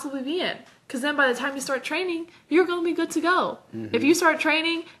can possibly be in. Because then by the time you start training, you're going to be good to go. Mm-hmm. If you start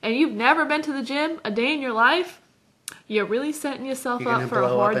training and you've never been to the gym a day in your life, you're really setting yourself You're up for a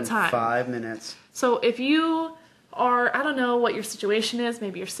blow hard up in time. 5 minutes. So if you are, I don't know what your situation is.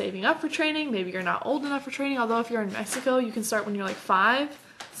 Maybe you're saving up for training. Maybe you're not old enough for training. Although if you're in Mexico, you can start when you're like 5.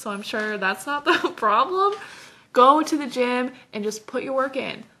 So I'm sure that's not the problem. Go to the gym and just put your work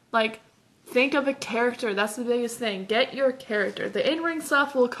in. Like, think of a character. That's the biggest thing. Get your character. The in-ring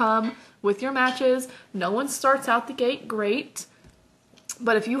stuff will come with your matches. No one starts out the gate great.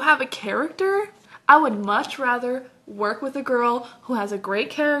 But if you have a character, I would much rather work with a girl who has a great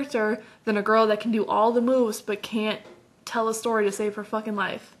character than a girl that can do all the moves but can't tell a story to save her fucking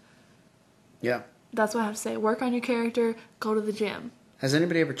life. Yeah. That's what I have to say. Work on your character. Go to the gym. Has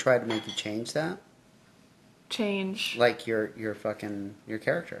anybody ever tried to make you change that? Change. Like your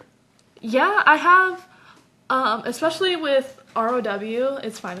character? Yeah, I have. Especially with ROW.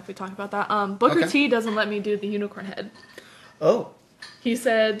 It's fine if we talk about that. Booker Okay. T doesn't let me do the unicorn head. Oh. He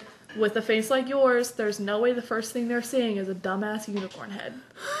said, with a face like yours, there's no way the first thing they're seeing is a dumbass unicorn head.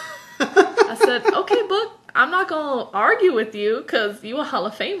 I said, okay, Book, I'm not going to argue with you because you a Hall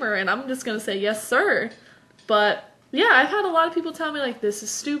of Famer, and I'm just going to say, yes, sir. But, yeah, I've had a lot of people tell me, like, this is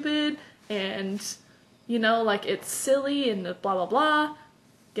stupid, and You know, like it's silly and blah blah blah.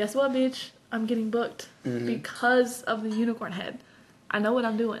 Guess what, bitch? I'm getting booked because of the unicorn head. I know what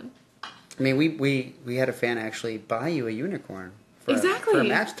I'm doing. I mean, we had a fan actually buy you a unicorn for a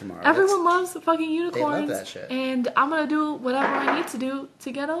match tomorrow. Everyone loves the fucking unicorns. They love that shit. And I'm going to do whatever I need to do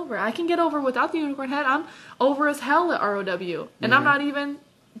to get over. I can get over without the unicorn head. I'm over as hell at ROW. And I'm not even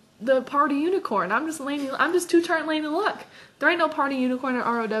the party unicorn. I'm just two-turn Lady Luck. There ain't no party unicorn at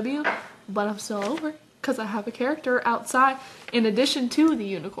ROW, but I'm still over because I have a character outside in addition to the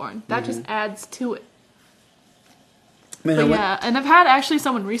unicorn. That just adds to it. But yeah, and I've had actually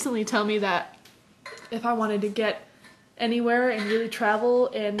someone recently tell me that if I wanted to get anywhere and really travel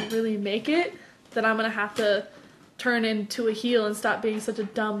and really make it, that I'm going to have to turn into a heel and stop being such a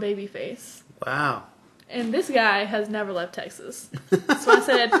dumb baby face. Wow. And this guy has never left Texas. So I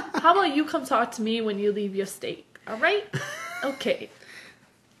said, how about you come talk to me when you leave your state? All right? Okay.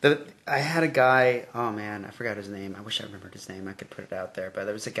 I had a guy, oh man, I forgot his name. I wish I remembered his name. I could put it out there. But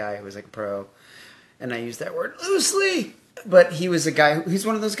there was a guy who was like a pro, and I use that word loosely. But he was a guy, he's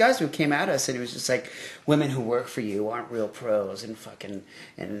one of those guys who came at us, and he was just like, women who work for you aren't real pros, and fucking,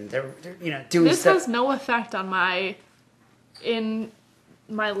 and they're doing this stuff. This has no effect on my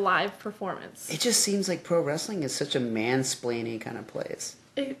live performance. It just seems like pro wrestling is such a mansplaining kind of place.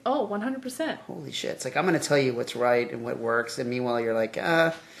 100%. Holy shit. It's like, I'm going to tell you what's right and what works, and meanwhile you're like,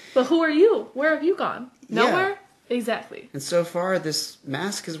 But who are you? Where have you gone? Nowhere? Yeah. Exactly. And so far, this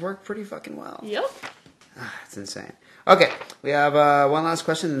mask has worked pretty fucking well. Yep. It's insane. Okay, we have one last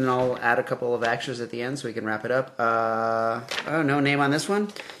question, and then I'll add a couple of extras at the end so we can wrap it up. Oh, no name on this one?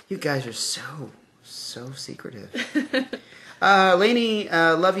 You guys are so secretive. Lainey,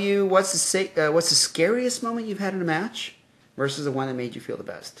 love you. What's the scariest moment you've had in a match versus the one that made you feel the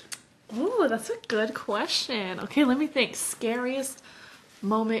best? Ooh, that's a good question. Okay, let me think. Scariest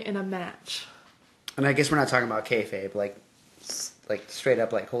moment in a match. And I guess we're not talking about kayfabe, like straight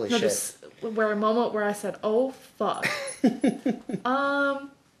up, like holy shit. Just a moment where I said, "Oh fuck." A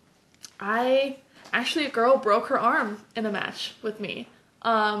girl broke her arm in a match with me.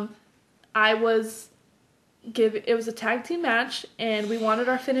 It was a tag team match, and we wanted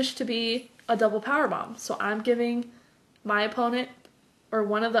our finish to be a double powerbomb. So I'm giving my opponent or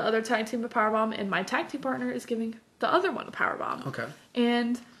one of the other tag team a powerbomb, and my tag team partner is giving the other one a powerbomb. Okay.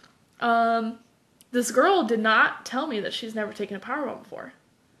 And this girl did not tell me that she's never taken a powerbomb before.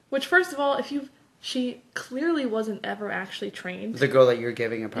 Which, first of all, she clearly wasn't ever actually trained. The girl that you're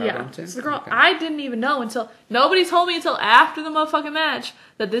giving a powerbomb to? So the girl, okay. I didn't even know nobody told me until after the motherfucking match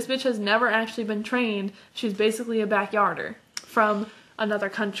that this bitch has never actually been trained. She's basically a backyarder from another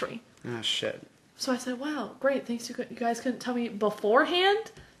country. Oh, shit. So I said, wow, great, thanks, you guys couldn't tell me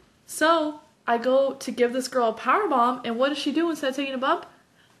beforehand. So I go to give this girl a powerbomb, and what does she do instead of taking a bump?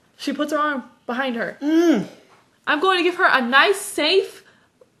 She puts her arm behind her. I'm going to give her a nice, safe,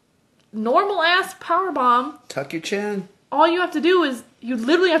 normal-ass powerbomb. Tuck your chin. All you have to do is, you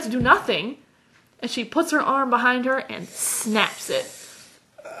literally have to do nothing. And she puts her arm behind her and snaps it.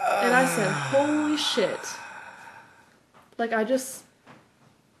 And I said, holy shit. Like, I just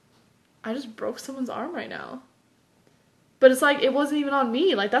broke someone's arm right now. But it's like, it wasn't even on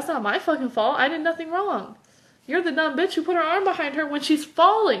me. Like, that's not my fucking fault. I did nothing wrong. You're the dumb bitch who put her arm behind her when she's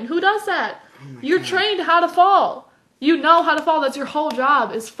falling. Who does that? You're trained how to fall. You know how to fall. That's your whole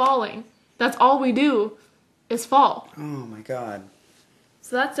job, is falling. That's all we do, is fall. Oh my god.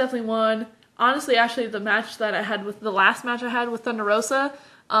 So that's definitely one. Honestly, actually, the last match I had with Thunder Rosa,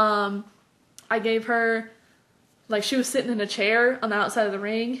 I gave her, like, she was sitting in a chair on the outside of the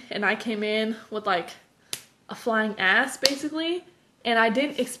ring, and I came in with, like, a flying ass, basically. And I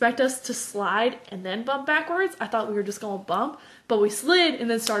didn't expect us to slide and then bump backwards. I thought we were just going to bump. But we slid and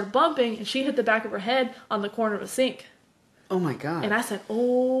then started bumping, and she hit the back of her head on the corner of a sink. Oh my god. And I said,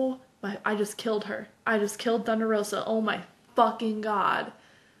 I just killed her. I just killed Thunder Rosa. Oh my fucking god.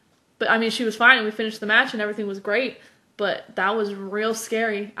 But I mean, she was fine, and we finished the match, and everything was great. But that was real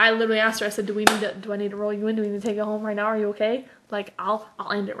scary. I literally asked her, I said, do I need to roll you in? Do we need to take it home right now? Are you okay? Like, I'll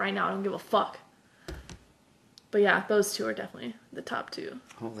end it right now. I don't give a fuck. But yeah, those two are definitely the top two.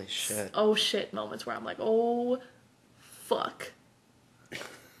 Holy shit. Oh shit moments where I'm like, oh fuck.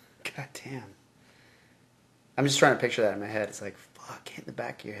 God damn. I'm just trying to picture that in my head. It's like, fuck, hit the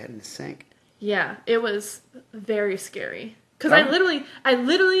back of your head in the sink. Yeah, it was very scary. Because I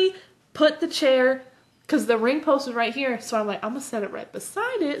literally put the chair, because the ring post was right here, so I'm like, I'm going to set it right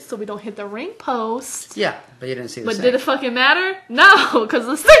beside it so we don't hit the ring post. Yeah, but you didn't see the sink. But did it fucking matter? No, because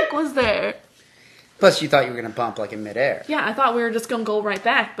the sink was there. Plus, you thought you were going to bump, like, in midair. Yeah, I thought we were just going to go right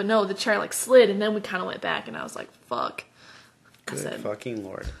back. But no, the chair, like, slid, and then we kind of went back, and I was like, fuck. Good fucking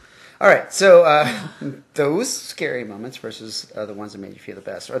lord. All right, so those scary moments versus the ones that made you feel the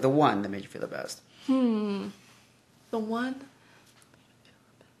best, or the one that made you feel the best. The one.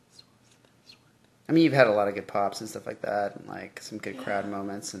 I mean, you've had a lot of good pops and stuff like that, and like some good crowd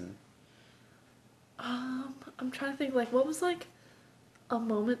moments, and I'm trying to think. Like, what was like a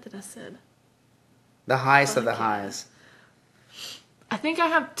moment that I said? the highest of the Okay. highs. I think I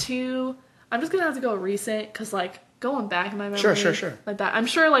have two. I'm just gonna have to go recent because like going back in my memory, Sure. like that. I'm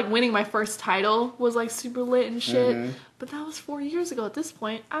sure like winning my first title was like super lit and shit, but that was 4 years ago. At this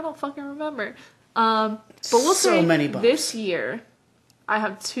point, I don't fucking remember. But we'll So say many bumps. this year, I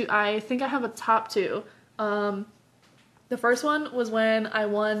have two. I think I have a top two. The first one was when I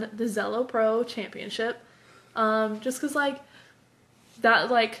won the Zello Pro Championship. Just because like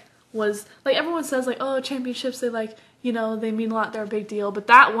that like was like everyone says like, oh, championships, they like, you know, they mean a lot, they're a big deal, but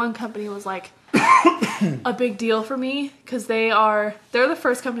that one company was like a big deal for me because they're the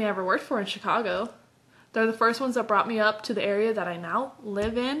first company I ever worked for in Chicago. They're the first ones that brought me up to the area that I now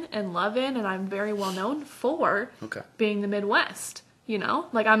live in and love in, and I'm very well known for being the Midwest. You know,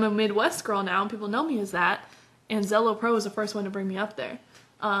 like I'm a Midwest girl now, and people know me as that. And Zello Pro was the first one to bring me up there,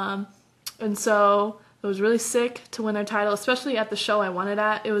 and so it was really sick to win their title, especially at the show I won it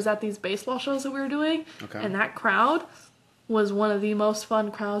at. It was at these baseball shows that we were doing, and that crowd was one of the most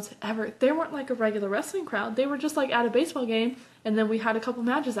fun crowds ever. They weren't like a regular wrestling crowd. They were just like at a baseball game, and then we had a couple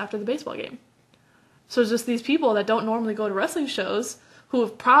matches after the baseball game. So it's just these people that don't normally go to wrestling shows who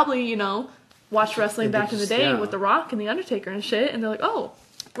have probably, you know, watched wrestling back in the day with The Rock and The Undertaker and shit, and they're like, oh,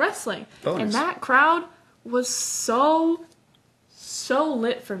 wrestling. Bonus. And that crowd was so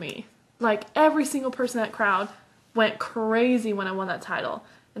lit for me. Like, every single person in that crowd went crazy when I won that title.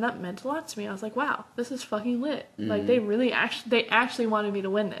 And that meant a lot to me. I was like, wow, this is fucking lit. Like, they really actually wanted me to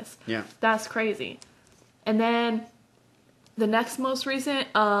win this. Yeah. That's crazy. And then the next most recent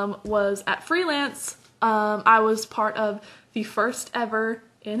was at Freelance. I was part of the first ever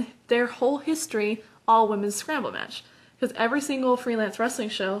in their whole history all women's scramble match. Because every single Freelance wrestling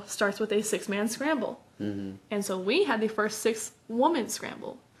show starts with a 6-man scramble. And so we had the first 6-woman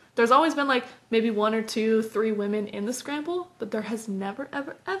scramble. There's always been like maybe 1 or 2, 3 women in the scramble, but there has never,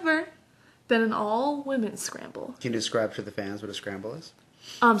 ever, ever been an all-women scramble. Can you describe to the fans what a scramble is?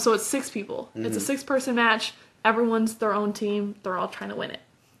 So it's 6 people. It's a 6-person match. Everyone's their own team. They're all trying to win it.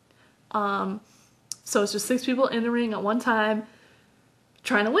 So it's just 6 people in the ring at one time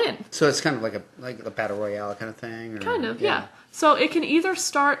trying to win. So it's kind of like a battle royale kind of thing? Or, Kind of, yeah. So it can either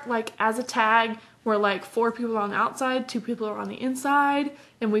start like as a tag where like 4 people are on the outside, 2 people are on the inside,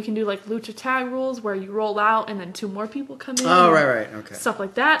 and we can do like lucha tag rules where you roll out and then 2 more people come in. Oh, right, okay. Stuff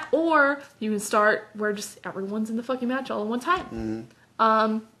like that. Or you can start where just everyone's in the fucking match all at one time.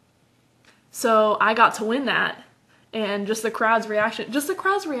 So I got to win that, and just the crowd's reaction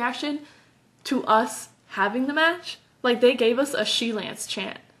to us having the match, like they gave us a She-Lance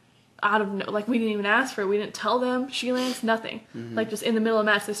chant. Out of no, like we didn't even ask for it. We didn't tell them She-Lance, nothing. Like just in the middle of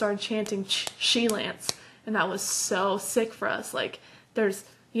the match, they started chanting She-Lance, and that was so sick for us. Like there's,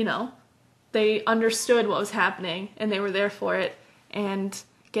 you know, they understood what was happening and they were there for it, and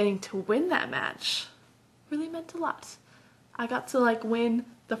getting to win that match really meant a lot. I got to like win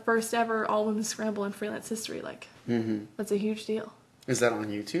the first ever all women's scramble in Freelance history. Like that's a huge deal. Is that on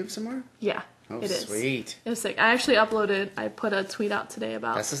YouTube somewhere? Yeah. Oh, it is. sweet. It was sick. I actually I put a tweet out today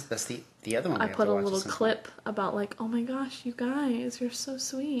about. That's the other one. I put a little clip about like, oh my gosh, you guys, you're so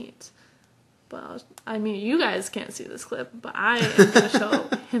sweet. But I mean, you guys can't see this clip, but I am gonna show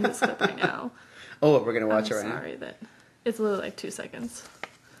him this clip right now. Oh, we're gonna watch I'm it right now. sorry that it's literally like 2 seconds.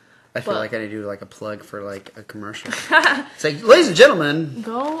 I feel but- like I need to do like a plug for like a commercial. It's like, ladies and gentlemen.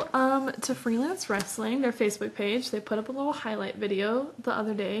 Go to Freelance Wrestling, their Facebook page. They put up a little highlight video the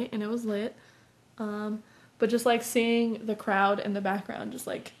other day, and it was lit. But just like seeing the crowd in the background, just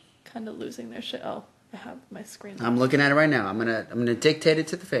like kind of losing their shit. Oh, I have my screen. I'm looking at it right now. I'm gonna dictate it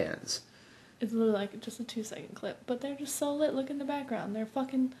to the fans. It's literally like just a 2-second clip, but they're just so lit. Look in the background. They're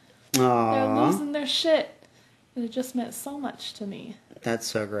fucking. Aww. They're losing their shit. And it just meant so much to me. That's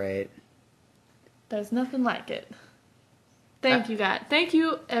so great. There's nothing like it. Thank you, guys. Thank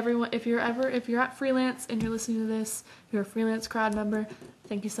you, everyone. If you're at Freelance and you're listening to this, you're a Freelance crowd member.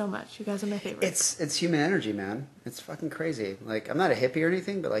 Thank you so much. You guys are my favorites. It's human energy, man. It's fucking crazy. Like, I'm not a hippie or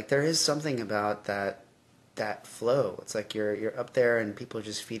anything, but like there is something about that flow. It's like you're up there and people are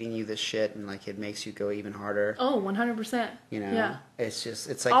just feeding you this shit, and like it makes you go even harder. Oh, 100%. You know? Yeah.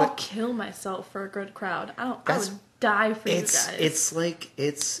 It's like I'll kill myself for a good crowd. I would die for you guys. It's like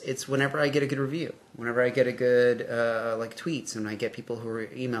it's whenever I get a good review. Whenever I get a good like tweets, and I get people who are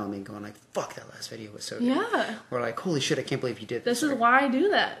emailing me going like, "Fuck, that last video was so good." Yeah. Or like, "Holy shit, I can't believe you did this." This is why I do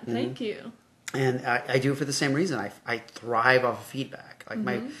that. Thank you. And I do it for the same reason. I thrive off of feedback.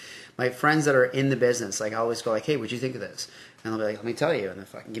 Like my friends that are in the business, like I always go like, "Hey, what'd you think of this?" And they'll be like, "Let me tell you," and they'll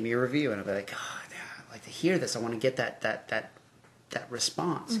fucking give me a review, and I'll be like, "God, yeah, I'd like to hear this. I want to get that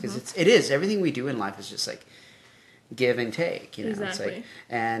response because it is everything we do in life is just like give and take, you know." Exactly. It's like,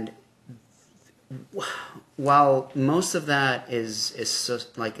 and while most of that is so,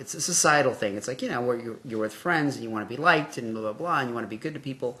 like it's a societal thing, it's like, you know, where you're with friends and you want to be liked and blah blah blah, and you want to be good to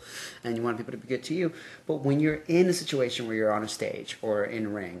people and you want people to be good to you. But when you're in a situation where you're on a stage or in a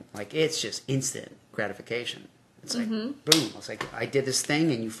ring, like it's just instant gratification. It's like boom. It's like I did this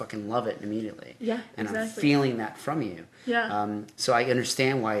thing and you fucking love it immediately. Yeah, and exactly. I'm feeling that from you. Yeah. So I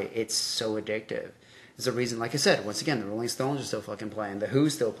understand why it's so addictive. There's a reason, like I said, once again, the Rolling Stones are still fucking playing. The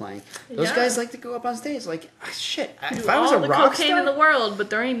Who's still playing. Those Yeah. guys like to go up on stage like, shit, if Do I was all a the rock cocaine star... in the world,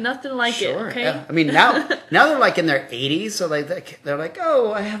 but there ain't nothing like Sure, it. Okay. yeah. I mean, now they're like in their 80s, so like they're like,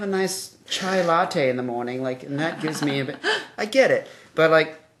 oh, I have a nice chai latte in the morning, like, and that gives me a bit... I get it. But,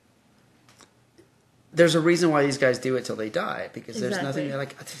 like, there's a reason why these guys do it till they die, because there's Exactly. nothing... They're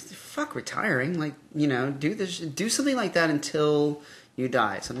like, fuck retiring. Like, you know, do something like that until you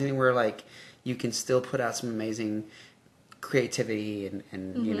die. Something where, like, you can still put out some amazing creativity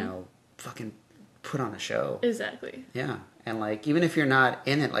and you know, fucking put on a show. Exactly. Yeah. And, like, even if you're not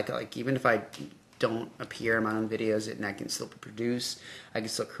in it, like even if I don't appear in my own videos and I can still produce, I can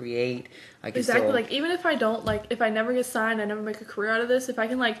still create, I can Exactly. still... Like, even if I don't, like, if I never get signed, I never make a career out of this, if I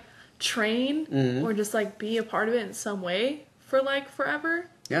can, like, train or just, like, be a part of it in some way for, like, forever,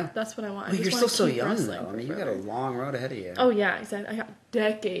 Yeah. that's what I want. I Well, just you're wanna still so keep young, wrestling though. I for mean, you got a forever. long road ahead of you. Oh, yeah, exactly. I got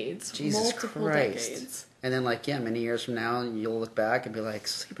decades. Jesus multiple Christ. decades. And then, like, yeah, many years from now, you'll look back and be like,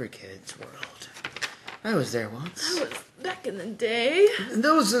 Sleeper Kids World. I was there once. That was back in the day. And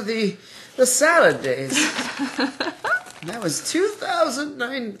those are the salad days. That was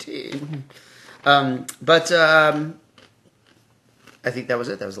 2019. I think that was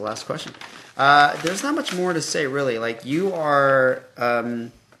it. That was the last question. There's not much more to say, really. Like, you are,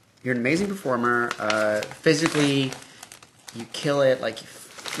 you're an amazing performer. Physically, you kill it. Like,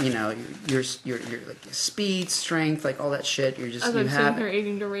 you know, you're like speed, strength, like all that shit. You're just As you I'm have sitting here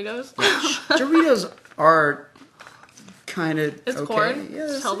eating Doritos. Doritos are kind of It's okay. corn. Yeah,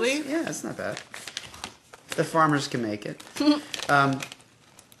 It's healthy. Yeah, it's not bad. The farmers can make it.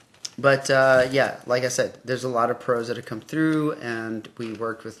 Yeah, like I said, there's a lot of pros that have come through, and we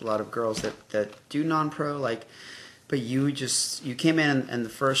worked with a lot of girls that do non-pro. Like, but you came in, and the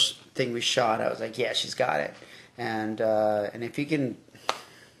first thing we shot, I was like, yeah, she's got it. And if you can,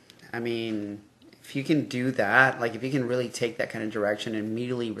 I mean, if you can do that, like if you can really take that kind of direction and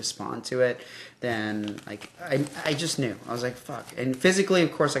immediately respond to it, then like I just knew. I was like, fuck. And physically,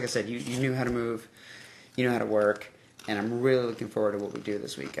 of course, like I said, you knew how to move, you know how to work, and I'm really looking forward to what we do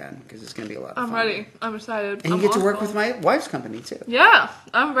this weekend because it's going to be a lot of fun. I'm ready. I'm excited. And you get to work with my wife's company too. Yeah,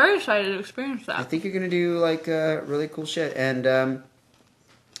 I'm very excited to experience I that. think you're going to do like really cool shit. And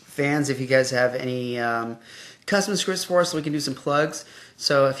fans, if you guys have any custom scripts for us, we can do some plugs.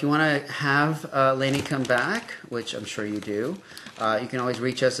 So if you want to have Lainey come back, which I'm sure you do, you can always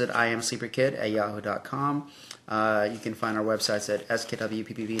reach us at iamsleeperkid@yahoo.com. You can find our websites at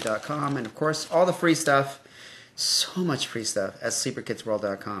skwppv.com. And of course, all the free stuff, so much free stuff, at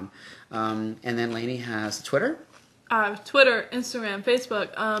sleeperkidsworld.com. And then Lainey has Twitter. Twitter, Instagram, Facebook.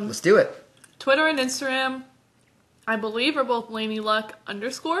 Let's do it. Twitter and Instagram, I believe, are both Lainey Luck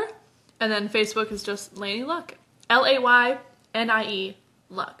 _. And then Facebook is just Lainey Luck. LAYNIE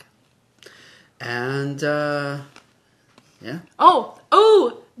Luck. And, yeah. Oh,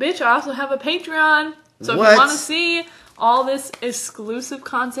 bitch, I also have a Patreon. So if What? you want to see all this exclusive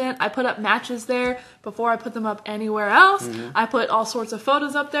content, I put up matches there before I put them up anywhere else. I put all sorts of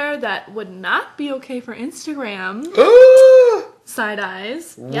photos up there that would not be okay for Instagram. Ooh! Side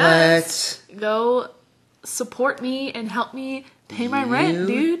eyes. What? Yes. Go support me and help me pay my rent, You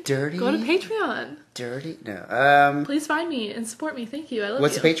dude. dirty- Go to Patreon. Dirty? No. Please find me and support me. Thank you. I love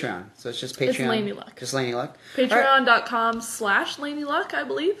What's you. the Patreon? So it's just Patreon. It's Lainey Luck. Just Lainey Luck. All right. Patreon.com/Lainey Luck, I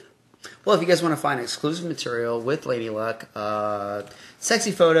believe. Well, if you guys want to find exclusive material with Lady Luck,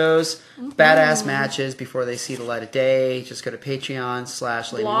 sexy photos, badass matches before they see the light of day, just go to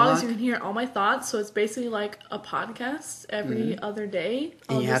Patreon/Lady Blogs, Luck. you can hear all my thoughts. So it's basically like a podcast every other day.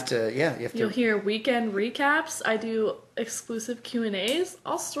 And you have to. You'll hear weekend recaps. I do exclusive Q&As.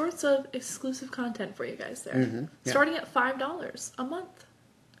 All sorts of exclusive content for you guys there. Yeah. Starting at $5 a month.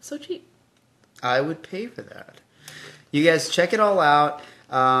 So cheap. I would pay for that. You guys check it all out.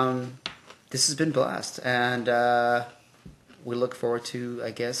 this has been a blast, and we look forward to,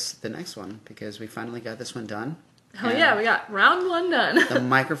 I guess, the next one because we finally got this one done. Hell yeah, we got round 1 done. The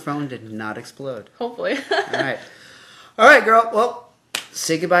microphone did not explode. Hopefully. All right, girl. Well,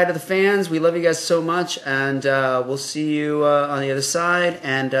 say goodbye to the fans. We love you guys so much, and we'll see you on the other side.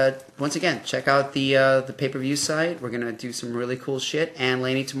 And once again, check out the pay-per-view site. We're gonna do some really cool shit. And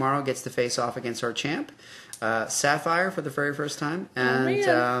Lainey tomorrow gets to face off against our champ, Sapphire, for the very first time. And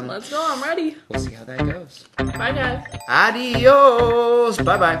let's go. I'm ready. we'll see how that goes. Bye, guys. Adios.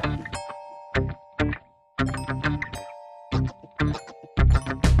 Bye bye.